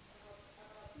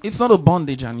 It's not a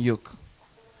bondage and yoke.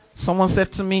 Someone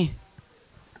said to me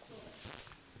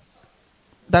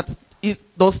that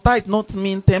does tithe not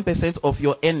mean 10% of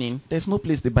your earning? There's no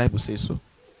place the Bible says so.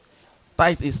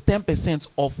 Tithe is 10%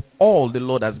 of all the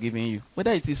Lord has given you.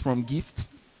 Whether it is from gift,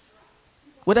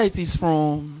 whether it is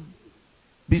from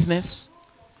business,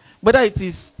 whether it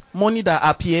is money that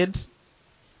appeared.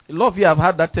 A lot of you have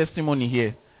had that testimony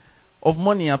here of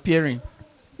money appearing.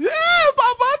 Yeah,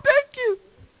 Papa, thank you.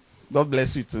 God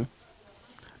bless you too.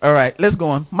 All right, let's go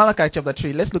on. Malachi chapter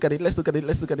 3. Let's look at it. Let's look at it.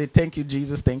 Let's look at it. Thank you,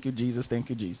 Jesus. Thank you, Jesus. Thank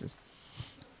you, Jesus.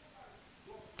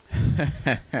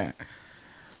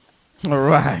 All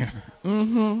right.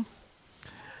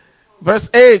 Verse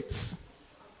 8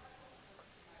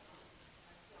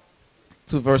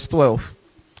 to verse 12.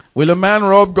 Will a man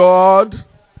rob God?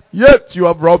 Yet you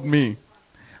have robbed me.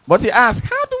 But he asked,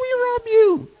 how do we rob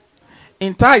you?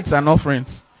 In tithes and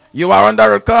offerings. You are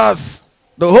under a curse,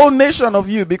 the whole nation of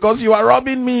you, because you are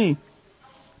robbing me.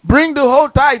 Bring the whole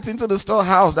tithes into the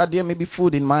storehouse, that there may be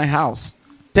food in my house.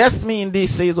 Test me in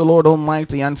this, says the Lord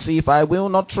Almighty, and see if I will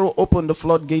not throw open the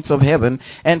floodgates of heaven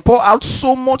and pour out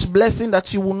so much blessing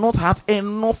that you will not have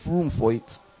enough room for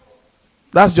it.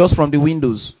 That's just from the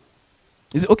windows.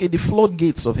 Is it okay? The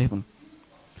floodgates of heaven.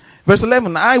 Verse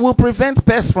 11, I will prevent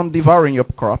pests from devouring your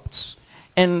crops,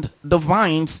 and the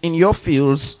vines in your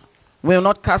fields will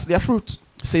not cast their fruit,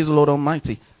 says the Lord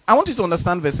Almighty. I want you to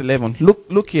understand verse 11.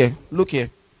 Look here.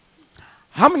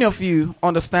 How many of you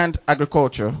understand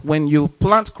agriculture? When you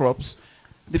plant crops,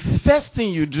 the first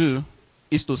thing you do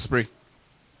is to spray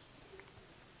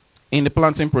in the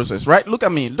planting process, right? Look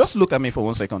at me. Just look at me for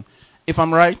 1 second. If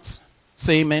I'm right,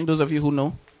 say amen, those of you who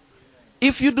know.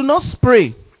 If you do not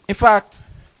spray, in fact,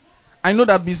 I know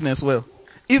that business well.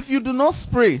 If you do not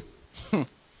spray,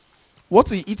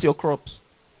 what will eat your crops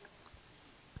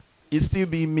is still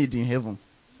being made in heaven.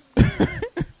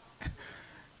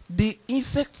 The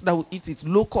insects that will eat it,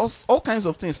 locusts, all kinds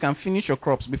of things can finish your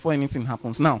crops before anything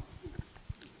happens. Now,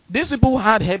 these people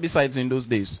had herbicides in those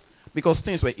days because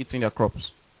things were eating their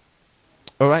crops.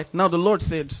 All right. Now the Lord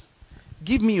said,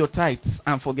 give me your tithes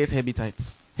and forget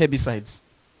herbicides.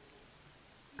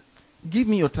 Give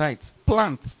me your tithes.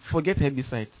 Plant, forget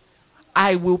herbicides.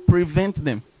 I will prevent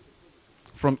them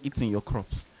from eating your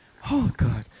crops. Oh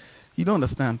God, you don't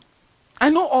understand. I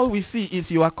know all we see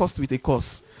is you are cursed with a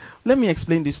curse. Let me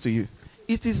explain this to you.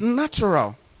 It is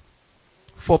natural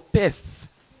for pests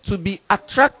to be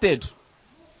attracted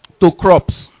to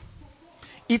crops.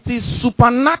 It is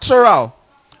supernatural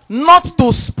not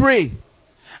to spray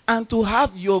and to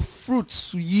have your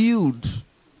fruits yield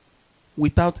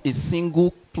without a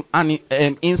single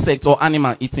insect or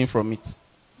animal eating from it.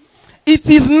 It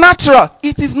is natural.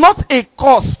 It is not a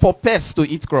cause for pests to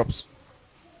eat crops.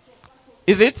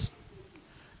 Is it?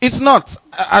 It's not.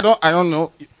 I don't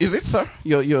know. Is it, sir?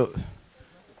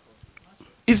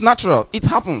 It's natural. It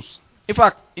happens. In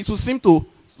fact, it will seem to,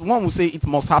 one will say it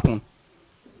must happen.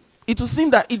 It will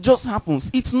seem that it just happens.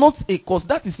 It's not a cause.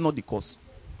 That is not the cause.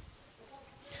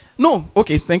 No.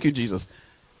 Okay. Thank you, Jesus.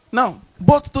 Now,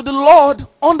 but to the Lord,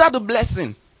 under the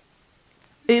blessing,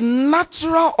 a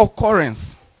natural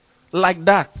occurrence like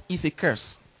that is a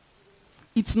curse.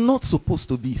 It's not supposed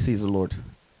to be, says the Lord.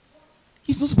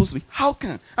 It's not supposed to be. How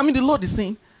can? I mean, the Lord is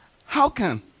saying, how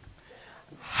can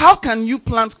you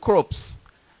plant crops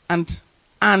and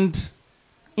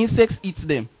insects eat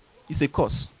them? It's a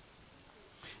curse.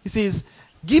 He says,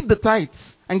 Give the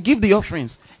tithes and give the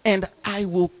offerings, and I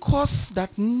will cause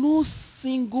that no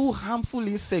single harmful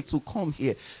insect will come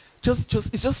here. It's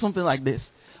just something like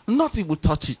this. Nothing will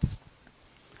touch it.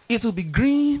 It will be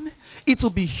green. It will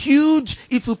be huge.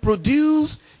 It will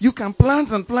produce. You can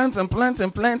plant and plant and plant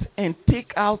and plant and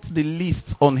take out the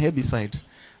list on herbicide.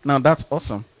 Now that's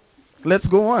awesome. Let's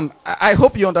go on. I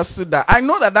hope you understood that. I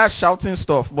know that that's shouting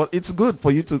stuff, but it's good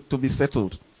for you to be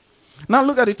settled. Now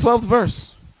look at the 12th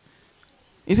verse.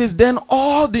 It says, then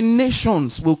all the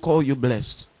nations will call you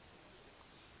blessed.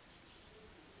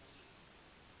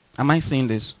 Am I saying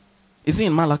this? Is it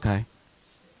in Malachi?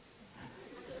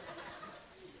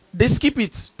 They skip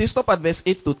it. They stop at verse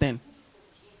 8 to 10.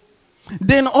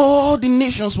 Then all the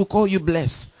nations will call you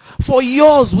blessed. For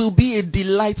yours will be a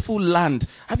delightful land.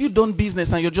 Have you done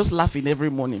business and you're just laughing every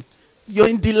morning? You're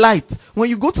in delight. When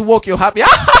you go to work, you're happy.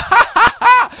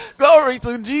 Glory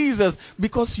to Jesus.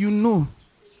 Because you know.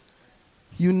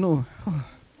 You know.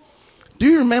 Do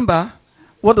you remember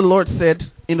what the Lord said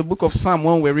in the book of Psalm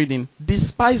when we're reading?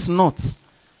 Despise not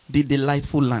the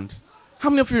delightful land. How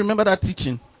many of you remember that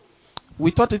teaching?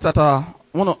 We taught it at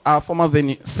one of our former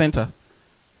venue center.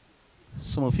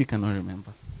 Some of you cannot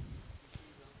remember.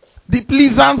 The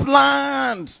pleasant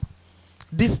land.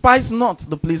 Despise not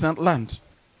the pleasant land.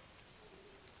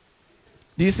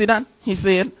 Do you see that? He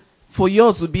said, for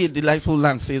yours will be a delightful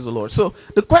land, says the Lord. So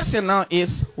the question now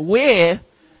is, where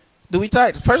do we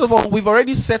tithe? First of all, we've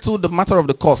already settled the matter of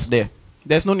the cost there.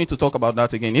 There's no need to talk about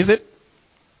that again, is it?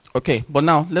 Okay, but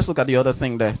now let's look at the other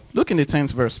thing there. Look in the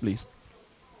 10th verse, please.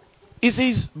 It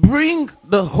says, bring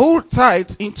the whole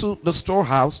tithe into the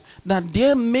storehouse, that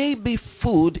there may be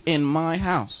food in my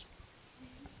house.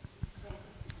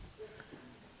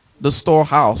 The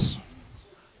storehouse.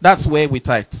 That's where we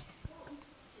tithe.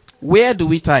 Where do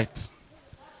we tithe?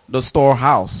 The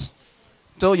storehouse.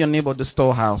 Tell your neighbor, the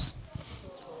storehouse.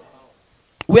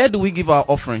 Where do we give our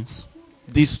offerings?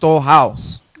 The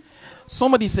storehouse.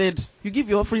 Somebody said, you give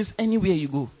your offerings anywhere you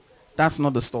go. That's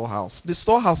not the storehouse. The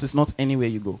storehouse is not anywhere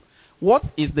you go.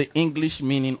 What is the English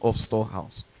meaning of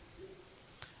storehouse?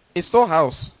 A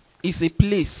storehouse is a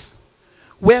place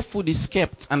where food is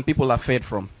kept and people are fed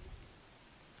from.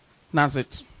 That's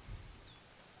it.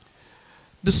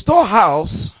 The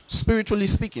storehouse, spiritually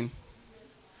speaking,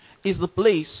 is the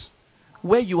place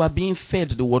where you are being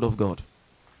fed the word of God.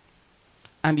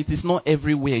 And it is not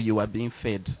everywhere you are being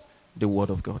fed the word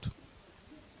of God.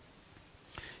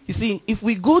 You see, if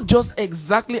we go just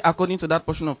exactly according to that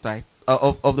portion of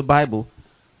the Bible,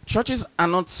 churches are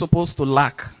not supposed to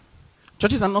lack.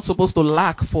 Churches are not supposed to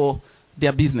lack for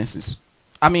their businesses.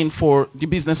 I mean, for the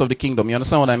business of the kingdom. You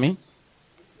understand what I mean?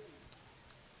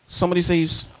 Somebody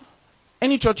says,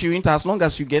 any church you enter, as long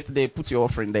as you get there, put your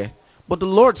offering there. But the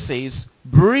Lord says,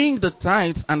 bring the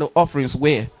tithes and the offerings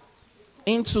where?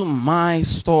 Into my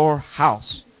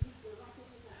storehouse.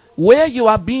 Where you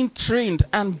are being trained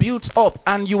and built up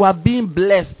and you are being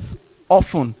blessed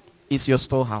often is your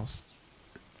storehouse.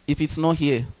 If it's not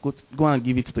here, go and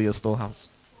give it to your storehouse.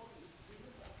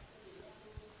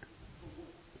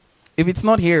 If it's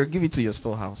not here, give it to your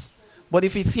storehouse. But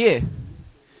if it's here,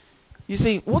 you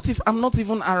say, what if I'm not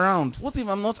even around? What if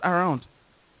I'm not around?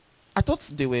 I thought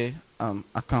they were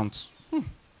accounts.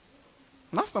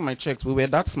 Last time I checked, we were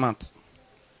that smart.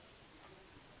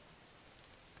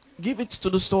 Give it to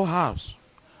the storehouse.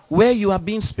 Where you are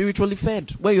being spiritually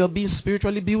fed. Where you are being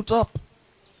spiritually built up.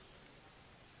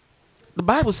 The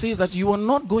Bible says that you are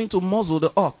not going to muzzle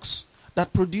the ox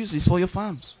that produces for your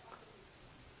farms.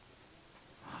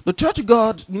 The church of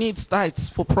God needs tithes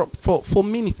for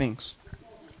many things.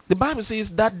 The Bible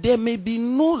says that there may be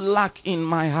no lack in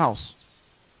my house.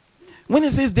 When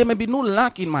it says there may be no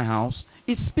lack in my house,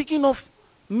 it's speaking of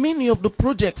many of the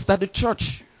projects that the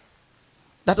church,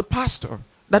 that the pastor,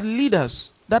 that the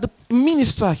leaders, that the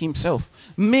minister himself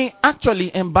may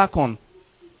actually embark on.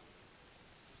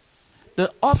 The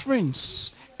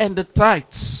offerings and the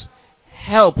tithes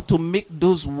help to make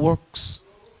those works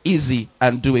easy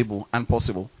and doable and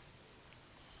possible.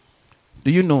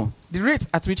 Do you know the rate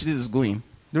at which this is going?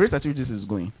 The rate at which this is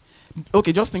going.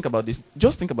 Okay, just think about this.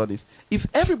 Just think about this. If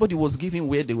everybody was giving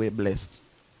where they were blessed,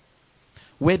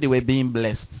 where they were being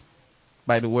blessed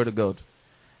by the word of God,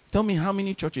 tell me how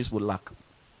many churches would lack?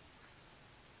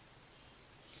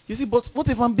 You see, but what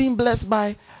if I'm being blessed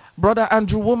by Brother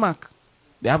Andrew Womack?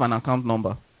 They have an account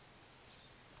number.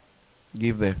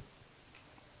 Give there.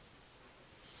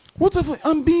 What if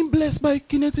I'm being blessed by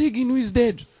Kenneth Hagin, who is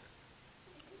dead?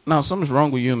 Now, something's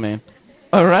wrong with you, man.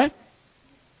 All right?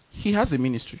 He has a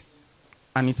ministry.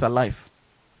 And it's alive.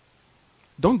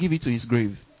 Don't give it to his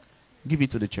grave. Give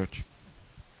it to the church.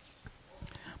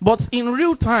 But in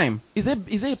real time, is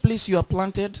there a place you are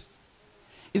planted?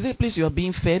 Is there a place you are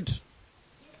being fed?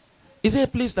 Is there a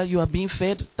place that you are being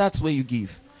fed? That's where you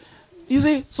give. You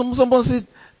see, someone said,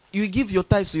 you give your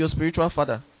tithes to your spiritual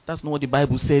father. That's not what the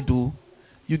Bible said, do.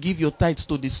 You give your tithes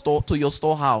to your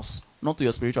storehouse, not to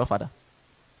your spiritual father.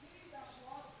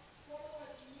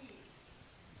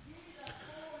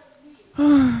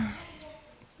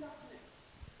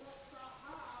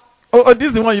 Oh, this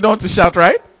is the one you don't want to shout,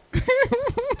 right?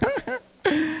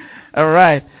 All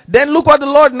right. Then look what the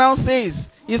Lord now says.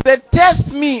 He said,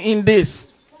 test me in this.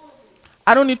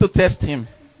 I don't need to test him.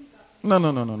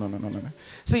 No.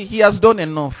 See, he has done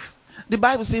enough. The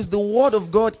Bible says the word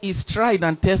of God is tried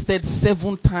and tested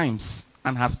 7 times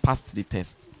and has passed the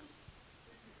test.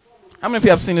 How many of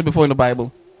you have seen it before in the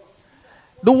Bible?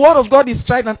 The word of God is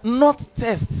tried and not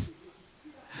tests.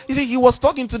 You see, he was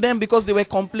talking to them because they were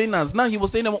complainers. Now he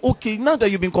was telling them, okay, now that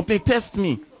you've been complaining, test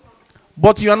me.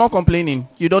 But you are not complaining.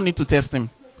 You don't need to test him.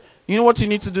 You know what you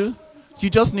need to do? You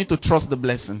just need to trust the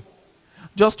blessing.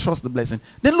 Just trust the blessing.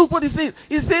 Then look what he says.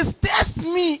 He says, test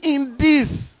me in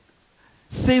this,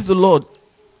 says the Lord,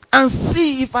 and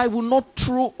see if I will not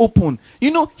throw open.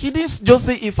 You know, he didn't just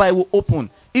say if I will open.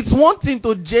 It's one thing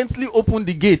to gently open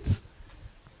the gate.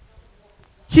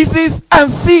 He says,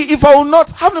 and see if I will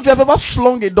not. How many of you have ever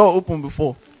flung a door open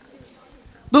before?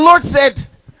 The Lord said,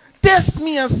 test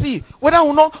me and see whether I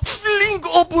will not fling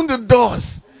open the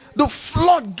doors, the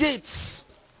floodgates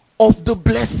of the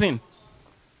blessing.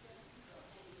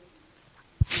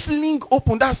 Fling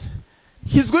open.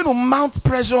 He's going to mount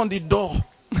pressure on the door.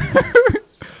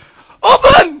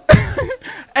 Open!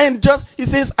 And he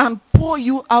says, and pour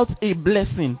you out a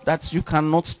blessing that you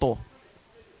cannot store.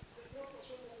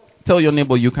 Tell your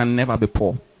neighbor, you can never be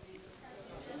poor.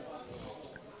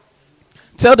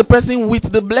 Tell the person,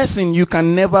 with the blessing, you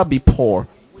can never be poor.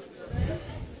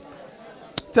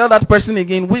 Tell that person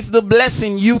again, with the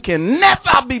blessing, you can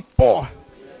never be poor.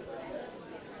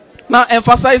 Now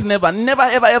emphasize never. Never,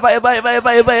 ever, ever, ever, ever, ever,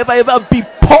 ever, ever, ever be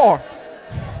poor.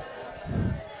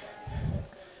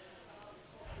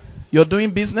 You're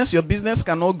doing business, your business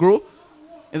cannot grow.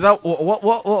 Is that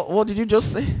what did you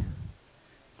just say?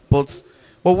 But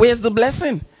where's the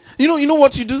blessing? You know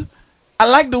what you do? I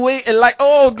like the way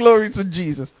oh, glory to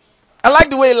Jesus. I like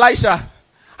the way Elisha,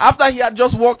 after he had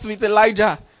just walked with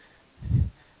Elijah,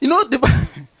 you know,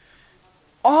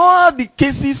 all the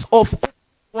cases of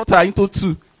water into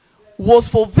 2 was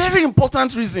for very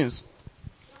important reasons.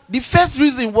 The first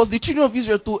reason was the children of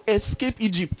Israel to escape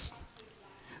Egypt.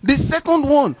 The second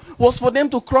one was for them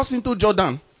to cross into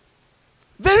Jordan.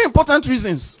 Very important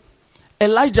reasons.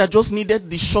 Elijah just needed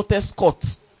the shortest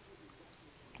cut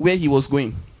where he was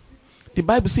going. The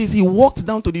Bible says he walked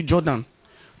down to the Jordan,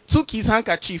 took his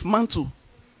handkerchief, mantle.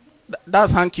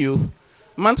 That's hanky.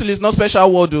 Mantle is not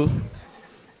special word.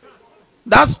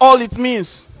 That's all it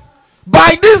means.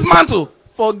 By this mantle,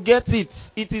 forget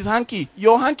it. It is hanky.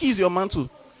 Your hanky is your mantle.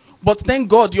 But thank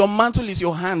God your mantle is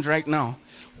your hand right now.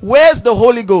 Where's the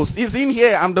Holy Ghost? He's in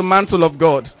here. I'm the mantle of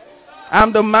God.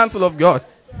 I'm the mantle of God.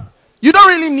 You don't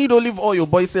really need olive oil,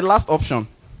 but it's a last option.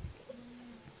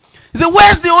 He said,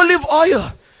 where's the olive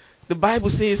oil? The Bible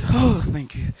says, oh,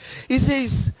 thank you. It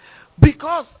says,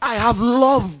 because I have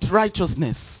loved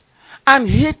righteousness and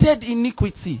hated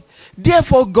iniquity,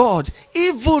 therefore God,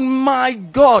 even my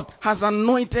God, has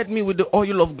anointed me with the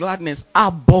oil of gladness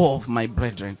above my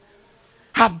brethren.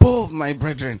 Above my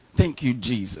brethren. Thank you,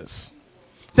 Jesus.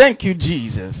 Thank you,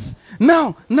 Jesus.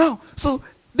 Now, so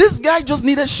this guy just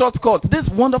needed shortcut. This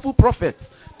wonderful prophet.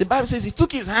 The Bible says he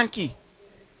took his hanky.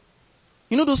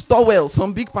 You know those towels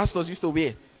some big pastors used to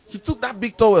wear? He took that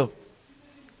big towel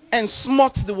and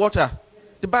smote the water.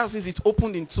 The Bible says it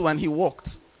opened in 2 and he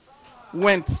went.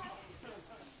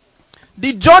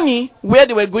 The journey where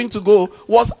they were going to go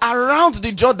was around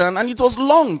the Jordan and it was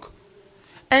long.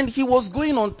 And he was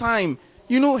going on time.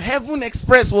 You know, Heaven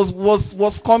Express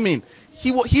was coming.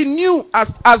 He knew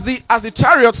as the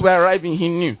chariots were arriving, he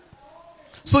knew.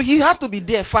 So he had to be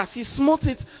there fast. He smote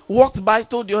it, walked by,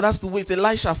 told the others to wait.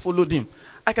 Elisha followed him.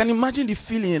 I can imagine the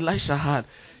feeling Elisha had.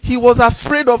 He was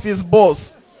afraid of his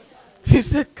boss. He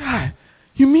said, God,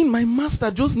 you mean my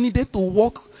master just needed to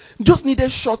walk, just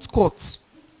needed shortcuts.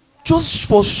 Just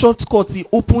for shortcuts, he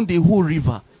opened the whole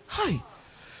river. Hi.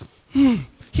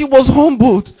 He was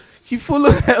humbled. He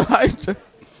followed Elijah.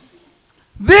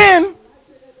 Then,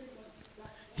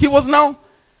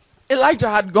 Elijah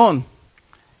had gone.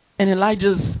 And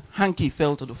Elijah's hanky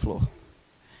fell to the floor.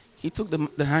 He took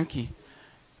the hanky.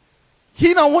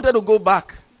 He now wanted to go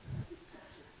back.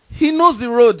 He knows the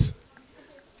road.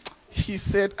 He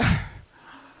said,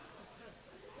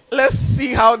 let's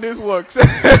see how this works.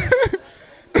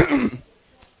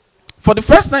 For the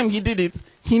first time he did it,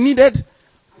 he needed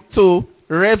to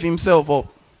rev himself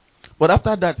up. But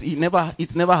after that, it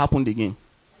never happened again.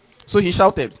 So he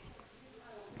shouted,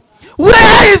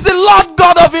 "Where is the Lord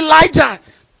God of Elijah?"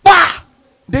 Bah!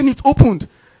 Then it opened.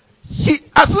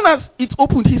 As soon as it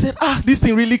opened, he said, this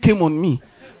thing really came on me.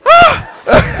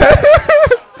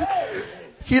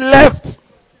 He left.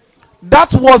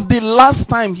 That was the last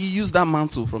time he used that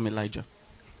mantle from Elijah.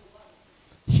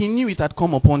 He knew it had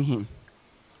come upon him.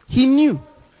 He knew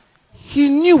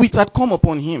it had come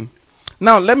upon him.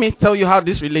 Now, let me tell you how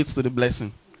this relates to the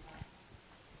blessing.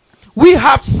 We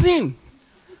have seen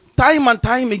time and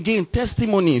time again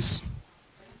testimonies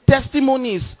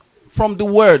from the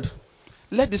word.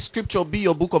 Let the scripture be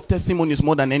your book of testimonies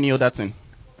more than any other thing.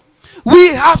 We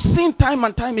have seen time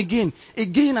and time again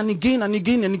and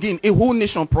again, a whole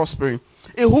nation prospering,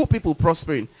 a whole people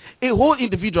prospering, a whole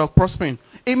individual prospering,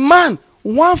 a man,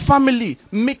 one family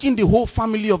making the whole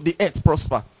family of the earth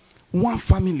prosper. One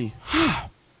family.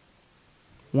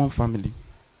 One family.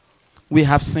 We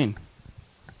have seen.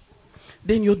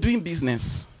 Then you're doing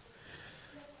business,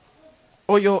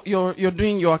 or you're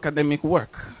doing your academic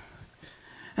work,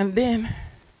 and then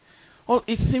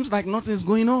it seems like nothing's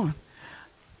going on.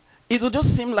 It will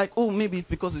just seem like, maybe it's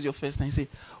because it's your first time. You say,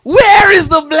 "Where is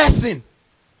the blessing?"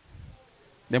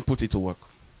 Then put it to work.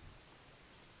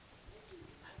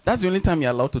 That's the only time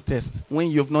you're allowed to test,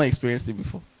 when you've not experienced it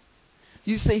before.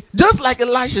 You say, just like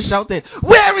Elisha shouted,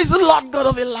 "Where is the Lord God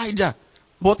of Elijah?"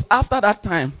 But after that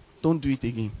time, don't do it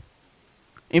again.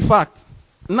 In fact,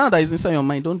 now that it's inside your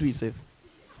mind, don't do it safe.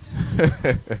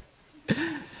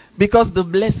 Because the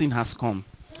blessing has come.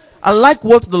 I like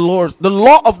what the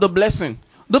law of the blessing.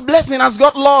 The blessing has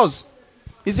got laws.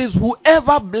 It says,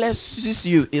 whoever blesses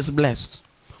you is blessed.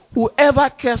 Whoever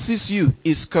curses you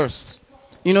is cursed.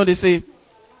 They say,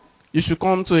 you should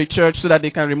come to a church so that they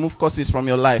can remove curses from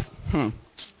your life.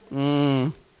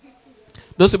 Those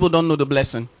people don't know the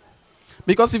blessing.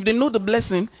 Because if they know the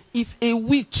blessing, if a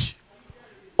witch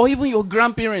or even your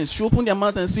grandparents should open their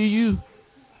mouth and say, you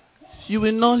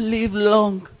will not live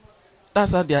long,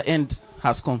 that's how their end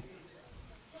has come.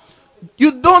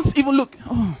 You don't even look.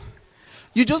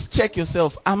 You just check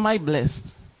yourself. Am I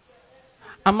blessed?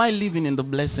 Am I living in the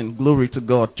blessing? Glory to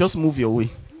God. Just move your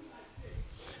way.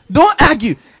 Don't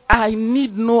argue. I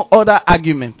need no other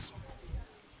argument.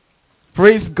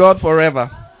 Praise God forever.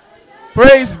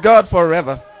 Praise God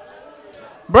forever.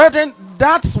 Brethren,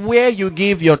 that's where you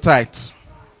give your tithes.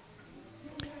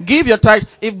 Give your tithe.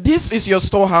 If this is your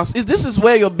storehouse, if this is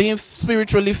where you're being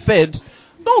spiritually fed,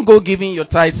 don't go giving your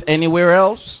tithes anywhere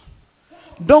else.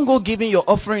 Don't go giving your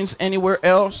offerings anywhere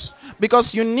else,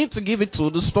 because you need to give it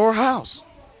to the storehouse.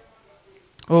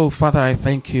 Oh, Father, I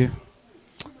thank you.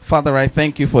 Father, I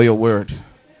thank you for your word.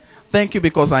 Thank you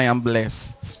because I am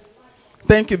blessed.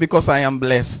 Thank you because I am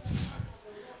blessed.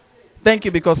 Thank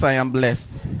you because I am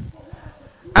blessed.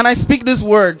 And I speak these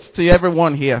words to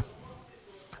everyone here.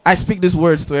 I speak these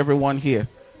words to everyone here.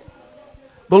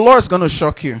 The Lord is going to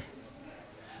shock you.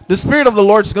 The Spirit of the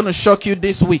Lord is going to shock you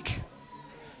this week.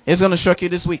 It's going to shock you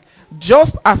this week.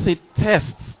 Just as a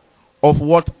test of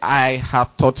what I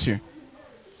have taught you.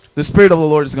 The Spirit of the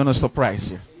Lord is going to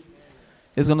surprise you.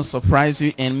 It's going to surprise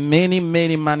you in many,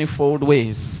 many manifold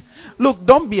ways. Look,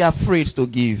 don't be afraid to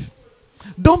give.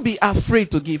 Don't be afraid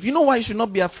to give. You know why you should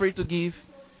not be afraid to give?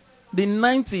 The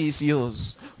 90 is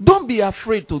yours. Don't be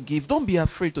afraid to give. Don't be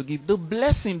afraid to give. The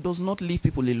blessing does not leave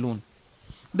people alone.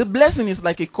 The blessing is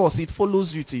like a curse. It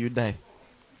follows you till you die.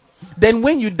 Then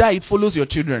when you die, it follows your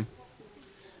children.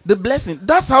 The blessing,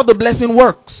 that's how the blessing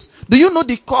works. Do you know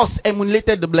the curse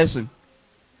emulated the blessing?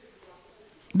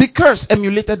 The curse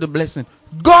emulated the blessing.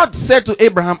 God said to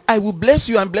Abraham, I will bless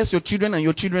you and bless your children and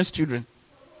your children's children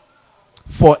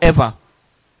forever.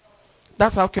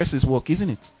 That's how curses work, isn't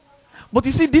it? But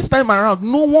you see, this time around,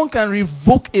 no one can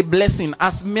revoke a blessing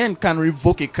as men can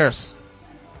revoke a curse.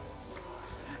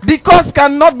 The curse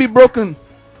cannot be broken.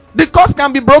 The curse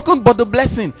can be broken, but the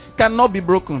blessing cannot be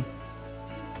broken.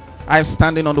 I'm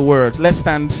standing on the word. Let's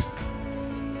stand.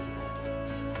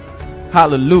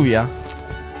 Hallelujah.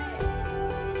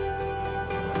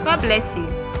 God bless you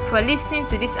for listening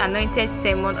to this anointed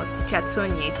sermon of Teacher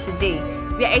Tony today.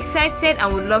 We are excited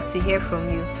and would love to hear from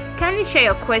you. Kindly share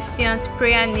your questions,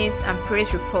 prayer needs, and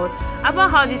praise reports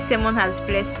about how this sermon has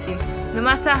blessed you, no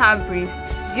matter how brief,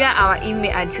 via our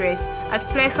email address at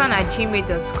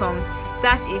plefan@gmail.com.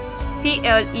 That is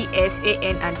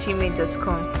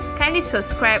plefan@gmail.com. Kindly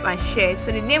subscribe and share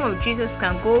so the name of Jesus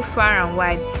can go far and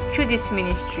wide through this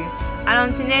ministry.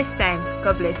 And until next time,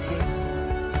 God bless you.